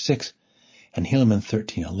 5:33-36 and Helaman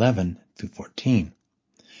 13:11-14.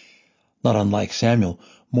 Not unlike Samuel,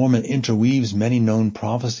 Mormon interweaves many known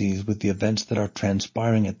prophecies with the events that are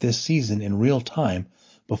transpiring at this season in real time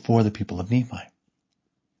before the people of Nephi.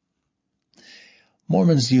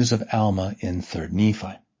 Mormon's use of Alma in 3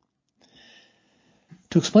 Nephi.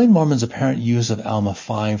 To explain Mormon's apparent use of Alma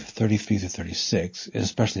 5:33-36,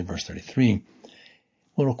 especially verse 33,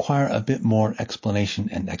 will require a bit more explanation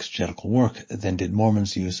and exegetical work than did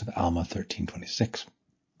Mormon's use of Alma 13:26.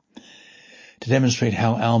 To demonstrate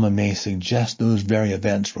how Alma may suggest those very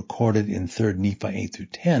events recorded in 3 Nephi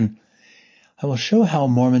 8-10, I will show how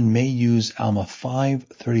Mormon may use Alma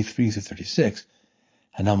 5:33-36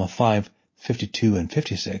 and Alma 5:52 and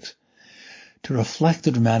 56 to reflect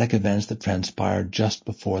the dramatic events that transpired just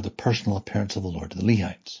before the personal appearance of the Lord to the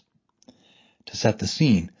Lehites. To set the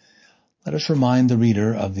scene, let us remind the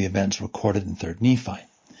reader of the events recorded in 3 Nephi.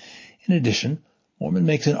 In addition, Mormon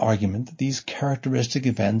makes an argument that these characteristic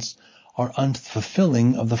events are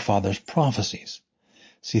unfulfilling of the Father's prophecies.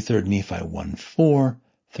 See 3 Nephi 1:4,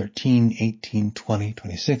 13, 18, 20,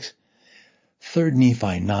 26, 3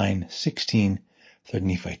 Nephi 9:16, 3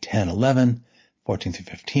 Nephi 10:11,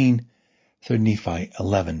 14-15, 3 Nephi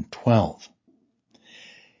 11:12.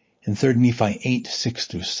 In 3 Nephi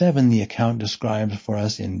 8:6-7, the account describes for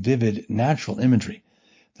us in vivid natural imagery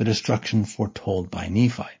the destruction foretold by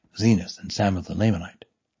Nephi, Zenos, and Samuel the Lamanite.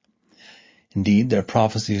 Indeed, their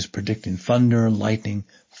prophecies predicting thunder, lightning,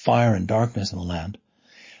 fire, and darkness in the land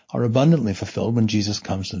are abundantly fulfilled when Jesus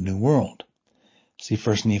comes to the new world. See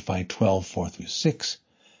 1 Nephi 12:4-6,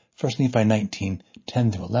 1 Nephi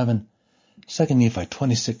 19:10-11, 2 Nephi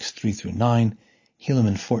 26:3-9,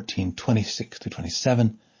 Helaman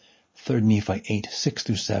 14:26-27, 3 Nephi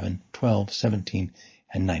 8:6-7, 12, 17,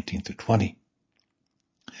 and 19-20.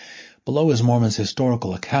 Below is Mormon's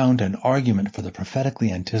historical account and argument for the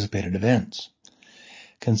prophetically anticipated events.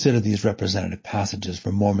 Consider these representative passages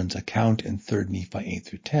for Mormon's account in 3 Nephi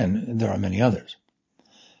 8-10. There are many others.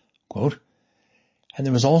 Quote, and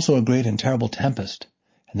there was also a great and terrible tempest,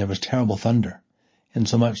 and there was terrible thunder,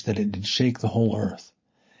 insomuch that it did shake the whole earth.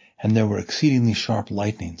 And there were exceedingly sharp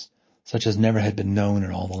lightnings, such as never had been known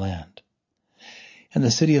in all the land. And the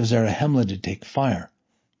city of Zarahemla did take fire,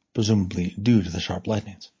 presumably due to the sharp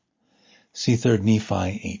lightnings. See 3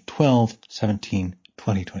 Nephi 8:12, 17,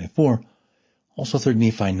 20, 24, also 3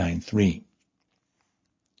 Nephi 9:3.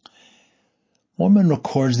 Mormon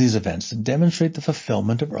records these events to demonstrate the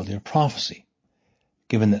fulfillment of earlier prophecy.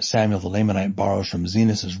 Given that Samuel the Lamanite borrows from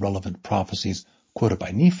Zenos' relevant prophecies quoted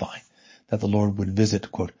by Nephi, that the Lord would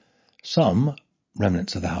visit, quote, some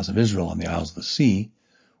remnants of the house of Israel on the isles of the sea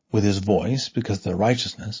with his voice because of their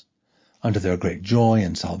righteousness, unto their great joy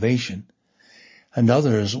and salvation, and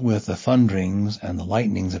others with the thunderings and the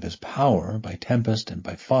lightnings of his power by tempest and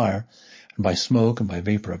by fire and by smoke and by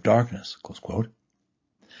vapor of darkness, close quote.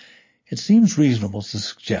 It seems reasonable to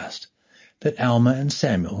suggest that Alma and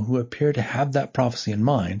Samuel, who appear to have that prophecy in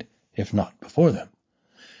mind, if not before them,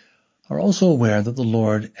 are also aware that the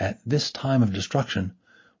Lord at this time of destruction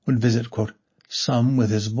would visit, quote, some with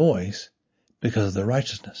his voice because of their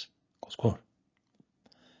righteousness, close quote.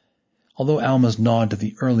 Although Alma's nod to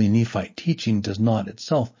the early Nephite teaching does not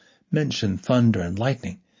itself mention thunder and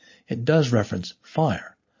lightning, it does reference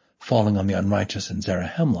fire falling on the unrighteous in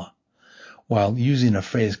Zarahemla, while using a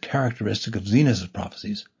phrase characteristic of Zenos'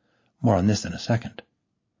 prophecies. More on this in a second.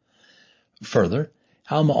 Further,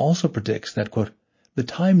 Alma also predicts that, quote, the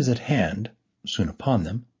time is at hand, soon upon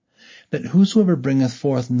them, that whosoever bringeth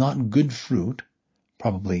forth not good fruit,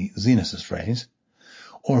 probably Zenos' phrase,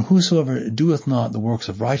 or whosoever doeth not the works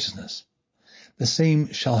of righteousness, the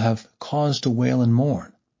same shall have cause to wail and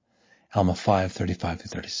mourn. Alma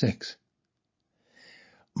 5:35-36.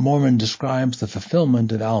 Mormon describes the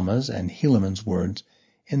fulfillment of Alma's and Helaman's words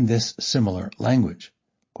in this similar language.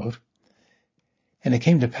 Quote, and it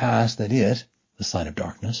came to pass that it, the sign of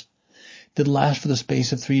darkness, did last for the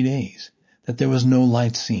space of 3 days, that there was no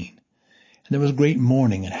light seen. And there was great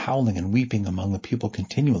mourning and howling and weeping among the people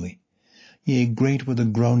continually. Yea, great were the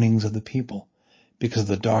groanings of the people, because of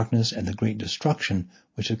the darkness and the great destruction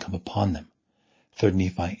which had come upon them. 3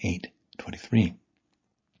 Nephi 8:23.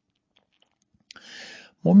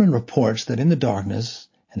 Mormon reports that in the darkness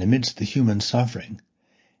and amidst the human suffering,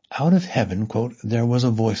 out of heaven, quote, there was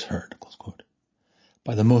a voice heard, close quote,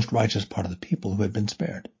 by the most righteous part of the people who had been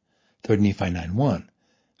spared. 3 Nephi 9:1.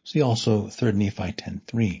 See also 3 Nephi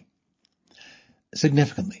 10:3.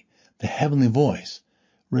 Significantly, the heavenly voice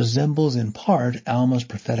resembles in part Alma's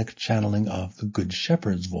prophetic channeling of the Good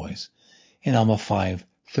Shepherd's voice in Alma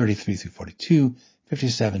 5:33-42,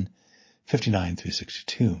 57,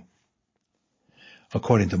 59-62.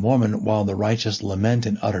 According to Mormon, while the righteous lament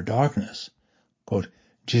in utter darkness, quote,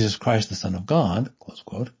 Jesus Christ the Son of God, close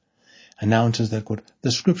quote, announces that, quote,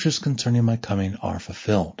 the scriptures concerning my coming are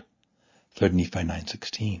fulfilled. 3 Nephi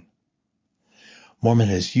 9:16. Mormon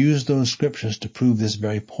has used those scriptures to prove this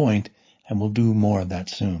very point and will do more of that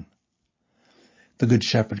soon. The Good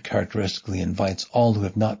Shepherd characteristically invites all who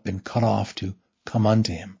have not been cut off to come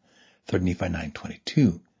unto him. 3 Nephi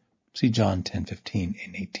 9:22. See John 10:15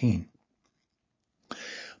 and 18.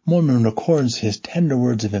 Mormon records his tender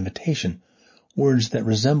words of invitation, words that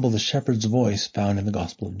resemble the shepherd's voice found in the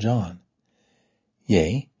Gospel of John.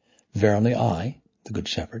 Yea, verily I, the Good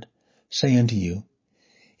Shepherd, say unto you,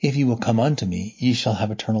 if ye will come unto me, ye shall have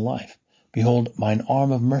eternal life. Behold, mine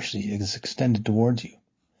arm of mercy is extended towards you.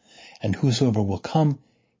 And whosoever will come,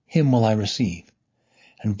 him will I receive.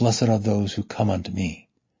 And blessed are those who come unto me.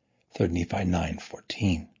 3 Nephi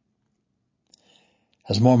 9:14.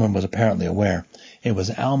 As Mormon was apparently aware, it was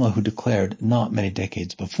Alma who declared, not many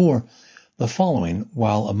decades before, the following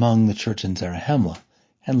while among the church in Zarahemla,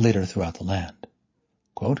 and later throughout the land.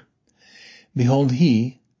 Quote, behold,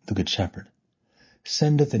 he, the Good Shepherd,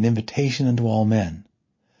 sendeth an invitation unto all men.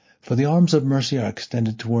 For the arms of mercy are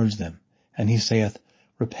extended towards them, and he saith,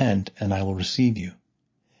 repent, and I will receive you.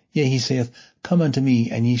 Yea, he saith, come unto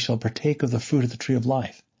me, and ye shall partake of the fruit of the tree of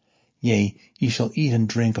life. Yea, ye shall eat and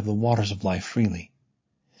drink of the waters of life freely.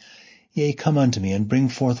 Yea, come unto me, and bring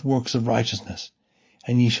forth works of righteousness,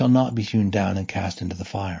 and ye shall not be hewn down and cast into the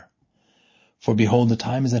fire. For behold, the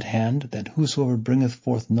time is at hand, that whosoever bringeth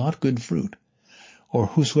forth not good fruit, or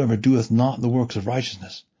whosoever doeth not the works of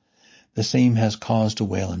righteousness, the same has cause to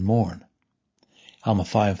wail and mourn. Alma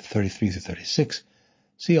 5:33-36.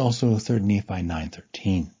 See also 3 Nephi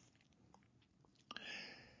 9:13.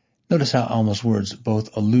 Notice how Alma's words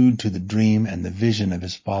both allude to the dream and the vision of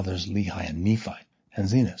his fathers Lehi and Nephi and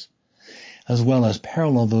Zenos, as well as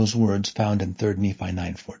parallel those words found in 3 Nephi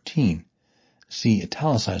 9:14. See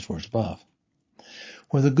italicized words above,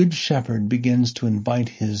 where the Good Shepherd begins to invite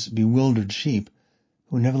his bewildered sheep,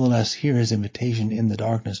 who nevertheless hear his invitation in the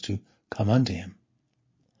darkness to come unto him.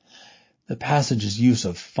 The passage's use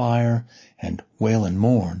of fire and wail and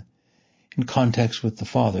mourn, in context with the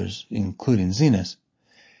fathers, including Zenos,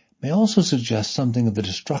 may also suggest something of the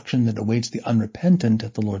destruction that awaits the unrepentant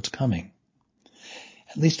at the Lord's coming.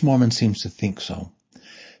 At least Mormon seems to think so.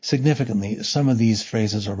 Significantly, some of these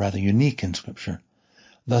phrases are rather unique in Scripture,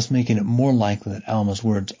 thus making it more likely that Alma's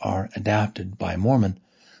words are adapted by Mormon,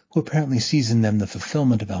 who apparently sees in them the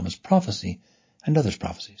fulfillment of Alma's prophecy and others'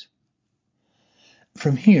 prophecies.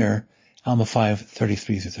 From here, Alma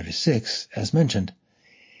 5:33-36, as mentioned,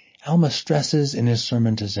 Alma stresses in his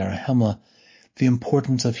sermon to Zarahemla the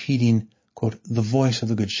importance of heeding, quote, the voice of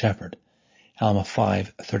the Good Shepherd, Alma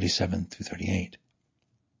 5:37-38.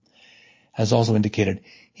 As also indicated,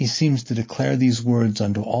 he seems to declare these words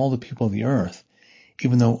unto all the people of the earth,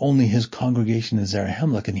 even though only his congregation in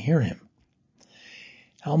Zarahemla can hear him.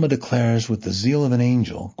 Alma declares with the zeal of an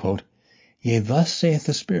angel, quote, Yea, thus saith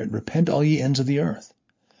the Spirit, repent all ye ends of the earth,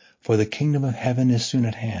 for the kingdom of heaven is soon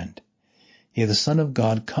at hand. Yea, the Son of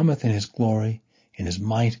God cometh in his glory, in his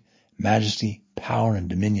might, majesty, power, and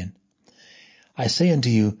dominion. I say unto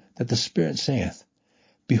you that the Spirit saith,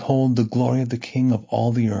 Behold, the glory of the King of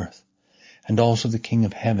all the earth, and also the King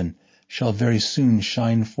of heaven, shall very soon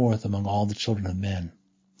shine forth among all the children of men.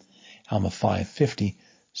 Alma 5:50.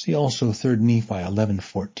 See also 3 Nephi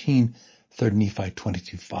 11:14, 3 Nephi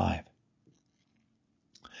 22:5.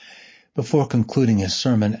 Before concluding his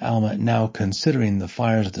sermon, Alma, now considering the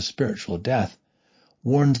fires of the spiritual death,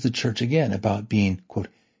 warns the church again about being, quote,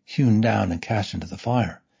 hewn down and cast into the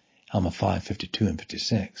fire, Alma 5:52 and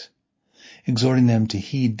 56, exhorting them to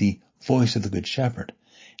heed the voice of the Good Shepherd,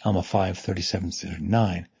 Alma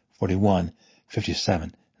 5:37-39, 41,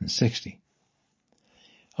 57, and 60.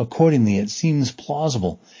 Accordingly, it seems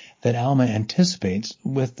plausible that Alma anticipates,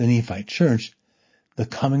 with the Nephite church, the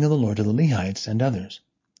coming of the Lord to the Lehites and others.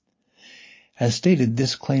 As stated,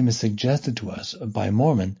 this claim is suggested to us by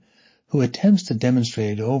Mormon, who attempts to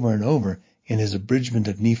demonstrate over and over in his abridgment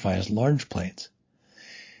of Nephi's large plates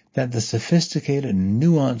that the sophisticated and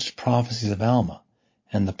nuanced prophecies of Alma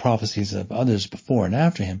and the prophecies of others before and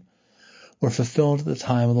after him were fulfilled at the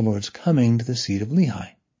time of the Lord's coming to the seat of Lehi.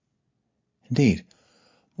 Indeed,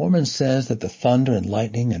 Mormon says that the thunder and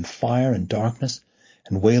lightning and fire and darkness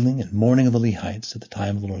and wailing and mourning of the Lehites at the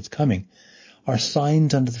time of the Lord's coming are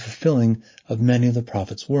signs unto the fulfilling of many of the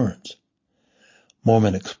prophets' words.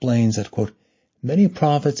 Mormon explains that, quote, many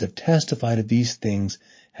prophets have testified of these things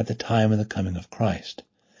at the time of the coming of Christ.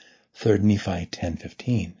 3 Nephi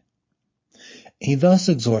 10:15. He thus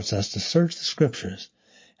exhorts us to search the Scriptures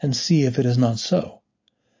and see if it is not so.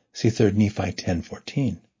 See 3 Nephi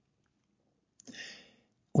 10:14.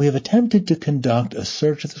 We have attempted to conduct a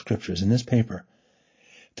search of the Scriptures in this paper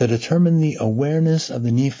to determine the awareness of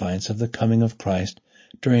the Nephites of the coming of Christ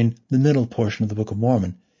during the middle portion of the Book of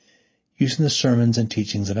Mormon, using the sermons and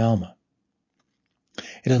teachings of Alma.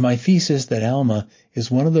 It is my thesis that Alma is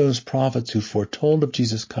one of those prophets who foretold of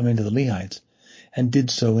Jesus coming to the Lehites and did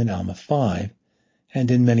so in Alma 5 and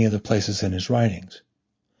in many other places in his writings.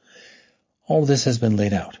 All this has been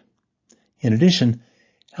laid out. In addition,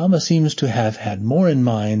 Alma seems to have had more in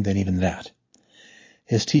mind than even that.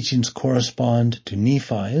 His teachings correspond to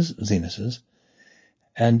Nephi's, Zenas's,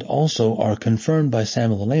 and also are confirmed by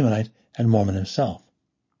Samuel the Lamanite and Mormon himself.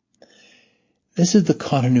 This is the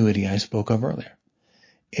continuity I spoke of earlier.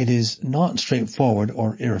 It is not straightforward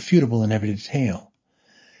or irrefutable in every detail,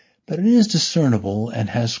 but it is discernible and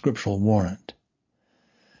has scriptural warrant.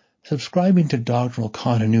 Subscribing to doctrinal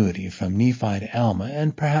continuity from Nephi to Alma,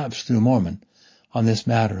 and perhaps through Mormon, on this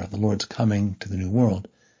matter of the Lord's coming to the New World,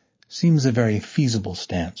 seems a very feasible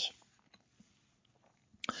stance.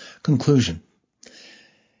 Conclusion.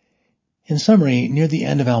 In summary, near the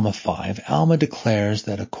end of Alma 5, Alma declares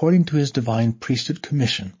that according to his divine priesthood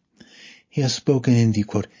commission, he has spoken in the,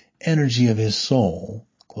 quote, energy of his soul,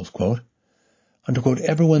 close quote, unto, quote,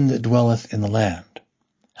 everyone that dwelleth in the land,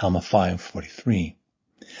 Alma 5:43.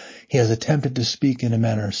 He has attempted to speak in a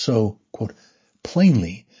manner so, quote,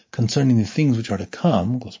 plainly concerning the things which are to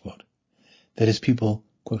come, close quote, that his people,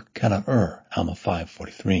 quote, cannot err, Alma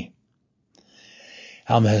 5:43.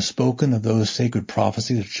 Alma has spoken of those sacred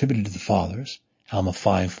prophecies attributed to the fathers, Alma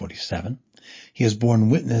 5:47. He has borne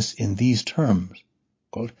witness in these terms,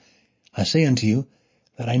 quote, I say unto you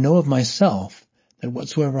that I know of myself that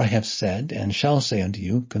whatsoever I have said and shall say unto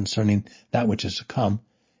you concerning that which is to come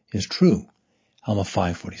is true, Alma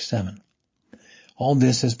 5:47. All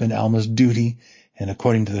this has been Alma's duty and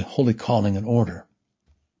according to the holy calling and order.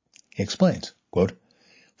 He explains, quote,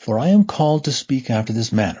 For I am called to speak after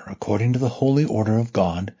this manner, according to the holy order of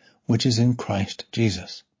God, which is in Christ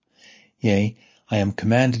Jesus. Yea, I am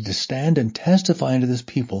commanded to stand and testify unto this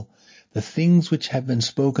people the things which have been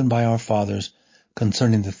spoken by our fathers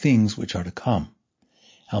concerning the things which are to come.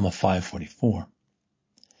 Alma 5:44.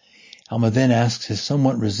 Alma then asks his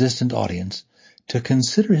somewhat resistant audience to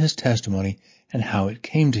consider his testimony and how it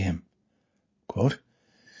came to him. Quote,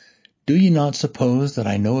 "Do ye not suppose that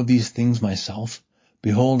I know of these things myself?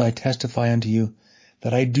 Behold, I testify unto you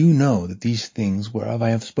that I do know that these things whereof I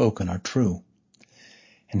have spoken are true.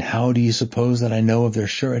 And how do ye suppose that I know of their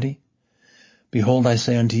surety? Behold, I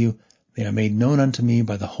say unto you, they are made known unto me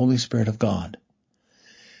by the Holy Spirit of God.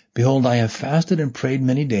 Behold, I have fasted and prayed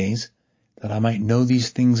many days, that I might know these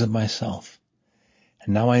things of myself.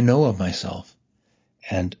 And now I know of myself,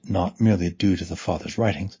 and not merely due to the Father's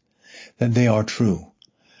writings, that they are true.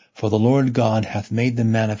 For the Lord God hath made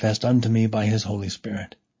them manifest unto me by his Holy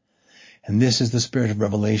Spirit. And this is the spirit of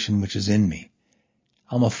revelation which is in me."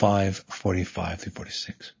 Alma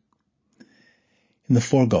 5:45-46. In the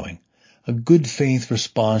foregoing, a good faith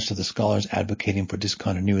response to the scholars advocating for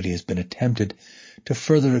discontinuity has been attempted to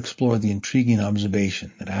further explore the intriguing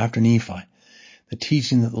observation that after Nephi, the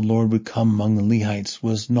teaching that the Lord would come among the Lehites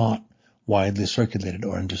was not widely circulated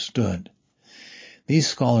or understood. These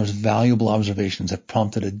scholars' valuable observations have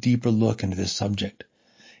prompted a deeper look into this subject,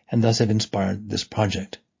 and thus have inspired this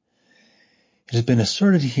project. It has been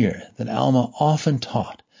asserted here that Alma often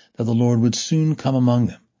taught that the Lord would soon come among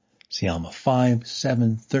them. See Alma 5,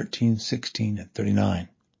 7, 13, 16, and 39.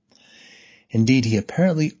 Indeed, he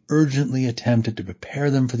apparently urgently attempted to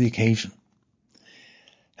prepare them for the occasion.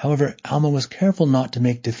 However, Alma was careful not to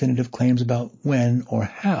make definitive claims about when or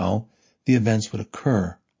how the events would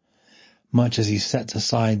occur, much as he sets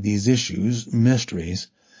aside these mysteries,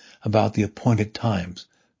 about the appointed times,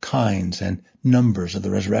 kinds, and numbers of the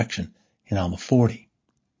resurrection in Alma 40.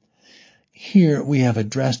 Here we have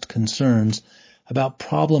addressed concerns about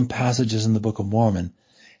problem passages in the Book of Mormon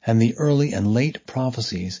and the early and late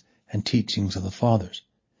prophecies and teachings of the Fathers.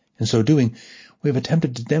 In so doing, we have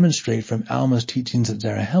attempted to demonstrate from Alma's teachings at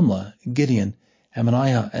Zarahemla, Gideon,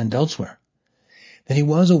 Ammonihah, and elsewhere, that he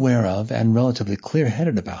was aware of and relatively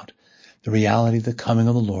clear-headed about the reality of the coming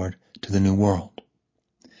of the Lord to the New World.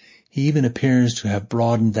 He even appears to have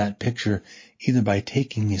broadened that picture either by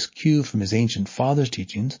taking his cue from his ancient fathers'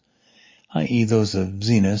 teachings, i.e. those of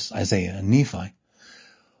Zenos, Isaiah, and Nephi,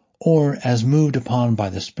 or as moved upon by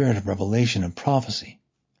the spirit of revelation and prophecy.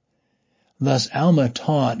 Thus Alma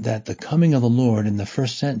taught that the coming of the Lord in the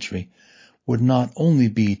first century would not only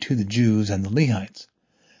be to the Jews and the Lehites,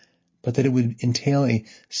 but that it would entail a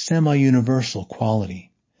semi-universal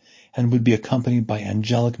quality, and would be accompanied by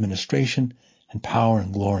angelic ministration and power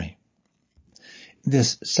and glory.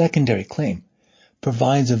 This secondary claim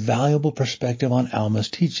provides a valuable perspective on Alma's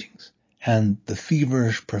teachings and the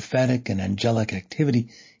feverish prophetic and angelic activity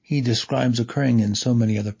he describes occurring in so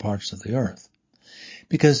many other parts of the earth,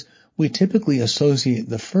 because we typically associate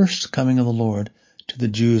the first coming of the Lord to the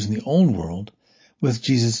Jews in the Old World with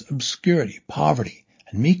Jesus' obscurity, poverty,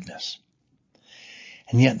 and meekness.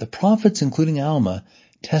 And yet the prophets, including Alma,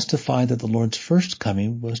 testify that the Lord's first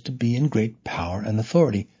coming was to be in great power and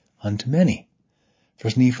authority unto many.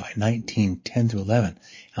 1 Nephi 19:10-11,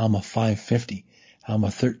 Alma 5:50, Alma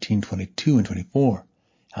 13:22 and 24,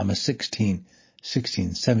 Alma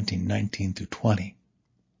 16:16, 17, 19-20.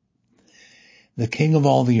 The King of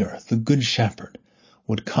all the earth, the Good Shepherd,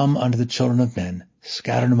 would come unto the children of men,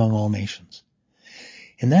 scattered among all nations.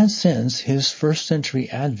 In that sense, his first century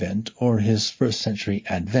advent, or his first century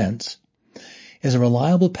advents, is a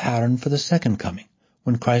reliable pattern for the second coming,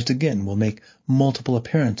 when Christ again will make multiple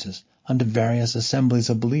appearances unto various assemblies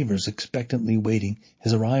of believers expectantly waiting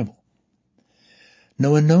his arrival.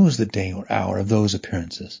 No one knows the day or hour of those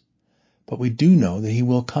appearances, but we do know that he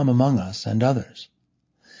will come among us and others.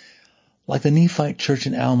 Like the Nephite church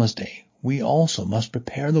in Alma's day, we also must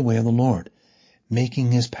prepare the way of the Lord,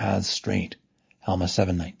 making his paths straight. Alma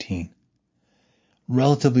 7:19.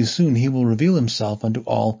 Relatively soon he will reveal himself unto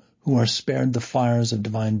all who are spared the fires of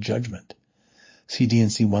divine judgment. See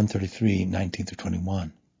D&C 133,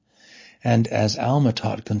 19-21. And as Alma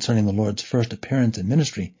taught concerning the Lord's first appearance and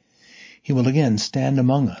ministry, he will again stand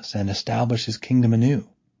among us and establish his kingdom anew.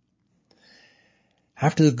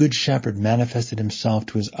 After the Good Shepherd manifested himself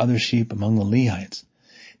to his other sheep among the Lehites,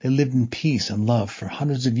 they lived in peace and love for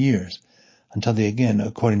hundreds of years, until they again,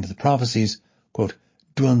 according to the prophecies, quote,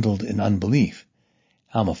 dwindled in unbelief.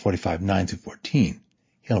 Alma 45:9-14,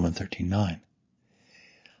 Helaman 13:9.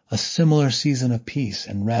 A similar season of peace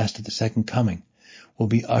and rest at the second coming will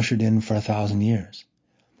be ushered in for 1,000 years.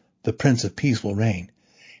 The Prince of Peace will reign,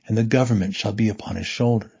 and the government shall be upon his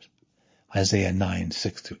shoulders. Isaiah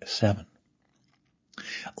 9:6-7.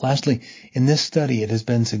 Lastly, in this study it has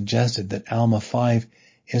been suggested that Alma 5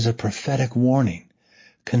 is a prophetic warning,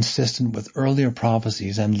 consistent with earlier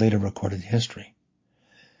prophecies and later recorded history.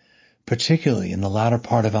 Particularly in the latter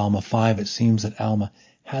part of Alma 5, it seems that Alma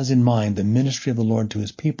has in mind the ministry of the Lord to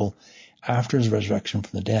his people after his resurrection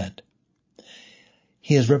from the dead.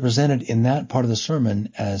 He is represented in that part of the sermon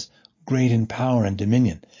as great in power and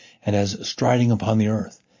dominion, and as striding upon the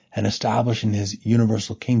earth and establishing his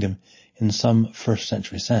universal kingdom in some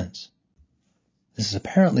first-century sense. This is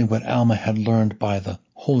apparently what Alma had learned by the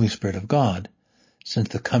Holy Spirit of God since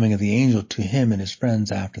the coming of the angel to him and his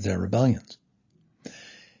friends after their rebellions.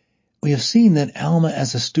 We have seen that Alma,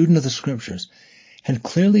 as a student of the Scriptures, had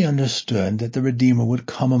clearly understood that the Redeemer would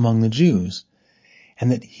come among the Jews,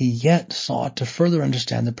 and that he yet sought to further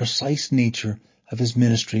understand the precise nature of his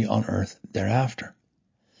ministry on earth thereafter.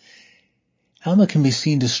 Alma can be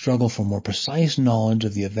seen to struggle for more precise knowledge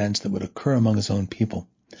of the events that would occur among his own people.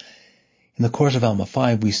 In the course of Alma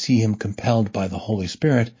 5, we see him compelled by the Holy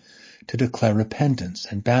Spirit to declare repentance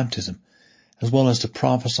and baptism, as well as to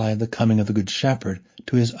prophesy of the coming of the Good Shepherd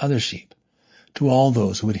to his other sheep, to all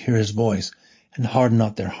those who would hear his voice and harden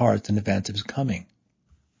not their hearts in advance of his coming.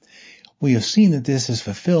 We have seen that this is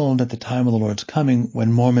fulfilled at the time of the Lord's coming,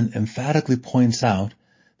 when Mormon emphatically points out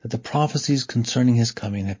that the prophecies concerning his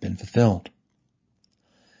coming have been fulfilled.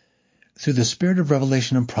 Through the spirit of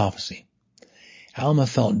revelation and prophecy, Alma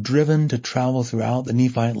felt driven to travel throughout the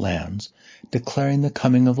Nephite lands, declaring the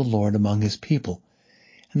coming of the Lord among his people,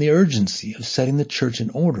 and the urgency of setting the church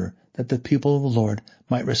in order that the people of the Lord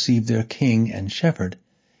might receive their king and shepherd,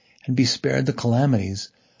 and be spared the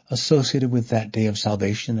calamities associated with that day of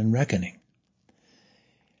salvation and reckoning.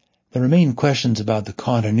 There remain questions about the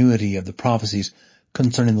continuity of the prophecies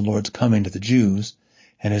concerning the Lord's coming to the Jews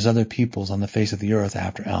and his other peoples on the face of the earth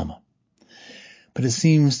after Alma. But it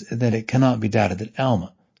seems that it cannot be doubted that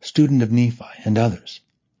Alma, student of Nephi and others,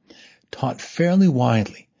 taught fairly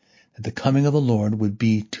widely that the coming of the Lord would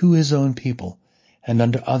be to his own people and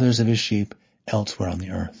unto others of his sheep elsewhere on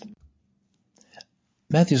the earth.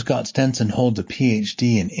 Matthew Scott Stenson holds a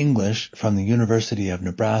Ph.D. in English from the University of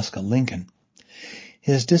Nebraska-Lincoln.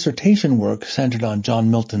 His dissertation work centered on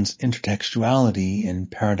John Milton's intertextuality in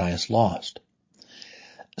Paradise Lost.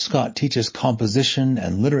 Scott teaches composition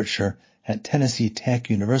and literature at Tennessee Tech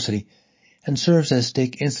University and serves as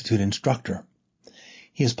Stake Institute instructor.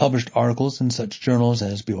 He has published articles in such journals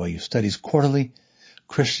as BYU Studies Quarterly,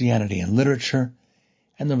 Christianity and Literature,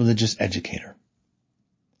 and The Religious Educator.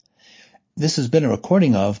 This has been a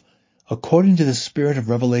recording of According to the Spirit of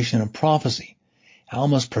Revelation and Prophecy,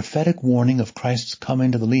 Alma's Prophetic Warning of Christ's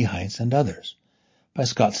Coming to the Lehites and Others, by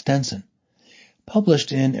Scott Stenson,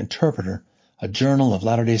 published in Interpreter, a journal of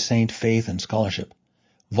Latter-day Saint Faith and Scholarship,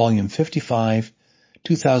 Volume 55,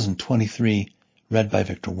 2023, read by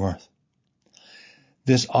Victor Worth.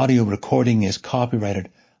 This audio recording is copyrighted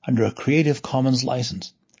under a Creative Commons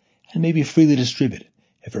license and may be freely distributed.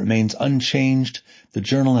 If it remains unchanged, the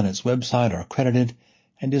journal and its website are accredited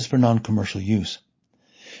and is for non-commercial use.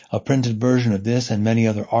 A printed version of this and many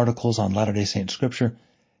other articles on Latter-day Saint Scripture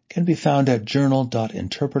can be found at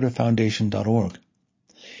journal.interpreterfoundation.org.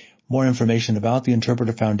 More information about the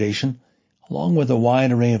Interpreter Foundation, along with a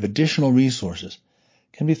wide array of additional resources,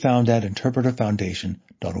 can be found at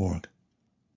interpreterfoundation.org.